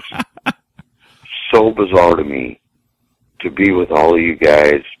 Like, it was so bizarre to me to be with all of you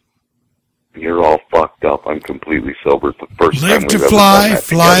guys. You're all fucked up. I'm completely sober. It's the first time Live we've to ever fly, done that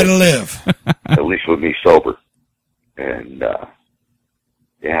fly together. to live. At least with me sober. And,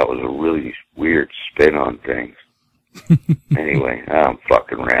 it was a really weird spin on things. Anyway, I'm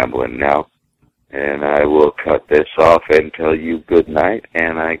fucking rambling now. And I will cut this off and tell you good night,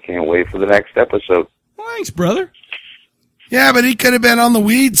 and I can't wait for the next episode. Thanks, brother. Yeah, but he could have been on the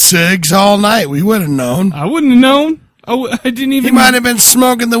weed cigs all night. We would have known. I wouldn't have known. I didn't even. He might have been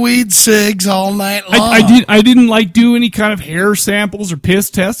smoking the weed cigs all night long. I didn't do any kind of hair samples or piss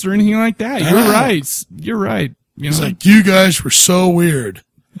tests or anything like that. You're right. You're right. It's like, you guys were so weird.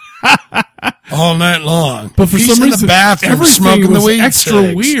 All night long. But for He's some in reason, the bathroom everything smoking was the weed extra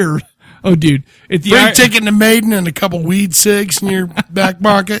cigs. weird. Oh, dude. Free ticket to Maiden and a couple weed cigs in your back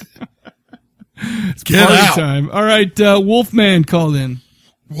pocket. Get Party out. time. All right, Wolfman called in.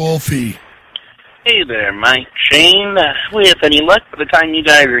 Wolfie. Hey there, Mike, Shane. With any luck, by the time you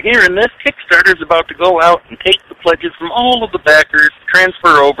guys are hearing this, Kickstarter's about to go out and take the pledges from all of the backers,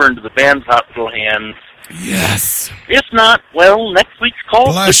 transfer over into the band's hot little hands. Yes. If not, well, next week's call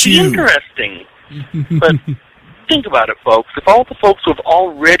could Bless be you. interesting. But think about it, folks. If all the folks who have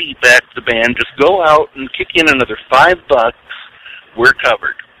already backed the band just go out and kick in another $5, we're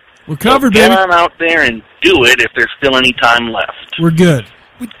covered. We're covered, so get baby. on out there and do it if there's still any time left. We're good.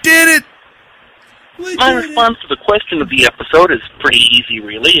 We did it. My response to the question of the episode is pretty easy,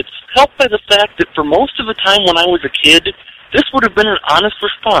 really. It's helped by the fact that for most of the time when I was a kid, this would have been an honest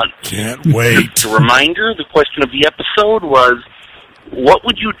response. Can't wait. As a reminder, the question of the episode was, what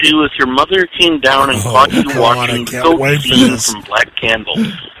would you do if your mother came down and caught you God, watching I can't goat wait for scene this. from Black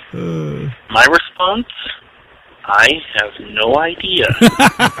Candles? My response? I have no idea.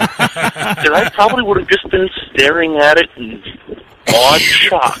 And I probably would have just been staring at it in awed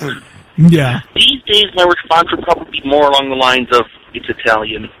shock. Yeah. These days, my response would probably be more along the lines of, it's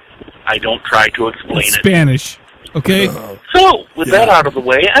Italian. I don't try to explain it. Spanish. Okay? So, with that out of the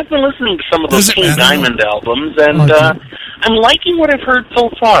way, I've been listening to some of those King Diamond albums, and I'm liking what I've heard so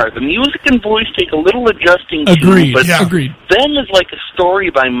far. The music and voice take a little adjusting Agreed. to, but Agreed. Them is like a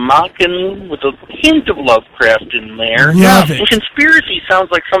story by Machen with a hint of Lovecraft in there. Love it. And Conspiracy sounds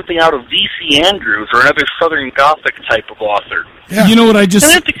like something out of V.C. Andrews or another Southern Gothic type of author. Yeah. You know what I just...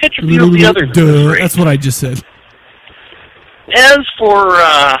 And I have to catch a few of the others. That's what I just said. As for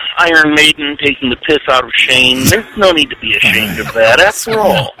Iron Maiden taking the piss out of Shane, there's no need to be ashamed of that. After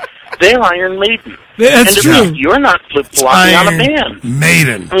all, they're Iron Maiden. That's and true. You're not flip-flopping on a band.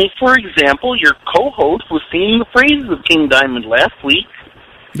 Maiden. I mean, for example, your co-host was singing the praises of King Diamond last week,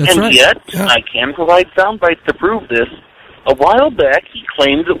 That's and right. yet, I can provide sound bites to prove this. A while back, he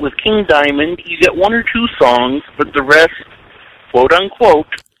claimed that with King Diamond, you get one or two songs, but the rest, quote-unquote...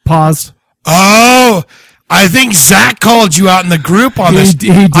 Pause. Oh... I think Zach called you out in the group on this. He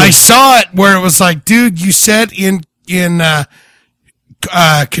did. I saw it where it was like, dude, you said in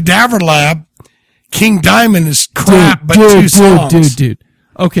Cadaver Lab, King Diamond is crap, but two songs. Dude.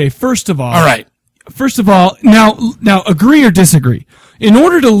 Okay, first of all. All right. First of all, now, agree or disagree. In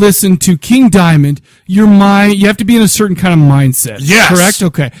order to listen to King Diamond, you have to be in a certain kind of mindset. Yes. Correct?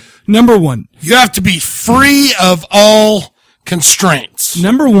 Okay. Number one. You have to be free of all constraints.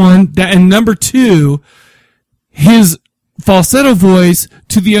 Number one, and number two, his falsetto voice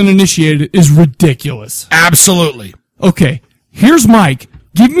to the uninitiated is ridiculous. Absolutely. Okay, here's Mike.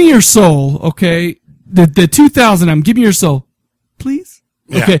 Give me your soul, okay? The 2000 album, give me your soul, please?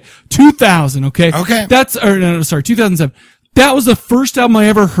 Yeah. Okay, 2000, okay? Okay. 2007. That was the first album I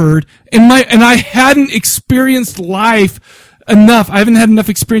ever heard, and I hadn't experienced life enough. I haven't had enough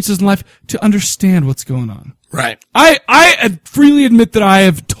experiences in life to understand what's going on. Right. I freely admit that I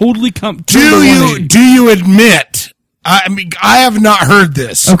have totally come to Do you admit, I mean, I have not heard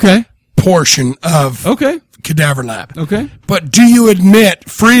this portion of Cadaver Lab. Okay. But do you admit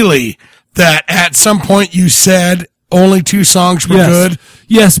freely that at some point you said only two songs were good?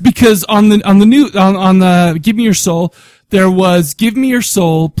 Yes, because on the Give Me Your Soul, there was Give Me Your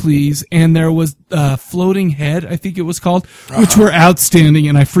Soul, Please, and there was Floating Head, I think it was called, which were outstanding,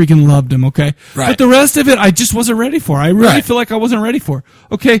 and I freaking loved them, okay? Right. But the rest of it, I just wasn't ready for. I really feel like I wasn't ready for.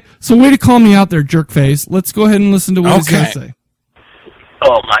 Okay, so way to call me out there, jerk face. Let's go ahead and listen to what he's going to say.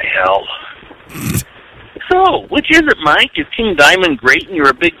 Oh, my hell. So, which is it, Mike? Is King Diamond great and you're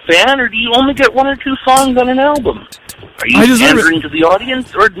a big fan, or do you only get one or two songs on an album? Are you pandering to the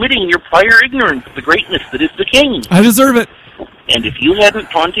audience or admitting your prior ignorance of the greatness that is the King? I deserve it. And if you hadn't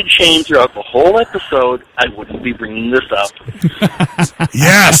taunted Shane throughout the whole episode, I wouldn't be bringing this up.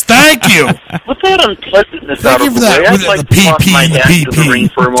 Yes, thank you. With that unpleasantness Thank out you of for the that. way, I'd With like the to toss PP my and the hat to the PP ring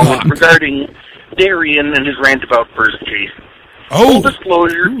for a moment talk. regarding Darian and his rant about First Jason. Oh. Full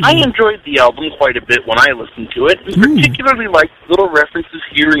disclosure, I enjoyed the album quite a bit when I listened to it, and particularly liked little references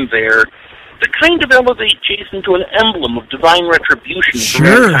here and there that kind of elevate Jason to an emblem of divine retribution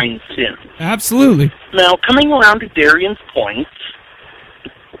for mankind's sin. Absolutely. Now, coming around to Darian's point,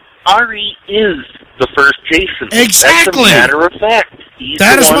 Ari is the first Jason. Exactly. That's a matter of fact. He's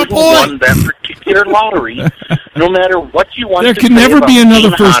That the is one my who point. won that particular lottery. No matter what you want There to can say never about be another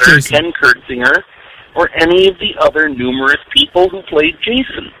Kane first Hodder, Jason. Ken Kurtzinger, or any of the other numerous people who played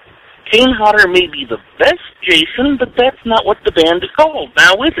Jason. Kane Hodder may be the best Jason, but that's not what the band is called,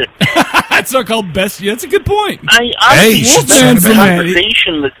 now is it? It's not called best. Yeah, that's a good point. I think the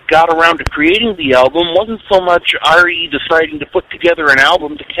conversation that got around to creating the album wasn't so much Ari deciding to put together an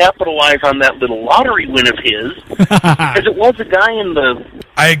album to capitalize on that little lottery win of his, as it was a guy in the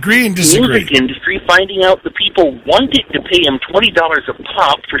I agree and disagree. music industry finding out the people wanted to pay him $20 a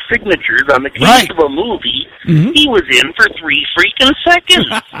pop for signatures on the case of a movie. He was in for 3 freaking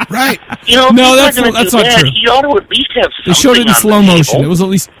seconds. Right. You know, No, if that's he's not gonna do that, true. he ought to at least have something They showed it in on slow the motion. table. It was at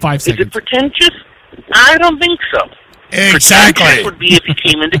least 5 Is it seconds. pretentious? I don't think so. Exactly. Pretentious would be if he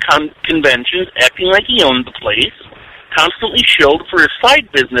came into conventions acting like he owned the place, constantly shilled for his side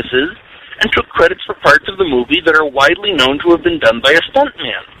businesses, and took credits for parts of the movie that are widely known to have been done by a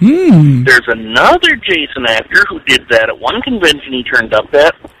stuntman. There's another Jason actor who did that at one convention he turned up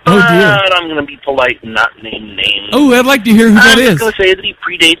at, but I'm going to be polite and not name names. Oh, I'd like to hear who that I'm is. just going to say that he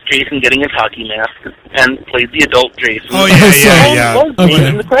predates Jason getting his hockey mask and played the adult Jason. Oh, yeah. Was named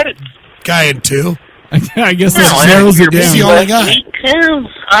in the credits. Guy in 2. I guess Well, that narrows it He's the down. only guy.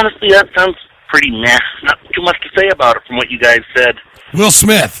 Honestly, that sounds pretty meh. Not too much to say about it from what you guys said. Will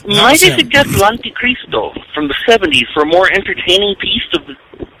Smith. Might I suggest L'Anticristo from the 70s for a more entertaining piece of the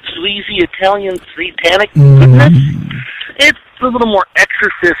sleazy Italian satanic goodness? It's a little more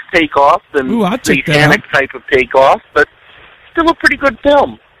Exorcist takeoff than satanic type of takeoff, but still a pretty good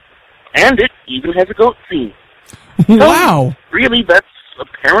film. And it even has a goat scene. Wow. So, really, that's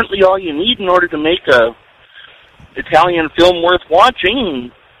apparently all you need in order to make a Italian film worth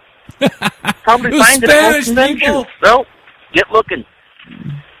watching. Probably find it at most conventions. So, get looking.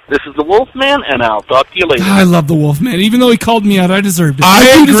 This is the Wolfman, and I'll talk to you later. I love the Wolfman. Even though he called me out, I deserved it.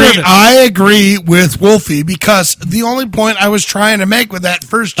 I agree with Wolfie, because the only point I was trying to make with that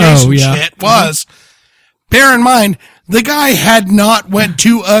first Jason shit was, bear in mind, the guy had not went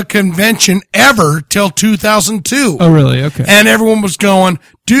to a convention ever till 2002. Oh, really? Okay. And everyone was going,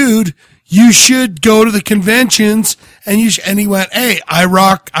 dude, you should go to the conventions. And he went, hey, I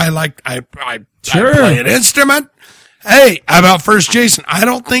play an instrument. Hey, how about First Jason? I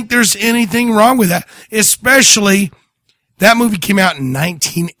don't think there's anything wrong with that. Especially, that movie came out in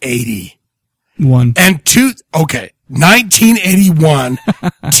 1980. And 1981,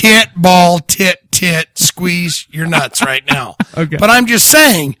 tit, squeeze your nuts right now. Okay. But I'm just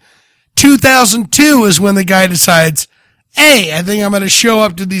saying, 2002 is when the guy decides, hey, I think I'm going to show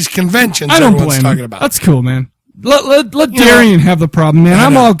up to these conventions I don't everyone's blame talking him. about. That's cool, man. Let Darian have the problem, man.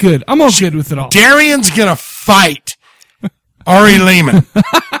 I'm all good. I'm all good with it all. Darian's going to fight Ari Lehman.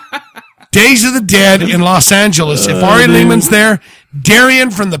 Days of the Dead in Los Angeles. If Ari Lehman's there, Darian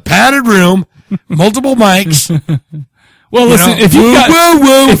from the padded room, multiple mics. Well, listen, if you've got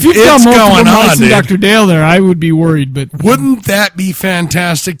multiple mics and Dr. Dale there, I would be worried. But wouldn't that be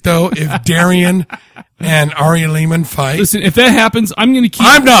fantastic, though, if Darian and Ari Lehman fight? Listen, if that happens, I'm going to keep.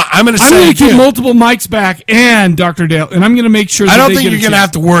 I'm going to keep multiple mics back and Dr. Dale, and I'm going to make sure. I don't think you're going to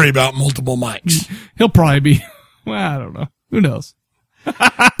have to worry about multiple mics. He'll probably be. Well, I don't know. Who knows?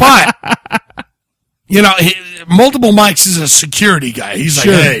 But multiple mics is a security guy. He's like,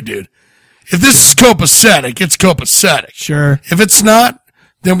 hey, dude, if this is copacetic, it's copacetic. Sure. If it's not,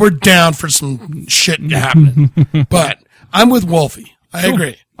 then we're down for some shit happening. But I'm with Wolfie. I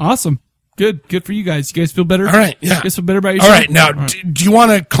agree. Awesome. Good for you guys. You guys feel better? All right, yeah. You guys feel better about yourself? All right, now, do you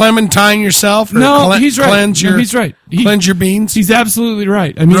want to clementine yourself? Or no, he's right. He's right. Cleanse your beans? He's absolutely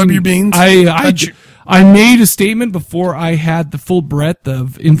right. I mean, rub your beans? I made a statement before I had the full breadth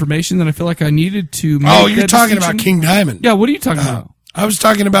of information that I feel like I needed to make. Oh, you're talking about King Diamond. Yeah, what are you talking about? I was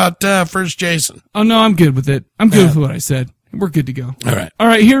talking about First Jason. Oh, no, I'm good with it. I'm good with what I said. We're good to go. All right. All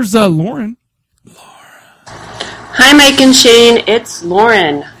right, here's Lauren. Hi, Mike and Shane. It's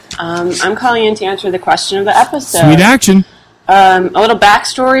Lauren. I'm calling in to answer the question of the episode. Sweet action. A little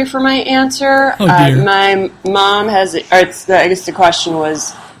backstory for my answer. Oh, dear. My mom has, I guess the question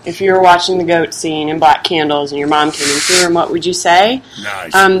was, if you were watching the goat scene in Black Candles and your mom came into the room, what would you say?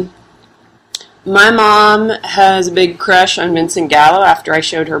 Nice. My mom has a big crush on Vincent Gallo after I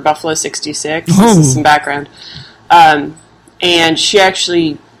showed her Buffalo 66. Oh. This is some background. And she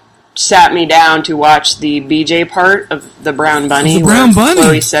actually sat me down to watch the BJ part of the Brown Bunny. The Brown Bunny?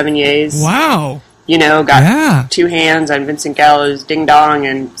 Chloe Sevigny's. Wow. Got 2 hands on Vincent Gallo's ding dong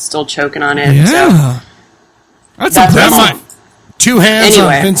and still choking on it. Yeah. So that's impressive. 2 hands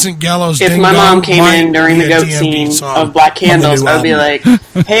on Vincent Gallo's ding dong. If my mom came in during the goat scene of Black Candles, I would be like,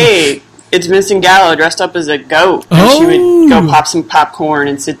 hey, it's Vincent Gallo dressed up as a goat. And she would go pop some popcorn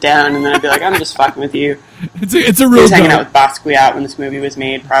and sit down, and then I'd be like, I'm just fucking with you. It's a real He was hanging goat. out with Basquiat when this movie was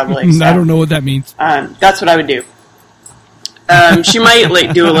made, probably. So. I don't know what that means. That's what I would do. She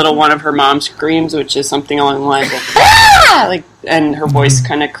might do a little one of her mom's screams, which is something along the lines of and her voice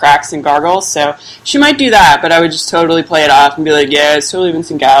kind of cracks and gargles. So she might do that, but I would just totally play it off and be like, "Yeah, it's totally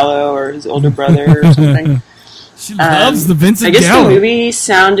Vincent Gallo or his older brother or something." She loves the Vincent Gallo. I guess Gallo. the movie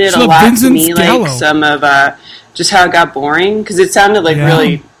sounded a lot to me like some of just how it got boring, because it sounded like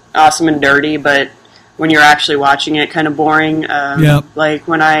really awesome and dirty, but when you're actually watching it, kind of boring. Like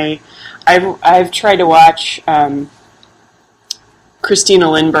when I've tried to watch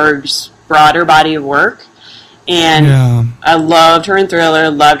Christina Lindbergh's broader body of work, and I loved her in Thriller,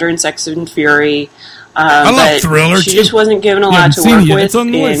 loved her in Sex and Fury. I love Thriller, she just wasn't given a lot to work with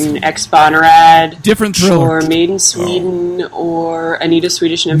in Ex-Bonnerad, different Thriller, or Made in Sweden, or Anita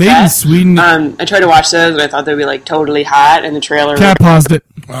Swedish and Made in Sweden. I tried to watch those, but I thought they'd be like totally hot, and the trailer. Cat paused it.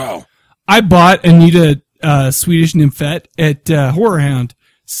 Wow. I bought Anita Swedish Nymphette at Horror Hound,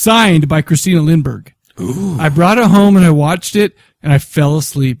 signed by Christina Lindbergh. Ooh. I brought it home and I watched it, and I fell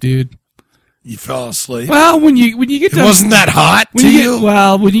asleep, dude. You fell asleep? Well, when you get done, it wasn't that hot to you?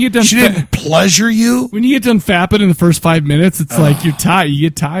 When you get done, she didn't pleasure you. When you get done fapping in the first 5 minutes, it's like you're tired. You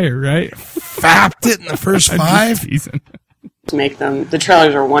get tired, right? Fapped it in the first 5. to make them. The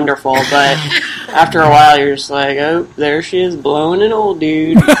trailers are wonderful, but after a while, you're just like, oh, there she is blowing an old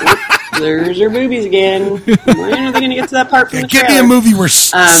dude. There's her boobies again. When are they going to get to that part from the trailer? Give me a movie where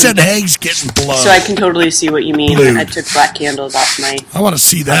Sid Haig's getting blown. So I can totally see what you mean. Blued. I took Black Candles off my. I want to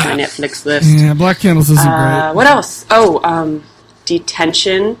see that. My Netflix list. Yeah, Black Candles isn't great. What else? Oh,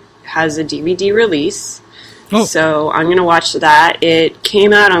 Detention has a DVD release. Oh. So I'm going to watch that. It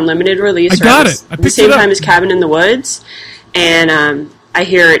came out on limited release. I got it. I the picked same it up. time as Cabin in the Woods. And I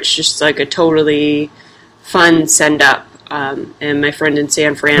hear it's just like a totally fun send-up. And my friend in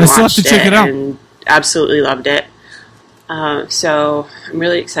San Fran watched it and absolutely loved it. So I'm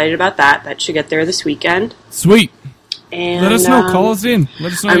really excited about that. That should get there this weekend. Sweet. And let us know. Call us in.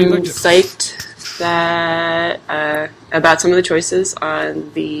 Let us know. I'm you liked it. psyched that about some of the choices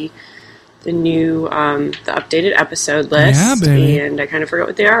on the new the updated episode list. Yeah, baby. And I kind of forgot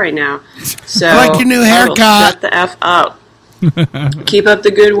what they are right now. So I like your new I will haircut. shut the F up. Keep up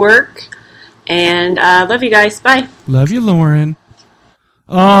the good work. And love you guys. Bye. Love you, Lauren.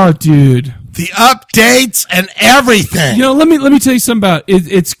 Oh, dude. The updates and everything. You know, let me tell you something about it.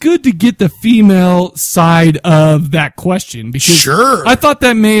 It's good to get the female side of that question because Sure. I thought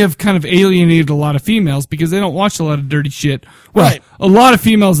that may have kind of alienated a lot of females because they don't watch a lot of dirty shit. Well, Right. a lot of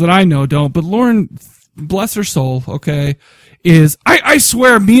females that I know don't, but Lauren, bless her soul, okay, is I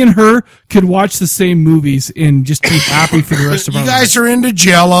swear me and her could watch the same movies and just be happy for the rest of our You lives. guys are into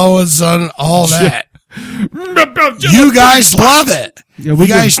Jellos and all that. You guys love it. Yeah, you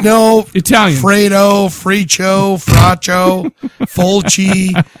guys know Italian. Fredo, Friccio, Fraccio, Fulci,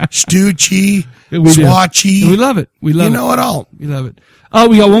 Stucci, We do. Swatchy. We love it. We love it. You know it all. We love it. Oh,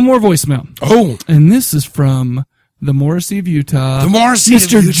 we got one more voicemail. Oh. And this is from the Morrissey of Utah. The Morrissey of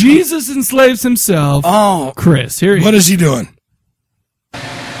Mr. Utah. Jesus enslaves himself. Oh. Chris. Here he What is. is he doing?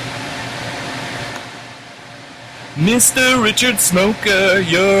 Mr. Richard Smoker,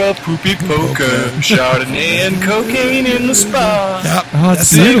 you're a poopy poker. Chardonnay and cocaine in the spa. Yep. Oh,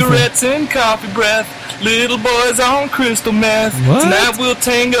 it's beautiful. Cigarettes and coffee breath. Little boys on crystal meth. What? Tonight we'll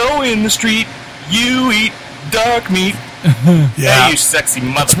tango in the street. You eat dark meat. Yeah. Hey, you sexy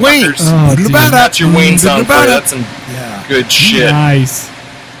It's Wayne. motherfuckers. Oh, dude. That's your Wayne song. About Boy, it. that's some Yeah. good shit. Nice.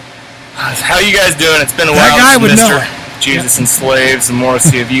 How you guys doing? It's been a That while. guy This is would know Mr. Jesus and Slaves, the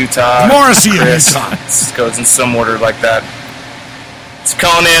Morrissey of Utah. Morrissey of Chris. Utah. This goes in some order like that. Just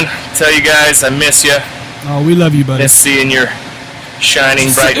calling in, tell you guys I miss you. Oh, we love you, buddy. Miss seeing your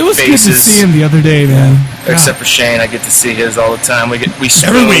shining bright It was faces. good to see him the other day, man. Except for Shane, I get to see his all the time. We Every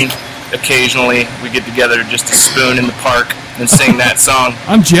spoon week. occasionally. We get together just to spoon in the park and sing that song.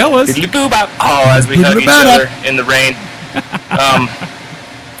 I'm jealous. Diddly-boo-bop. Oh, as we hug each other in the rain.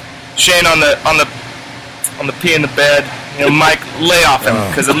 Shane on the pee in the bed. You know, Mike, lay off him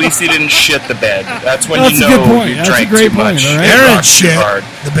because at least he didn't shit the bed. That's when That's you a good know point. you That's a drank great too point, much. all right? It Aaron rocked too shit. hard.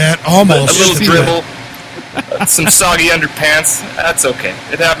 The bed A almost. little shit. dribble, some soggy underpants. That's okay.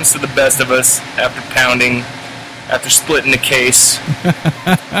 It happens to the best of us after pounding, after splitting the case.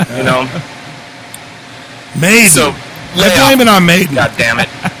 You know. Maiden. So I blame it on Maiden. God damn it.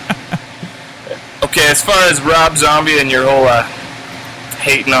 Okay, as far as Rob Zombie and your whole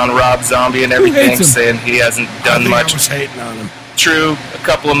hating on Rob Zombie and everything, hates him? saying he hasn't done I much. was hating on him. True, a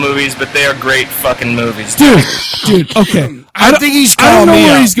couple of movies, but they are great fucking movies. Dude, okay. I think he's I don't calling know me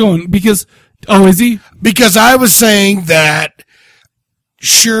where out. he's going because, oh, is he? Because I was saying that,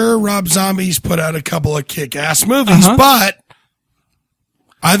 sure, Rob Zombie's put out a couple of kick-ass movies, but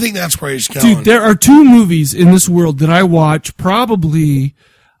I think that's where he's going. Dude, there are two movies in this world that I watch probably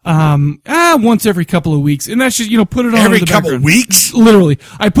once every couple of weeks, and that's just put it on Every in the couple background. weeks? Literally,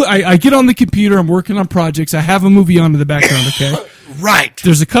 I get on the computer, I'm working on projects, I have a movie on in the background. Okay, right.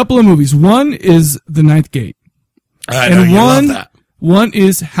 There's a couple of movies. One is The Ninth Gate, I know you love that. One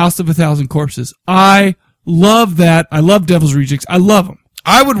is House of a Thousand Corpses. I love that. I love Devil's Rejects. I love them.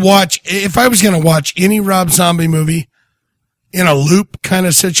 I would watch, if I was going to watch any Rob Zombie movie in a loop kind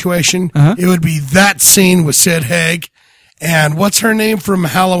of situation, it would be that scene with Sid Haig and what's her name from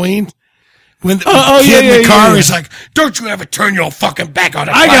Halloween? When the kid in the car is like, don't you ever turn your fucking back on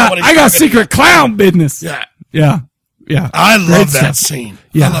it. I got secret clown business. Yeah. Yeah. I Great love that stuff. scene.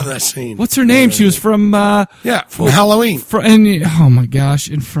 Yeah. I love that scene. What's her name? She was from from Halloween. Oh my gosh!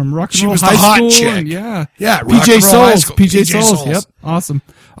 And from Rock and She Roll was the High hot School. chick. And Yeah, Rock PJ and Roll High Souls. School. PJ PJ Souls. Souls. Yep. Awesome.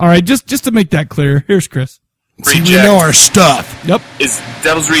 All right. Just to make that clear, here's Chris. See, we know our stuff. Yep.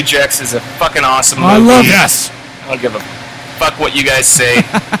 Devil's Rejects is a fucking awesome movie. I love it. Yes. I don't give a fuck what you guys say.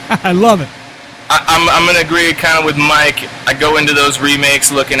 I love it. I'm going to agree kind of with Mike. I go into those remakes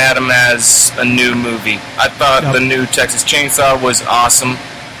looking at them as a new movie. I thought the new Texas Chainsaw was awesome.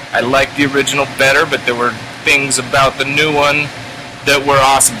 I liked the original better, but there were things about the new one that were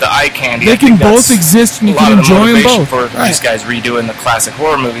awesome. The eye candy. They I think can both that's exist and you a lot can of the enjoy them motivation both. For these guys redoing the classic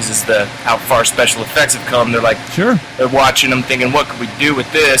horror movies is how far special effects have come. They're like, sure. They're watching them thinking, what could we do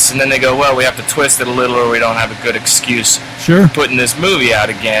with this? And then they go, well, we have to twist it a little or we don't have a good excuse Sure. for putting this movie out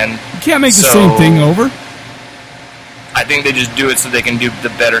again. You can't make the same thing over. I think they just do it so they can do the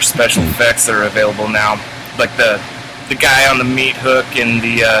better special effects that are available now. Like the guy on the meat hook in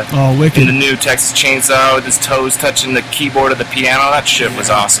the new Texas Chainsaw with his toes touching the keyboard of the piano. That shit was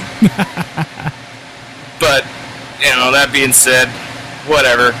awesome. But, that being said,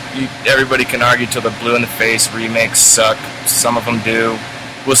 whatever. Everybody can argue till they're blue in the face. Remakes suck. Some of them do.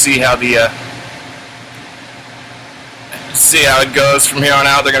 We'll see how it goes from here on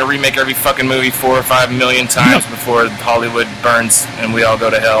out. They're going to remake every fucking movie 4 or 5 million times before Hollywood burns and we all go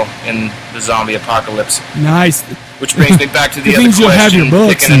to hell in the zombie apocalypse. Nice. Which brings me back to the other means you'll have question. your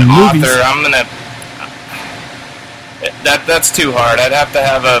books Picking an and author, movies. I'm gonna. That's too hard. I'd have to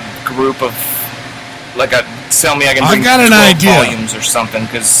have a group of tell me I can bring 12 volumes or something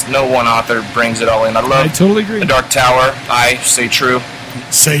because no one author brings it all in. I totally agree. The Dark Tower. I say true.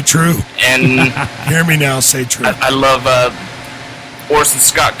 Say true. And hear me now. Say true. I love Orson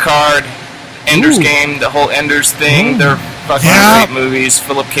Scott Card, Ender's Game, the whole Ender's thing. They're fucking great movies.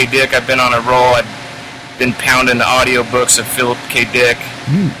 Philip K. Dick. I've been on a roll. I've been pounding the audiobooks of Philip K. Dick.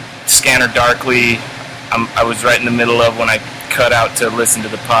 Scanner Darkly. I was right in the middle of when I cut out to listen to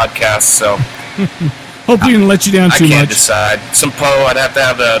the podcast, so hopefully didn't let you down too much. I can't decide. Some Poe. I'd have to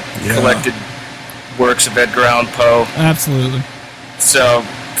have the collected works of Edgar Allan Poe. Absolutely. So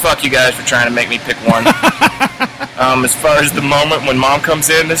fuck you guys for trying to make me pick one. As far as the moment when Mom comes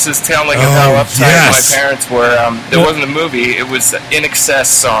in, this is telling of how uptight my parents were. It wasn't a movie; it was an In Excess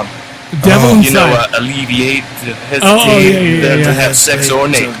song. Devil Inside. Alleviate, hesitate, to have sex or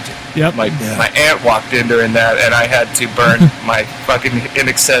naked. Yep. My aunt walked in during that, and I had to burn my fucking In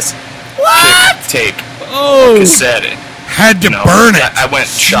Excess tape cassette. Had to burn it. I went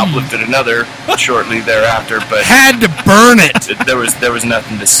and shoplifted another shortly thereafter, but had to burn it. There was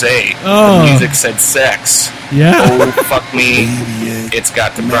nothing to say. Oh. The music said sex. Yeah. Oh fuck me! It's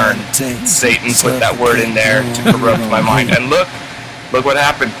got to burn. Satan put that word in there to corrupt my mind, and look what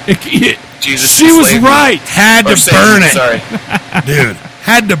happened. Jesus, she was right. Had to burn it. Sorry, dude.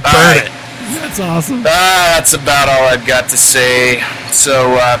 Had to burn it. That's awesome. That's about all I've got to say.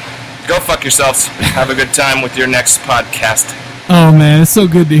 So, go fuck yourselves. Have a good time with your next podcast. Oh, man. It's so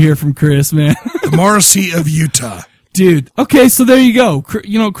good to hear from Chris, man. The Morrissey of Utah. Dude. Okay, so there you go.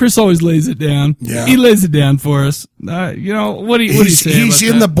 Chris always lays it down. Yeah. He lays it down for us. What do you say He's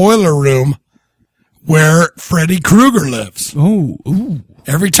about in that? the boiler room where Freddy Krueger lives. Oh, ooh.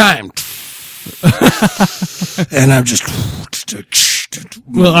 Every time. And I'm just...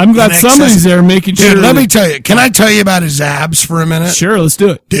 Well, I'm glad somebody's there making sure. Dude, let me tell you. Can I tell you about his abs for a minute? Sure, let's do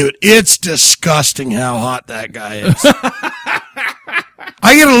it. Dude, it's disgusting how hot that guy is.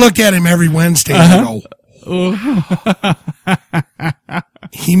 I get to look at him every Wednesday and I go,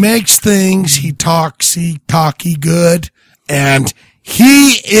 he makes things, he talky good, and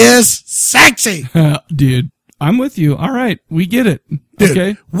he is sexy. Dude, I'm with you. All right, we get it. Dude,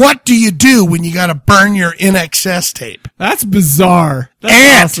 okay. What do you do when you got to burn your In Excess tape? That's bizarre. That's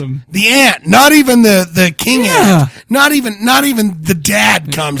ant, awesome. The ant, not even the king ant, not even the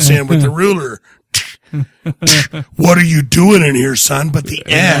dad comes in with the ruler. What are you doing in here, son? But the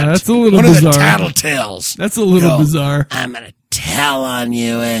ant, that's a little one bizarre. of the tattletales. That's a little bizarre. I'm gonna tell on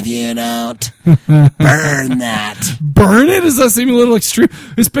you if you don't burn that. Burn it? Does that seem a little extreme?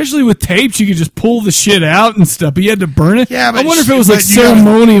 Especially with tapes, you could just pull the shit out and stuff, but you had to burn it? Yeah, but I wonder if it was but like you gotta-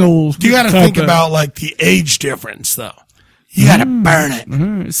 ceremonial. You got to think about like the age difference, though. You got to burn it.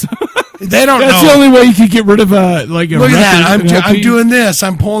 They don't That's know. the only way you could get rid of a Look record. at that. an LP. I'm doing this.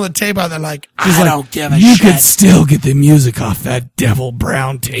 I'm pulling the tape out. They're like, Just I like, don't give a you shit. could still get the music off that Devil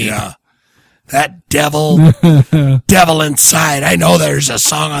Brown tape. Yeah. That devil inside. I know there's a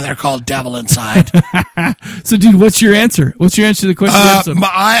song on there called Devil Inside. So, dude, what's your answer? What's your answer to the question?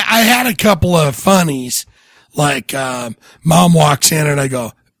 I had a couple of funnies. Like, mom walks in and I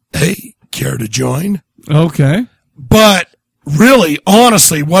go, hey, care to join? Okay. But really,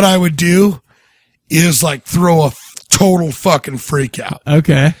 honestly, what I would do is like throw a total fucking freak out.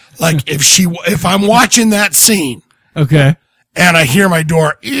 Okay. Like if I'm watching that scene. Okay. And I hear my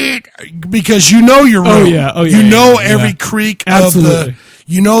door, because you know your room. Oh, yeah. You know every creak Absolutely.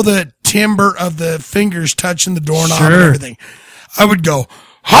 of the timbre of the fingers touching the doorknob Sure. and everything. I would go,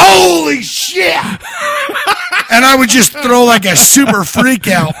 holy shit! And I would just throw like a super freak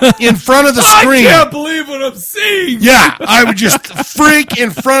out in front of the screen. I can't believe what I'm seeing. Yeah, I would just freak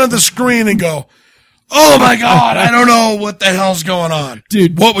in front of the screen and go, Oh my God, I don't know what the hell's going on.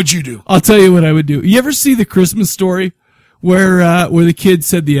 Dude, what would you do? I'll tell you what I would do. You ever see the Christmas Story where the kid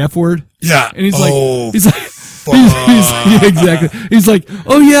said the F word? Yeah. And he's Oh, yeah, exactly. He's like,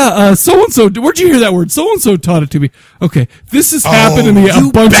 oh yeah, so and so. Where'd you hear that word? So and so taught it to me. Okay, this has happened to me a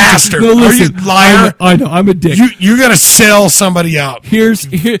you bunch bastard. of times. No, listen, Are you liar? I know. I'm a dick. You got to sell somebody out. This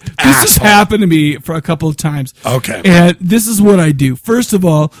has happened to me for a couple of times. Okay. And this is what I do. First of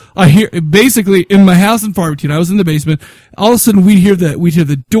all, I hear basically in my house in Farmington, I was in the basement. All of a sudden we'd hear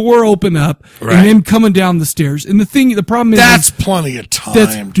the door open up Right. and him coming down the stairs. And the problem is That's plenty of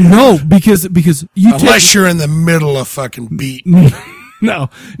time, dude. no, because you Unless you're in the middle of fucking beat. No.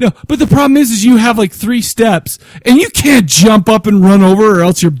 But the problem is you have like 3 steps and you can't jump up and run over or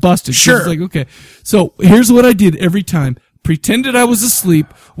else you're busted. So Sure. it's like, okay. So here's what I did every time. Pretended I was asleep,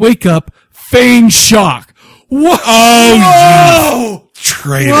 wake up, feign shock. What? Oh, you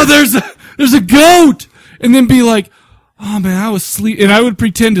traitor. Well, there's a goat. And then be like, oh man, I was asleep. And I would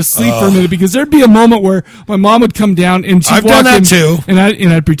pretend to sleep for a minute because there'd be a moment where my mom would come down and she'd I've walk done that in, too. And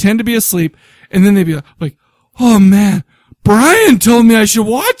I'd pretend to be asleep. And then they'd be like, oh man, Brian told me I should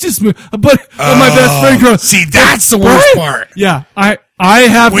watch this movie. But my best friend goes, see, that's the worst Brian? part. Yeah, I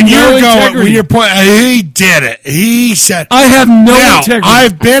have When no you're going, integrity. when you're pointing, he did it. He said, I have no now, integrity.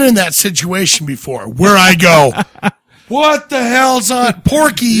 I've been in that situation before where I go, what the hell's on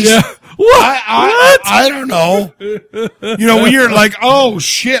Porky's? Yeah. What? I don't know. You know, when you're like, oh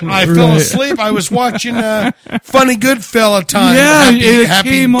shit, I fell Right. asleep. I was watching Funny Good Fella Time. Yeah, it happy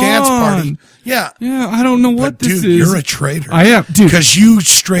came dance on. party. Yeah. Yeah, I don't know what But this dude, is. you're a traitor. I am, dude. Because you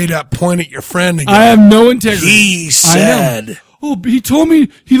straight up point at your friend and go, I have no integrity. he I said. know. Oh, but he told me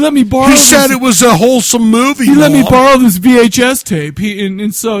he let me borrow. He this- said it was a wholesome movie. He let me Mom. borrow this VHS tape.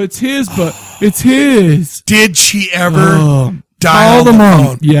 And so it's his, but it's his. Did she ever dial Call the the mom.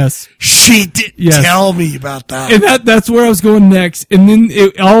 phone? Yes. She did. Yes. Tell me about that. And that's where I was going next. And then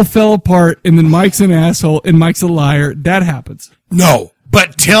it all fell apart. And then Mike's an asshole and Mike's a liar. That happens. No,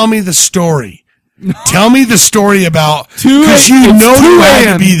 but tell me the story. Tell me the story about, 2 because you it's know 2 you had to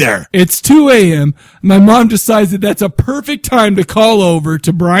a.m. be there. It's 2 a.m. My mom decides that that's a perfect time to call over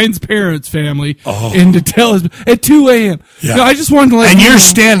to Brian's parents' family and to tell us at 2 a.m. Yeah. No, I just wanted to let And you you're know.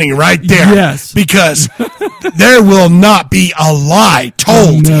 standing right there. Yes. Because there will not be a lie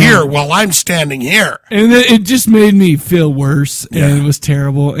told No. here while I'm standing here. And it just made me feel worse, and Yeah. it was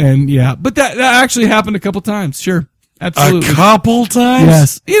terrible. And yeah, but that actually happened a couple times. Sure, absolutely, A couple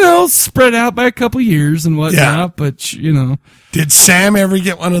times? Yes, spread out by a couple years and whatnot. Yeah. But Did Sam ever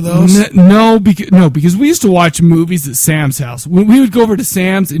get one of those? No, because we used to watch movies at Sam's house. When we would go over to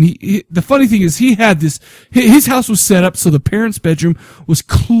Sam's, and the funny thing is, he had this. His house was set up so the parents' bedroom was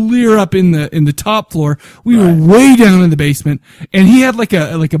clear up in the top floor. We were way down in the basement, and he had like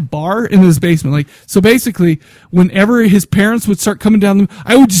a bar in his basement. Like so, basically, whenever his parents would start coming down,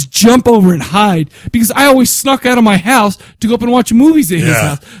 I would just jump over and hide because I always snuck out of my house to go up and watch movies at his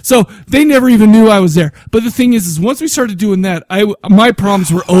house. So they never even knew I was there. But the thing is once we started doing that, my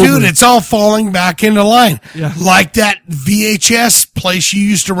problems were over. Dude, it's all falling back into line. Yeah. Like that VHS place you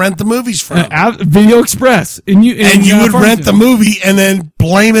used to rent the movies from. Video Express, and you would rent the movie and then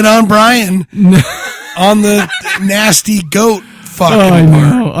blame it on Brian on the nasty goat fucking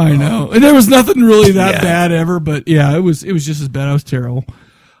part. I know. And there was nothing really that bad ever, but yeah, it was just as bad. I was terrible.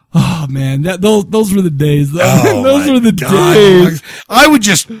 Oh man, those were the days. Oh, those my were the God. days. I would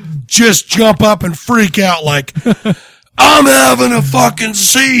just jump up and freak out like, I'm having a fucking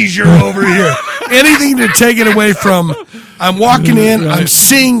seizure over here. Anything to take it away from, I'm walking in, I'm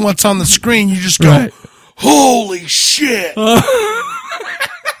seeing what's on the screen, you just go, holy shit.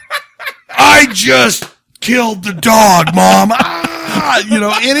 I just killed the dog, Mom.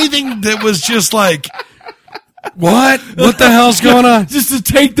 Anything that was just like, what the hell's going on? Just to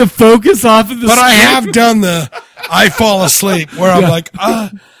take the focus off of the But I screen. have done I fall asleep where I'm like,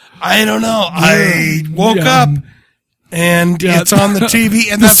 I don't know. I woke up and it's on the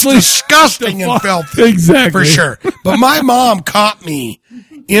TV and that's disgusting and filthy. Exactly. For sure. But my mom caught me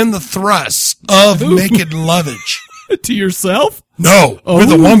in the thrusts of naked lovage. To yourself? No, with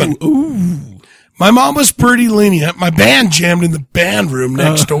a woman. Ooh. My mom was pretty lenient. My band jammed in the band room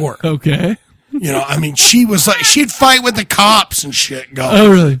next door. Okay. She was like, she'd fight with the cops and shit. Go, oh,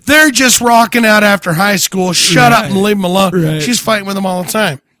 really? They're just rocking out after high school. Shut up and leave them alone. Right. She's fighting with them all the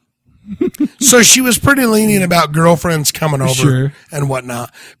time. So she was pretty lenient about girlfriends coming over and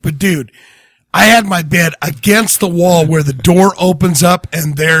whatnot. But dude, I had my bed against the wall where the door opens up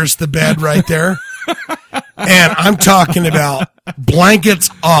and there's the bed right there. And I'm talking about blankets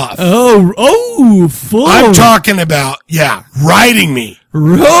off. Oh, full. I'm talking about, riding me.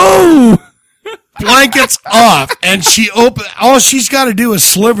 Oh. blankets off, and all she's got to do is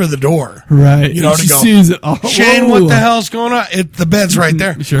sliver the door. Right. You know, And to she go, sees it. Oh, Shane, whoa. what the hell's going on? The bed's right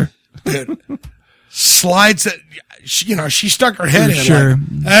there. Sure. Dude, slides it. She stuck her head in. Sure.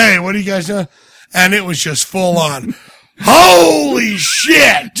 Like, hey, what are you guys doing? And it was just full on. Holy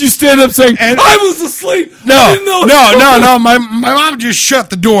shit! Just stand up saying, I was asleep. No. My mom just shut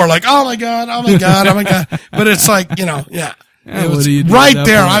the door like, oh my God. But it's like, yeah. It was right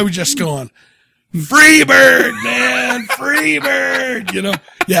there. I was just going, free bird, man, free bird,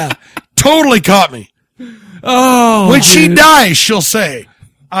 Yeah. Totally caught me. Oh. When she dies, she'll say,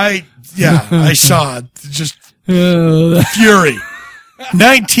 I saw it. Just fury.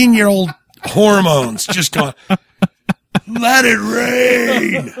 19-year-old hormones just going, let it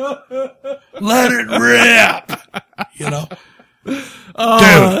rain. Let it rip.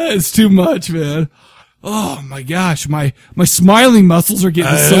 Oh, it's too much, man. Oh my gosh, my smiling muscles are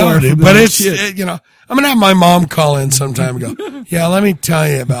getting sore. Dude, from but that it's shit. I'm gonna have my mom call in sometime and go, yeah, let me tell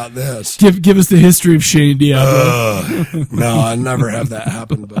you about this. Give us the history of Shane Diablo. No, I never have that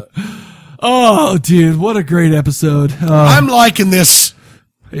happen. But oh, dude, what a great episode! I'm liking this.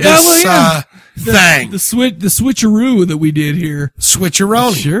 Thing. The switcheroo that we did here.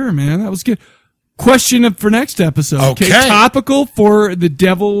 Switcheroni. Sure, man. That was good. Question for next episode. Okay. Topical for the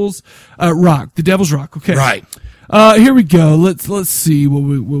Devil's Rock. The Devil's Rock. Okay. Right. Here we go. Let's see what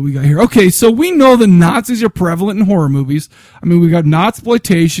we got here. Okay, so we know the Nazis are prevalent in horror movies. I mean, we got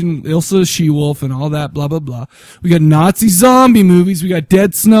Nazploitation, Ilsa She-Wolf, and all that, blah, blah, blah. We got Nazi zombie movies. We got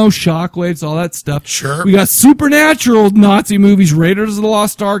Dead Snow, Shockwaves, all that stuff. Sure. We got supernatural Nazi movies, Raiders of the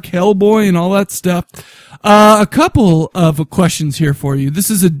Lost Ark, Hellboy, and all that stuff. A couple of questions here for you. This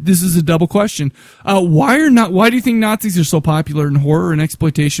is a double question. Why do you think Nazis are so popular in horror and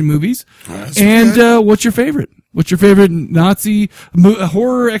exploitation movies? What's your favorite? What's your favorite Nazi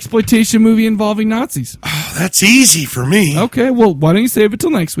horror exploitation movie involving Nazis? Oh, that's easy for me. Okay, well, why don't you save it till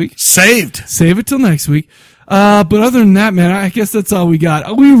next week? Save it till next week. But other than that, man, I guess that's all we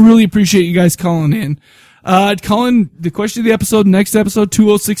got. We really appreciate you guys calling in. Call in the question of the episode, next episode,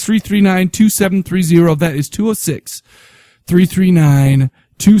 206-339-2730. That is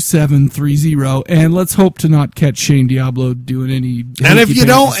 206-339-2730. And let's hope to not catch Shane Diablo doing any. And if you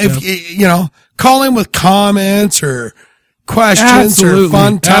don't, call in with comments or questions or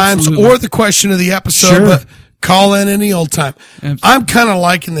fun times or the question of the episode, Sure. but call in any old time. I'm kind of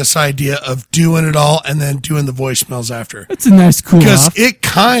liking this idea of doing it all and then doing the voicemails after. It's a nice cool because off. it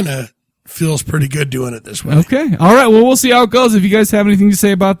kind of feels pretty good doing it this way. Okay. All right. Well, we'll see how it goes. If you guys have anything to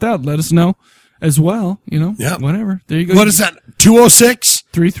say about that, let us know as well. Yeah. Whatever. There you go. What is that?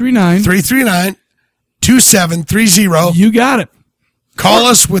 206-339-2730. You got it. Call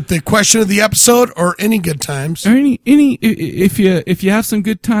us with the question of the episode or any good times. Or any if you have some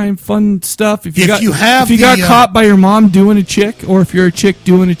good time, fun stuff. If you got caught by your mom doing a chick, or if you're a chick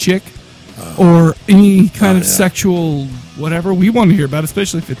doing a chick, or any kind of sexual whatever, we want to hear about it,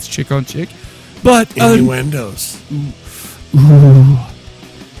 especially if it's chick on chick. But innuendos. Ooh,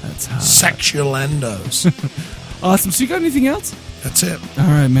 that's hot. Sexualendos. Awesome. So you got anything else? That's it. All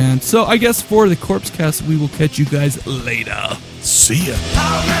right, man. So I guess for the Corpse Cast, we will catch you guys later. See ya.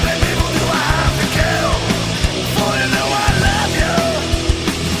 How many people